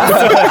spirit.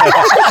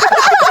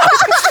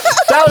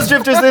 That was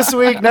Drifters this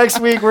week. Next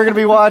week, we're going to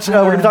be watching,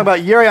 we're going to talk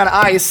about Yuri on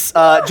Ice.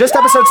 Just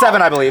episode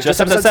 7, I believe. Just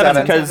episode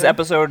 7 because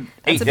episode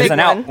 8 a big isn't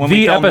out one. when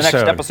we film the next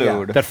episode.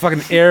 episode. That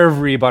fucking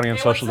everybody on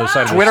social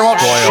decided to Twitter won't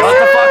spoil shut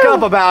the fuck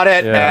up about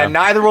it, Yeah. and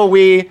neither will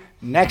we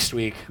next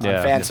week on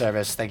Yeah. fan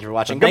service. Thank you for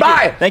watching. Thank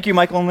Goodbye. you, thank you,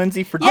 Michael and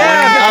Lindsay, for joining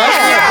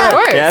Yeah, us. of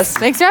course. Yes.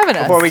 Thanks for having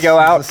us. Before we go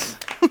out.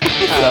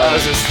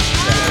 This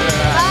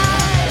is-